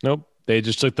 Nope. They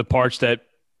just took the parts that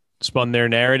spun their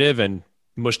narrative and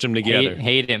mushed them together.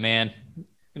 Hate it, man.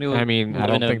 I mean, I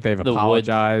don't think they've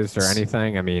apologized or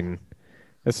anything. I mean,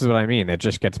 this is what I mean. It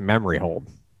just gets memory hold.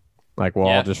 Like, we'll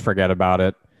all just forget about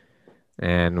it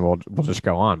and we'll just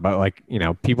go on. But, like, you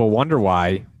know, people wonder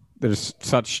why there's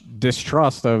such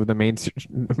distrust of the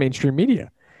mainstream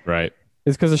media. Right.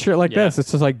 It's because of shit like this.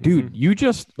 It's just like, dude, you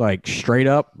just like straight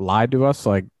up lied to us,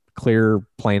 like clear,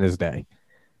 plain as day.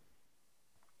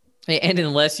 And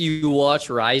unless you watch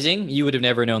Rising, you would have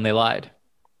never known they lied.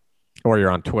 Or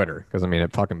you're on Twitter, because I mean,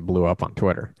 it fucking blew up on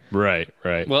Twitter. Right.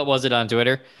 What was it on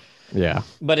Twitter? Yeah.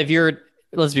 But if you're,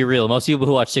 let's be real, most people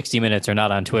who watch 60 Minutes are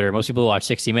not on Twitter. Most people who watch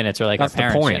 60 Minutes are like That's our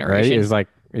parents' the point, generation. right? Is like,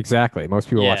 exactly. Most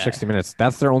people watch 60 Minutes.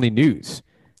 That's their only news.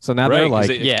 So now they're like,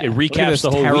 it look at recaps this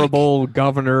the whole terrible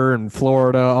governor in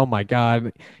Florida. Oh my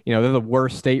God. You know, they're the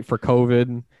worst state for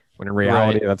COVID, when in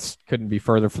reality, that's couldn't be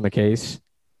further from the case.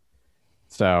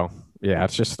 So yeah,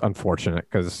 it's just unfortunate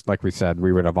because, like we said,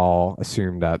 we would have all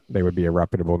assumed that they would be a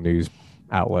reputable news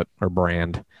outlet or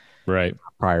brand, right?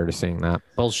 Prior to seeing that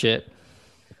bullshit.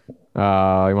 You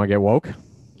want to get woke?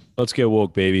 Let's get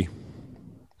woke, baby.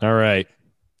 All right.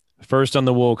 First on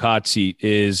the woke hot seat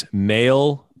is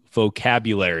male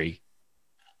vocabulary.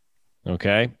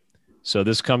 Okay, so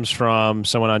this comes from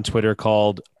someone on Twitter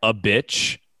called a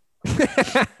bitch.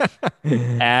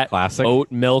 At Classic.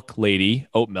 Oat Milk Lady.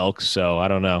 Oat Milk. So I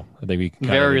don't know. I think we can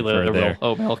very infer liberal. there.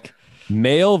 Oat milk.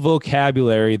 Male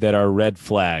vocabulary that are red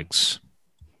flags: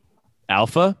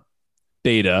 alpha,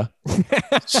 beta,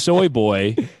 soy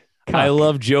boy, I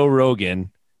love Joe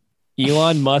Rogan,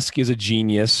 Elon Musk is a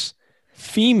genius,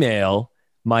 female,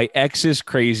 my ex is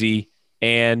crazy,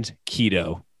 and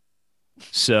keto.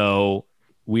 So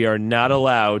we are not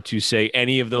allowed to say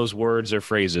any of those words or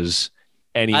phrases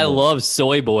anymore. I love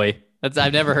soy boy.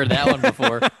 I've never heard that one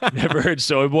before. Never heard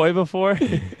soy boy before?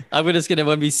 I'm just gonna,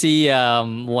 when we see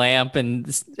Lamp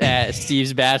and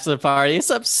Steve's bachelor party,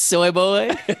 what's up, soy boy?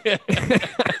 I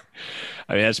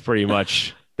mean, that's pretty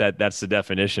much that's the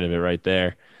definition of it right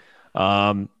there.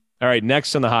 All right,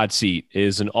 next on the hot seat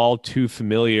is an all too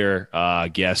familiar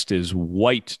guest is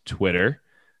White Twitter.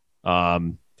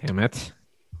 Damn it.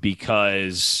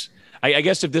 Because I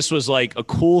guess if this was like a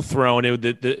cool throne, it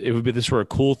would be this were a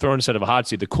cool throne instead of a hot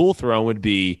seat. The cool throne would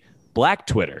be Black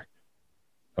Twitter.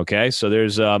 Okay, so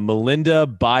there's Melinda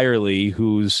Byerly,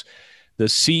 who's the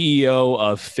CEO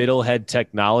of Fiddlehead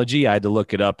Technology. I had to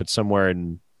look it up. It's somewhere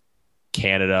in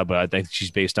Canada, but I think she's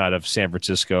based out of San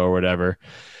Francisco or whatever.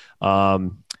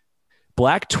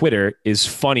 Black Twitter is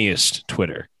funniest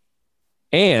Twitter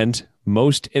and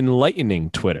most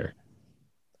enlightening Twitter.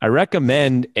 I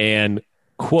recommend an,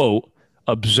 quote,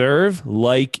 observe,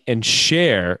 like, and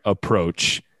share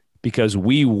approach because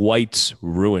we whites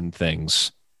ruin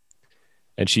things.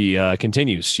 And she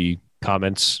continues. She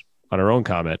comments on her own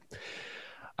comment.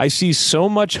 I see so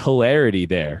much hilarity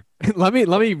there. Let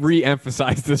me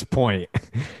re-emphasize this point.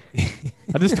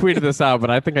 I just tweeted this out, but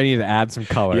I think I need to add some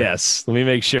color. Yes. Let me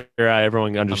make sure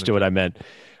everyone understood what I meant.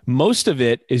 Most of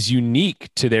it is unique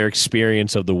to their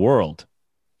experience of the world.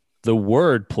 The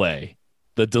wordplay,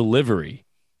 the delivery,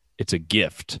 it's a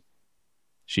gift.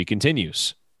 She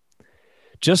continues.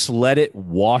 Just let it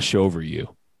wash over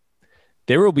you.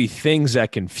 There will be things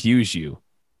that confuse you.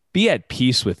 Be at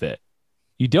peace with it.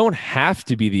 You don't have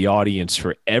to be the audience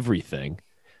for everything.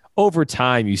 Over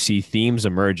time, you see themes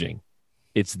emerging.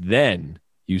 It's then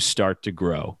you start to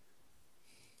grow.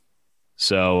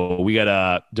 So we got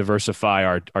to diversify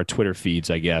our Twitter feeds,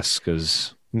 I guess,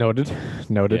 because... Noted.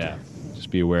 Yeah, just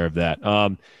be aware of that.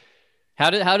 How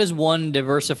does one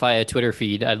diversify a Twitter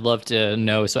feed? I'd love to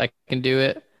know so I can do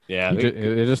it. Yeah,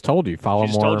 it just told you follow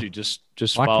just more. Told you just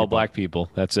follow black people.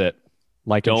 That's it.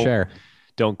 Like and share.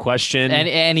 Don't question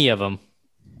any of them.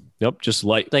 Nope, just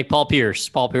like Paul Pierce.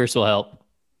 Paul Pierce will help.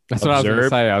 That's what I was going to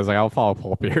say. I was like, I'll follow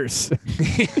Paul Pierce.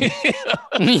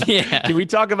 Yeah. Can we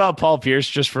talk about Paul Pierce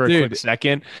just for a quick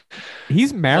second?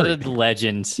 He's married.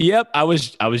 Legends. Yep. I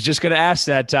was just going to ask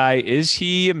that, Ty. Is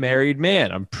he a married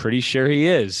man? I'm pretty sure he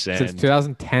is. And since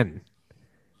 2010.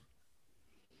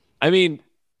 I mean,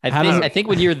 I think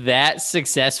when you're that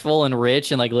successful and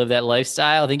rich and like live that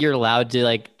lifestyle, I think you're allowed to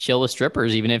like chill with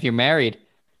strippers even if you're married.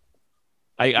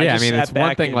 I mean, it's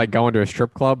one thing like going to a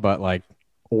strip club, but like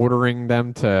ordering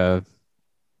them to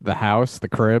the house, the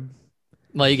crib.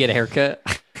 Well, you get a haircut.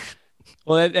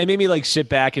 Well, it made me like sit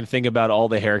back and think about all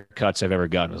the haircuts I've ever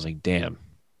gotten. I was like, damn.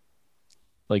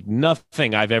 Like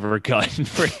nothing I've ever gotten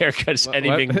for haircuts,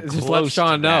 anything just close let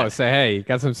Sean to know. that. Say, hey,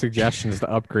 got some suggestions to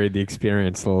upgrade the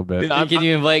experience a little bit. Can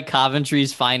you invite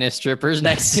Coventry's finest strippers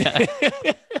next time?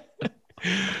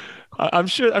 I'm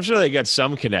sure they got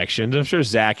some connections. I'm sure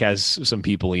Zach has some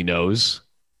people he knows.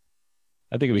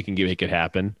 I think we can make it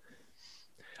happen.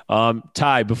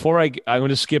 Ty, before I'm going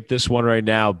to skip this one right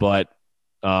now, but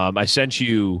I sent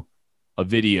you a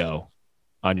video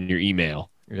on your email.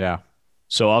 Yeah.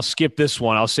 So I'll skip this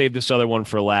one. I'll save this other one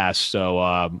for last,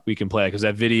 so we can play it because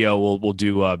that video will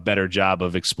do a better job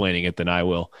of explaining it than I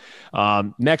will.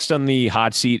 Next on the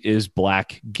hot seat is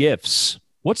Black GIFs.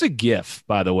 What's a GIF,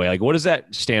 by the way? Like, what does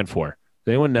that stand for?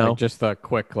 Does anyone know? Like just a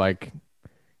quick, like,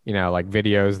 like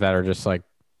videos that are just like,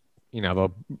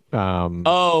 the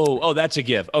Oh, that's a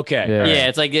GIF. Okay.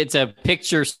 Yeah, it's a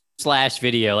picture /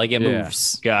 video, like it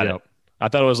moves. Got it. I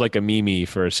thought it was like a meme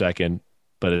for a second,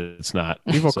 but it's not.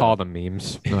 People call them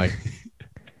memes. Like,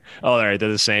 oh, all right, they're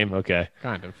the same. Okay,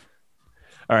 kind of.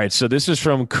 All right, so this is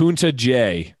from Kunta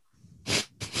J.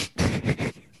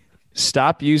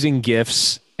 Stop using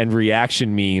GIFs and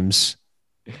reaction memes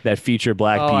that feature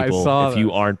black people if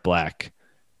you aren't black.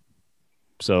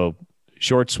 So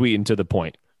short, sweet, and to the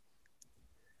point.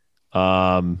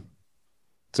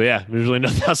 So yeah, there's really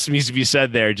nothing else that needs to be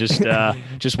said there. Just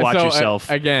watch yourself.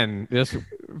 Again, just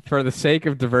for the sake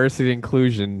of diversity and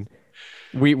inclusion,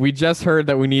 we just heard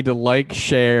that we need to like,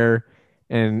 share,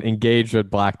 and engage with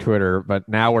Black Twitter, but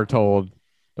now we're told,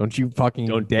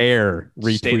 don't dare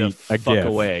retweet stay the a fuck GIF.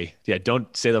 away. Yeah,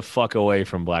 don't stay the fuck away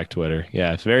from Black Twitter.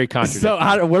 Yeah, it's very contradictory.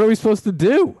 So what are we supposed to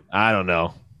do? I don't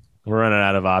know. We're running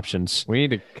out of options. We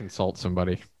need to consult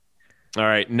somebody. All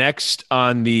right. Next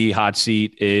on the hot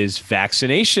seat is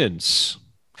vaccinations.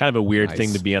 Kind of a weird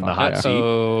thing to be on the hot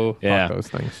seat. Yeah. Fuck those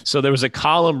things. So there was a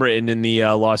column written in the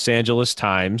Los Angeles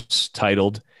Times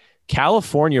titled,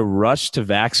 California rushed to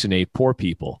vaccinate poor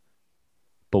people.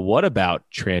 But what about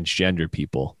transgender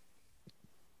people?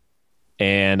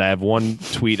 And I have one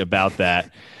tweet about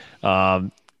that.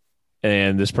 And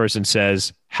this person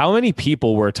says, how many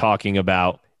people we're talking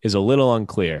about is a little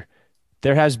unclear.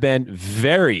 There has been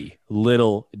very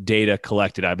little data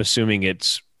collected. I'm assuming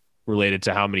it's related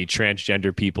to how many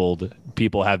transgender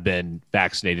people have been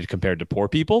vaccinated compared to poor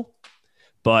people.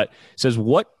 But it says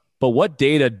what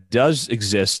data does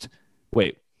exist?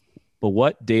 But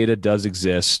what data does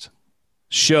exist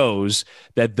shows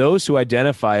that those who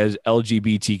identify as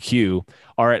LGBTQ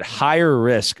are at higher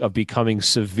risk of becoming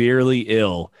severely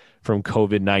ill from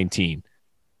COVID-19.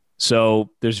 So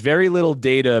there's very little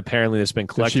data apparently that's been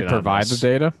collected. Does she provide the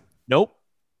data? Nope.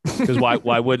 Because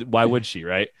why would she,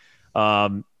 right?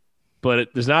 But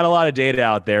there's not a lot of data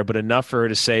out there, but enough for her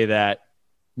to say that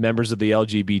members of the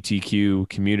LGBTQ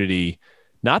community,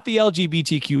 not the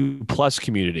LGBTQ plus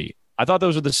community. I thought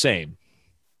those were the same.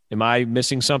 Am I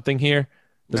missing something here?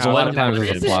 There's a lot of times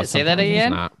there's a plus. Say that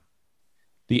again.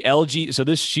 The LG, so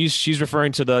this she's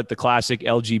referring to the classic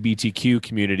LGBTQ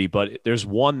community, but there's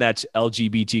one that's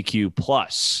LGBTQ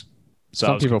plus. So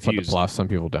some people put the plus, some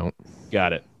people don't.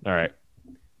 Got it. All right.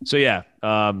 So yeah,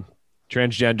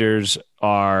 transgenders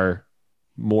are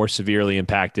more severely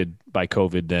impacted by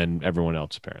COVID than everyone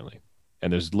else apparently,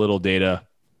 and there's little data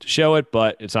to show it,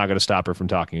 but it's not going to stop her from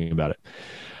talking about it.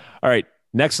 All right.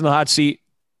 Next on the hot seat,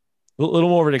 a little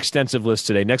more of an extensive list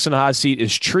today. Next on the hot seat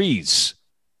is trees.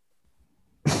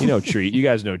 You know tree. You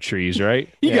guys know trees, right?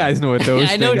 You guys know what those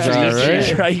things are,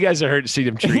 right? Right? You guys have heard to see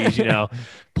them trees,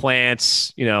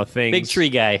 plants, things. Big tree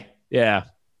guy. Yeah.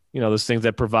 Those things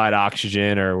that provide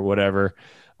oxygen or whatever.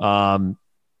 A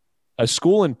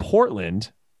school in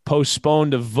Portland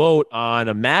postponed a vote on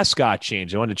a mascot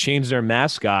change. They wanted to change their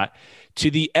mascot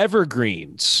to the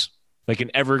evergreens, like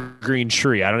an evergreen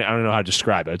tree. I don't know how to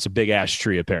describe it. It's a big ass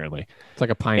tree, apparently. It's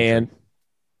like a pine tree.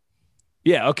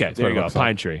 Yeah, okay. There you go. A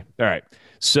pine tree. All right.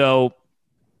 So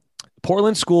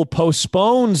Portland school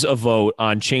postpones a vote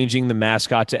on changing the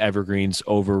mascot to evergreens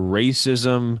over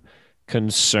racism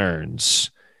concerns.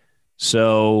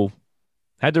 So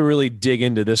had to really dig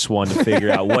into this one to figure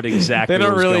out what exactly they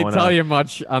don't was really going tell on. you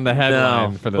much on the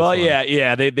headline for this well, one.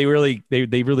 yeah. They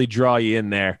really draw you in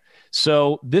there.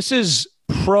 So this is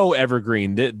pro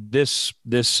evergreen. This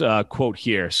quote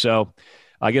here. So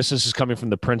I guess this is coming from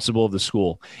the principal of the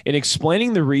school. In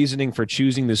explaining the reasoning for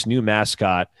choosing this new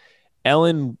mascot,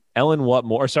 Ellen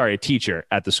Whatmore, a teacher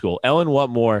at the school, Ellen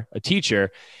Whatmore, a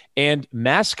teacher and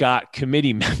mascot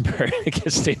committee member, I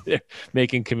guess they're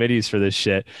making committees for this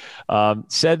shit,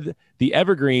 said the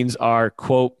evergreens are,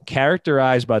 quote,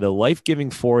 characterized by the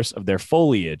life-giving force of their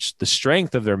foliage, the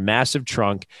strength of their massive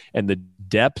trunk, and the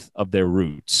depth of their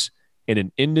roots in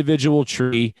an individual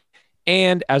tree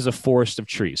and as a forest of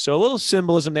trees. So a little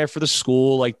symbolism there for the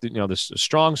school, like, this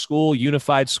strong school,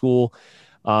 unified school.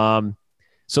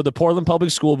 So the Portland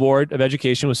Public School Board of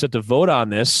Education was set to vote on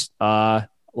this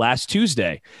last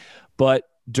Tuesday, but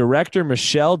Director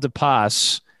Michelle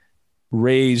DePass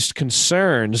raised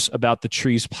concerns about the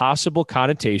tree's possible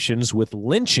connotations with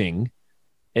lynching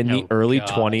in the early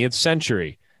 20th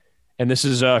century. And this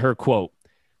is her quote,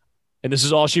 and this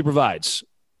is all she provides.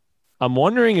 I'm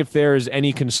wondering if there is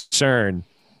any concern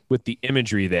with the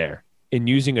imagery there in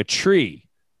using a tree, ...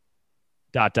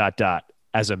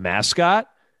 as a mascot.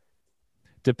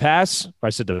 DePass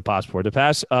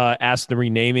asked the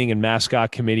renaming and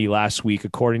mascot committee last week,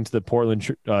 according to the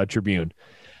Portland Tribune.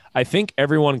 I think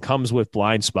everyone comes with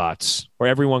blind spots, or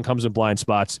everyone comes with blind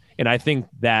spots. And I think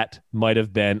that might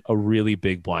have been a really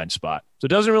big blind spot. So it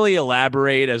doesn't really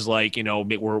elaborate as like, you know,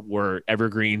 we're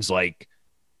Evergreen's like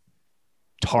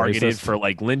targeted for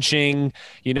like lynching,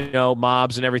 you know,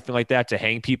 mobs and everything like that to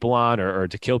hang people on or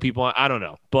to kill people on. I don't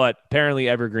know. But apparently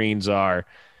Evergreens are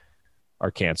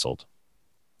canceled.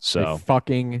 So a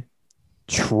fucking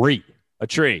tree. A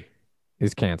tree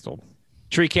is canceled.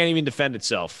 Tree can't even defend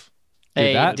itself.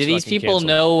 Hey, do these people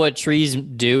know what trees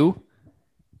do?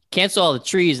 Cancel all the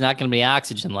trees, not going to be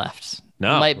oxygen left.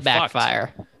 No, it might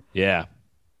backfire. Fucked. Yeah.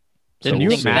 Can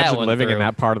you imagine living in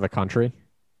that part of the country?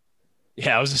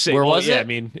 Yeah, I was just saying. Where was it? I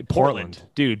mean, Portland,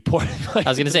 dude. Portland. I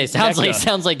was gonna say, sounds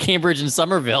like Cambridge and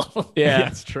Somerville. Yeah,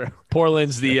 that's true.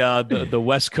 Portland's the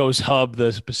West Coast hub,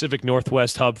 the Pacific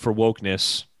Northwest hub for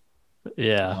wokeness.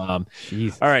 Yeah. All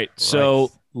right. Christ.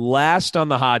 So last on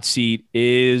the hot seat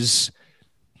is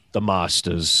the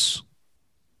Masters.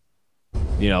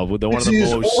 You know, one of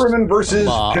the most. Overman versus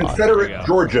Confederate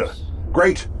Georgia.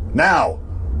 Great. Now,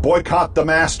 boycott the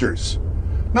Masters.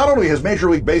 Not only has Major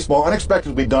League Baseball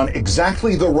unexpectedly done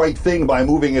exactly the right thing by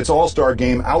moving its All-Star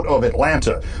game out of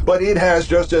Atlanta, but it has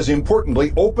just as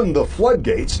importantly opened the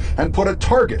floodgates and put a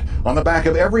target on the back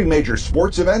of every major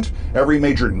sports event, every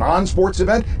major non-sports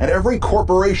event, and every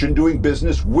corporation doing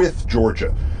business with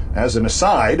Georgia. As an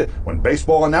aside, when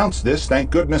baseball announced this,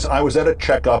 thank goodness I was at a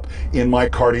checkup in my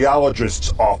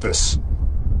cardiologist's office.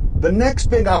 The next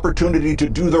big opportunity to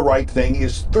do the right thing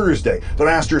is Thursday, the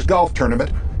Masters Golf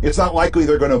Tournament. It's not likely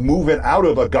they're going to move it out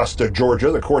of Augusta,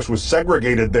 Georgia. The course was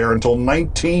segregated there until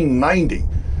 1990.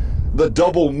 The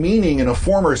double meaning in a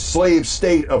former slave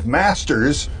state of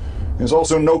Masters is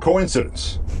also no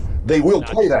coincidence. They will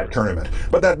play that tournament,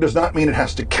 but that does not mean it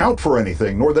has to count for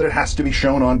anything, nor that it has to be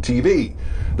shown on TV.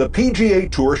 The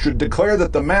PGA Tour should declare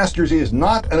that the Masters is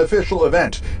not an official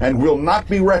event and will not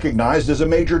be recognized as a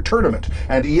major tournament,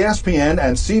 and ESPN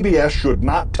and CBS should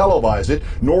not televise it,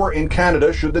 nor in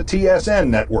Canada should the TSN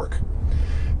network.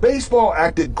 Baseball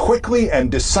acted quickly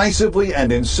and decisively,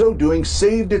 and in so doing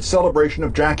saved its celebration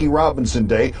of Jackie Robinson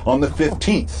Day on the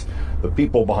 15th. The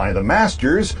people behind the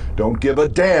Masters don't give a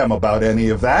damn about any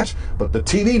of that, but the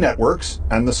TV networks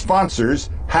and the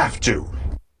sponsors have to.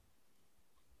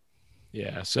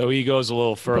 Yeah, so he goes a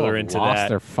little further into lost that.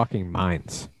 Their fucking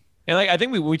minds. And like I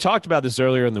think we talked about this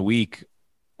earlier in the week,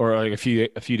 or like a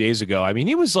few days ago. I mean,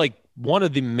 he was like one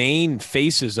of the main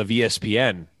faces of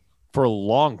ESPN for a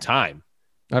long time.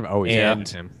 I've always hated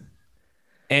him.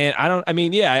 And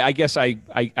I guess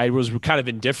I was kind of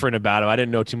indifferent about him. I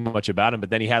didn't know too much about him, but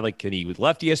then he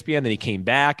left ESPN, then he came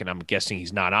back, and I'm guessing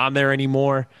he's not on there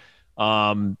anymore.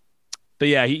 But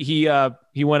yeah,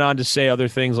 he went on to say other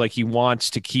things like he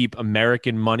wants to keep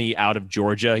American money out of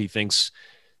Georgia. He thinks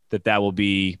that will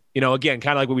be, again,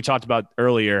 kind of like what we talked about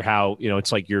earlier, how,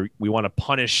 it's like we want to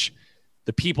punish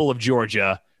the people of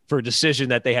Georgia for a decision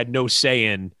that they had no say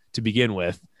in to begin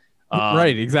with.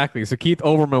 Right, exactly. So Keith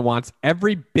Olbermann wants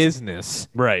every business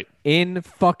in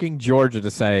fucking Georgia to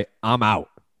say, I'm out.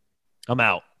 I'm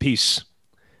out. Peace.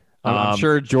 I'm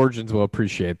sure Georgians will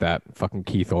appreciate that. Fucking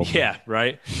Keith Olbermann. Yeah,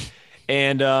 right.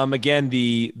 And again,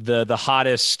 the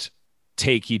hottest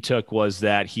take he took was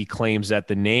that he claims that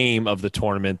the name of the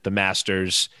tournament, the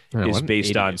Masters, is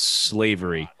based on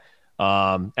slavery.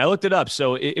 I looked it up.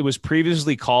 So it was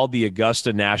previously called the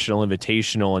Augusta National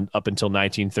Invitational up until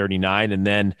 1939. And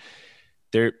then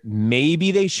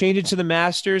maybe they changed it to the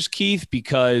Masters, Keith,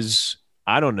 because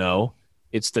I don't know.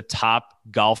 It's the top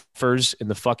golfers in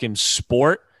the fucking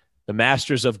sport, the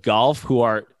Masters of golf, who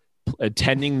are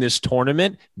attending this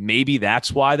tournament. Maybe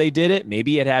that's why they did it.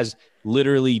 Maybe it has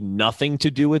literally nothing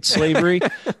to do with slavery,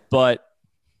 but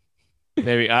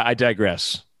maybe I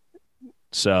digress.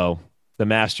 So the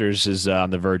Masters is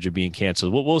on the verge of being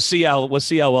canceled. We'll see how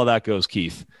well that goes,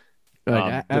 Keith.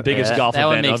 The biggest golf event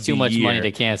one makes of too the much year. money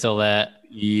to cancel that.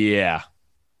 Yeah.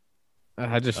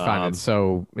 I just find it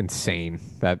so insane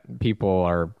that people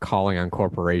are calling on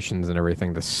corporations and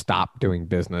everything to stop doing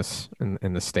business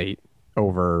in the state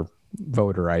over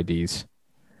voter IDs.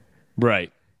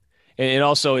 Right. And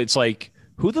also it's like,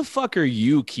 who the fuck are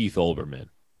you, Keith Olbermann?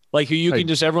 Like, you can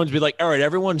just, everyone's be like, all right,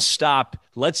 everyone stop.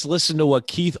 Let's listen to what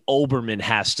Keith Olbermann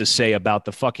has to say about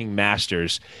the fucking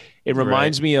Masters. It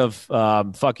reminds me of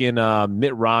fucking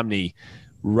Mitt Romney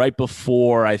right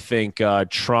before, I think,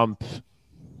 Trump,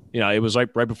 it was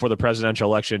like right before the presidential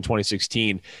election in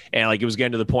 2016. And like, it was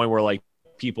getting to the point where like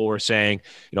people were saying,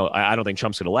 I don't think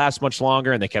Trump's going to last much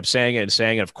longer. And they kept saying it and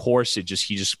saying it. Of course, he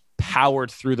just powered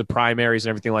through the primaries and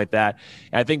everything like that.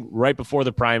 And I think right before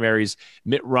the primaries,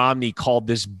 Mitt Romney called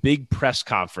this big press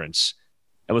conference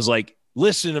and was like,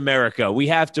 listen, America, we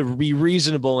have to be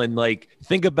reasonable and like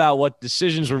think about what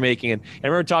decisions we're making. And I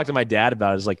remember talking to my dad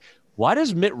about it. It's like, why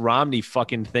does Mitt Romney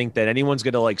fucking think that anyone's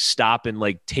going to like stop and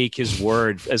like take his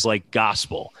word as like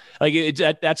gospel? Like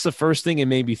that's the first thing it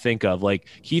made me think of. Like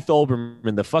Keith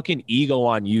Olbermann, the fucking ego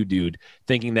on you, dude,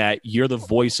 thinking that you're the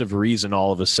voice of reason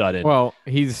all of a sudden. Well,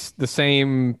 he's the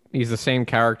same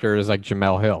character as like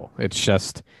Jamel Hill. It's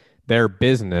just their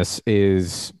business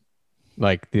is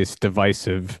like this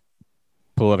divisive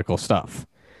political stuff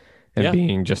and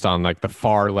being just on like the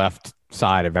far left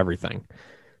side of everything.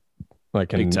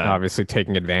 Like, and obviously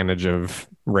taking advantage of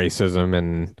racism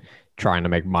and trying to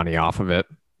make money off of it.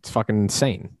 It's fucking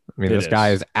insane. I mean, this guy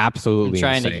is absolutely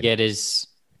trying insane. to get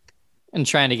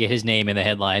his name in the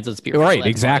headlines. Let's be right.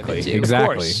 Exactly.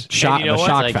 Shock.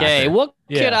 Like, hey, what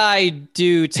could I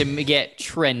do to get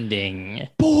trending?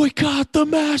 Boycott the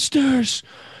Masters.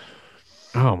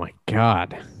 Oh my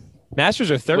God.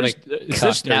 Masters are Thursday.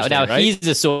 Now right? He's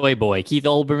a soy boy. Keith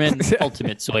Olbermann,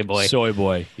 ultimate soy boy. Soy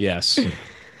boy. Yes.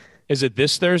 Is it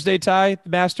this Thursday, Ty? The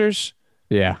Masters?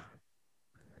 Yeah.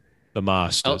 The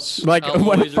Masters. What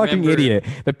a fucking idiot.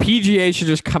 The PGA should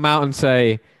just come out and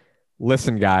say,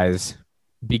 listen, guys,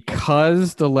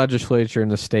 because the legislature in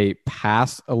the state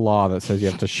passed a law that says you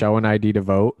have to show an ID to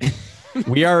vote,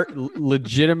 we are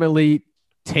legitimately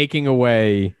taking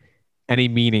away any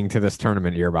meaning to this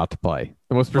tournament you're about to play.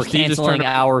 The most prestigious tournament.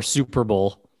 Our Super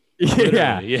Bowl.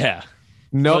 Yeah.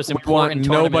 No, we want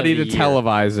nobody to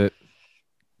televise it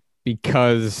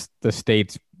because the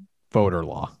state's voter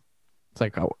law. It's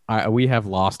like, we have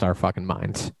lost our fucking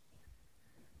minds.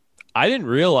 I didn't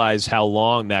realize how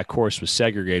long that course was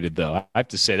segregated, though. I have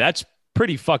to say, that's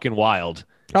pretty fucking wild.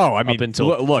 Oh, I mean, up until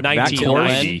look,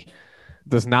 1990.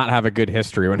 Does not have a good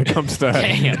history when it comes to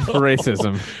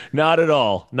racism. Not at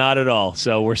all. Not at all.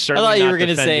 So we're certainly I thought you not were going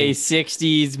to say defending-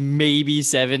 60s, maybe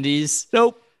 70s.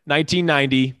 Nope.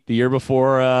 1990, the year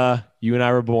before you and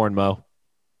I were born, Mo.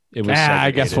 It was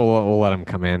I guess we'll let him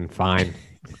come in. Fine.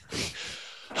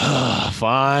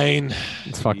 Fine.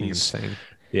 It's fucking insane.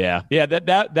 Yeah.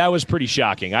 That was pretty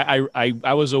shocking.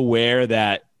 I was aware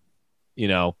that,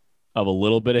 of a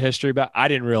little bit of history about. I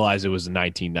didn't realize it was in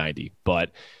 1990,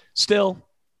 but still,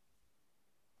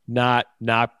 not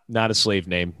a slave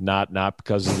name. Not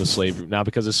because of the slavery. Not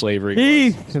because of slavery.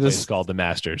 It's called the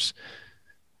Masters.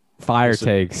 Fire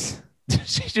takes.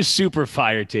 Just super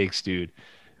fire takes, dude.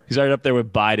 He's right up there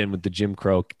with Biden with the Jim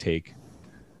Crow take.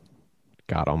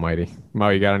 God almighty. Mo,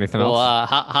 you got anything else?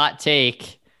 Hot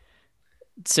take.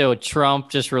 So Trump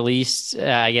just released,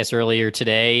 I guess earlier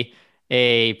today,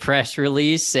 a press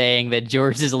release saying that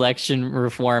Georgia's election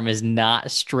reform is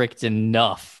not strict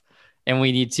enough. And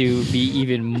we need to be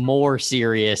even more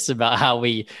serious about how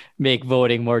we make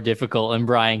voting more difficult. And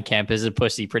Brian Kemp is a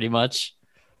pussy, pretty much.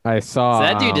 I saw. So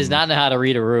that dude does not know how to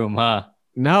read a room, huh?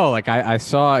 No, like I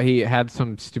saw he had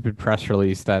some stupid press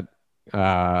release that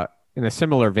in a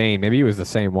similar vein, maybe it was the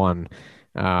same one.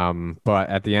 But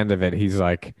at the end of it, he's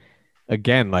like,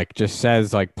 again, like just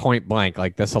says like point blank,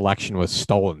 like this election was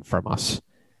stolen from us.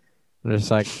 And it's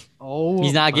like,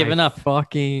 he's not giving up.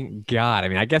 Fucking God. I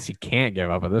mean, I guess he can't give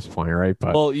up at this point, right?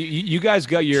 But well, you guys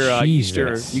got your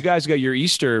Easter. You guys got your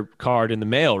Easter card in the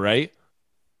mail, right?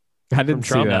 I didn't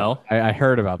see that. No. I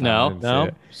heard about that. No.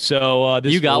 So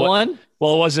you got one?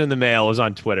 Well, it wasn't in the mail. It was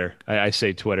on Twitter. I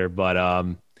say Twitter,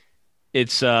 but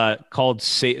it's called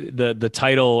the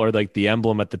title or like the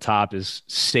emblem at the top is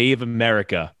Save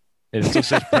America. And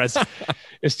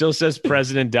it still says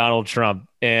President Donald Trump.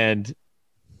 And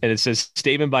it says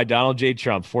statement by Donald J.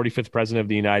 Trump, 45th President of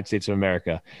the United States of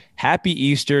America. Happy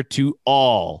Easter to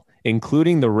all,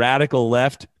 including the radical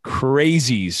left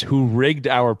crazies who rigged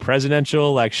our presidential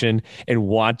election and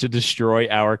want to destroy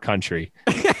our country.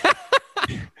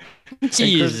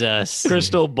 Jesus.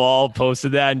 Crystal Ball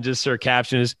posted that and just her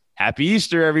caption is Happy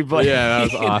Easter, everybody. Yeah, that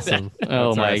was awesome.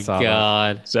 Oh my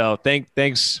God. So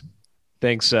thanks,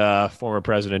 former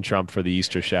President Trump, for the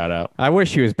Easter shout out. I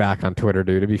wish he was back on Twitter,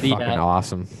 dude. It'd be fucking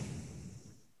awesome.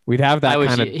 We'd have that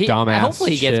kind of dumbass.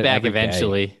 Hopefully he gets shit back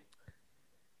eventually.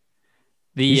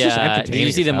 Did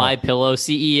you see the MyPillow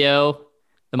CEO?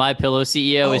 The MyPillow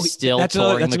CEO is still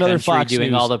touring the country, Fox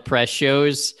doing News. all the press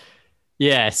shows.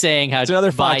 Yeah, saying how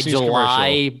another by Fox News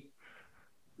July,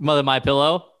 Mother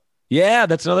MyPillow. Yeah,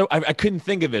 that's another. I couldn't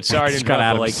think of it. Sorry, I didn't got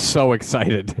out. like So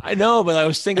excited. I know, but I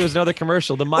was thinking it was another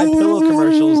commercial. The MyPillow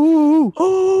commercials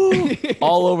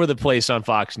all over the place on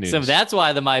Fox News. So that's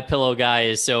why the MyPillow guy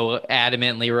is so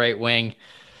adamantly right wing.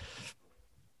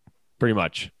 Pretty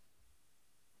much.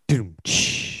 Were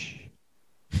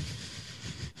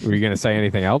you going to say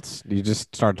anything else? You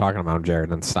just started talking about him,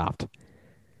 Jared, and stopped.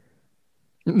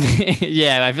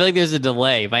 Yeah, I feel like there's a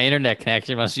delay. My internet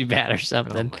connection must be bad or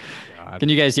something. Oh Can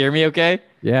you guys hear me okay?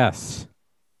 Yes.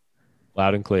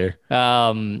 Loud and clear.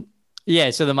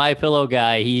 Yeah, so the My Pillow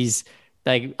guy, he's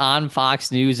like on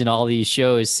Fox News and all these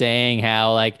shows saying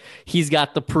how like he's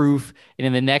got the proof, and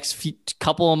in the next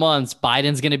couple of months,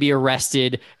 Biden's going to be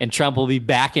arrested and Trump will be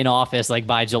back in office like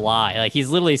by July. Like he's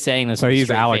literally saying this. So with a he's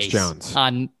straight Alex face. Jones.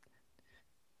 On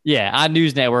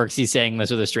news networks, he's saying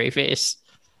this with a straight face.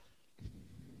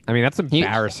 I mean, that's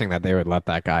embarrassing that they would let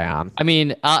that guy on. I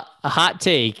mean, a hot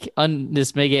take,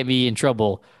 this may get me in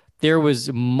trouble. There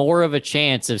was more of a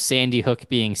chance of Sandy Hook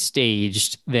being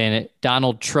staged than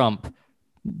Donald Trump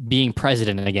being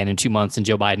president again in 2 months and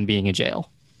Joe Biden being in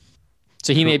jail.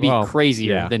 So he may be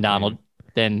crazier than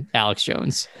Alex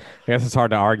Jones. I guess it's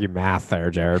hard to argue math there,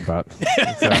 Jared, but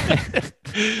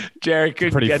Jared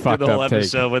couldn't get through the whole take.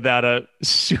 episode without a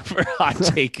super hot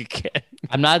take again.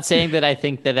 I'm not saying that I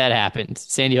think that happened.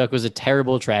 Sandy Hook was a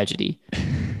terrible tragedy.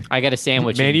 I got a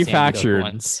sandwich manufactured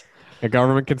once. A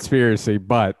government conspiracy,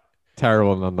 but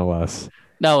terrible nonetheless.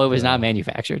 No, it was not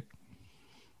manufactured.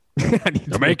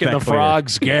 They're making the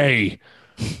frogs gay.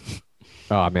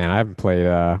 Oh man, I haven't played.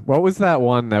 What was that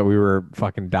one that we were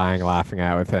fucking dying laughing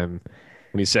at with him?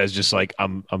 When he says just like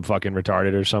I'm fucking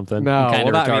retarded or something. No, kind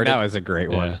of retarded. that was a great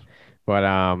one. But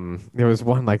there was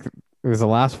one like it was the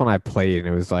last one I played, and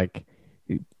it was like,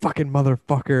 you fucking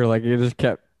motherfucker, like you just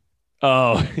kept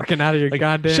fucking out of your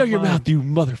goddamn. Shut your mind. mouth, you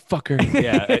motherfucker.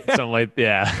 Yeah, something like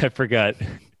I forgot.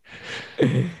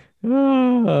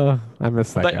 I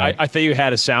missed that But guy. I thought you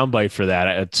had a soundbite for that.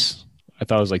 I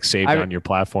thought it was like saved on your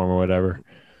platform or whatever.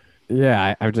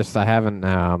 Yeah, I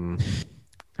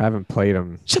haven't played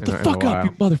him. Shut the fuck up,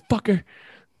 you motherfucker.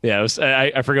 Yeah, it was,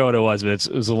 I forgot what it was, but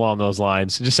it was along those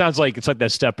lines. It just sounds like it's like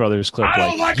that Step Brothers clip. I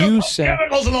don't like you said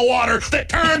chemicals in the water that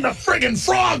turn the friggin'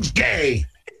 frogs gay.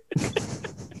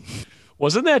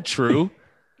 Wasn't that true?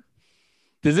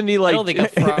 Doesn't he like? I don't think a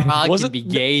frog can be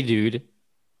gay, dude.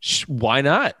 Why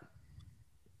not?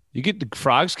 The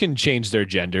frogs can change their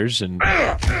genders and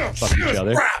fuck each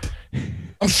other. Crap.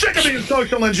 I'm sick of being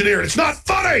social engineered. It's not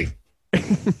funny.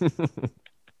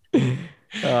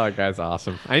 Oh, guy's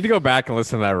awesome. I need to go back and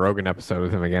listen to that Rogan episode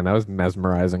with him again. That was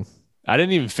mesmerizing. I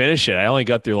didn't even finish it. I only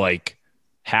got through like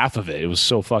half of it. It was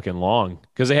so fucking long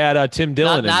because they had Tim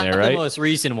Dillon not in there, right? The most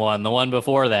recent one, the one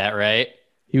before that, right?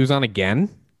 He was on again?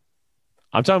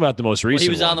 I'm talking about the most recent. He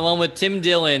was on the one with Tim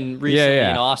Dillon recently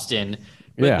in Austin.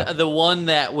 But the one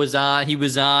that was on, he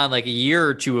was on like a year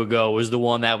or two ago, was the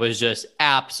one that was just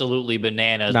absolutely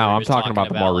bananas. No, I'm talking about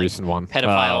the more recent one.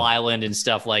 Pedophile Island and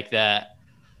stuff like that.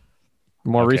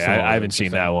 More recent. I haven't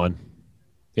seen that one.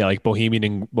 Yeah, like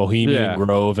Bohemian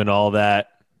Grove and all that.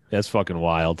 That's fucking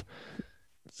wild.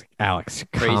 Alex,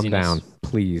 calm down,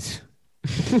 please.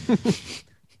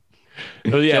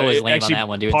 Oh, yeah, Joe was lame actually, on that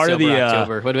one, dude. Part Sober of the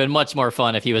October would have been much more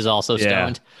fun if he was also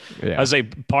stoned. I was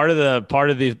like, part of the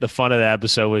fun of the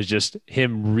episode was just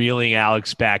him reeling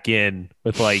Alex back in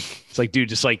with like, it's like, dude,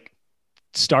 just like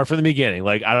start from the beginning.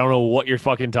 Like, I don't know what you're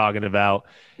fucking talking about.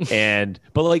 But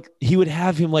like he would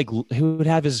have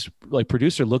his like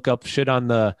producer look up shit on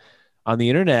the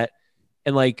internet,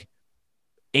 and like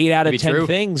 8 out of 10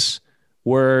 things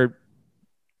were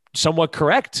somewhat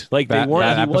correct. Like he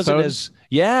wasn't as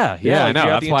I know.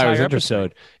 That's why I was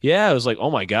interested. Yeah, I was like,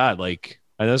 oh my god, like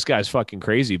I know this guy's fucking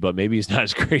crazy, but maybe he's not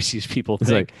as crazy as people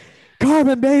think. Like,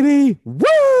 Carbon, baby,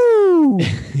 woo,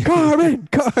 Carbon.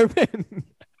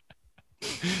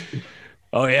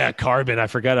 Oh yeah, Carbon. I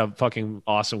forgot how fucking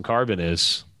awesome Carbon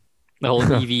is. The whole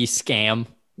EV scam.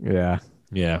 Yeah.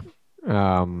 We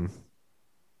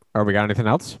got anything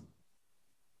else?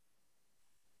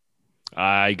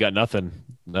 I got nothing.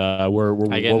 We're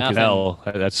woke as hell.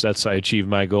 That's I achieved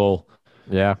my goal.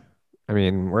 Yeah, I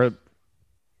mean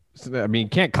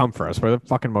can't come for us. We're the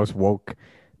fucking most woke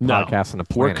podcast on the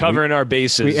planet. We're covering our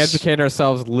bases. We educate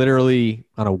ourselves literally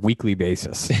on a weekly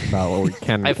basis about what we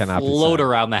can. I cannot float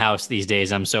around the house these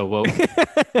days. I'm so woke.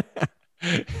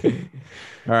 All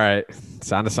right,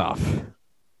 sign us off.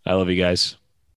 I love you guys.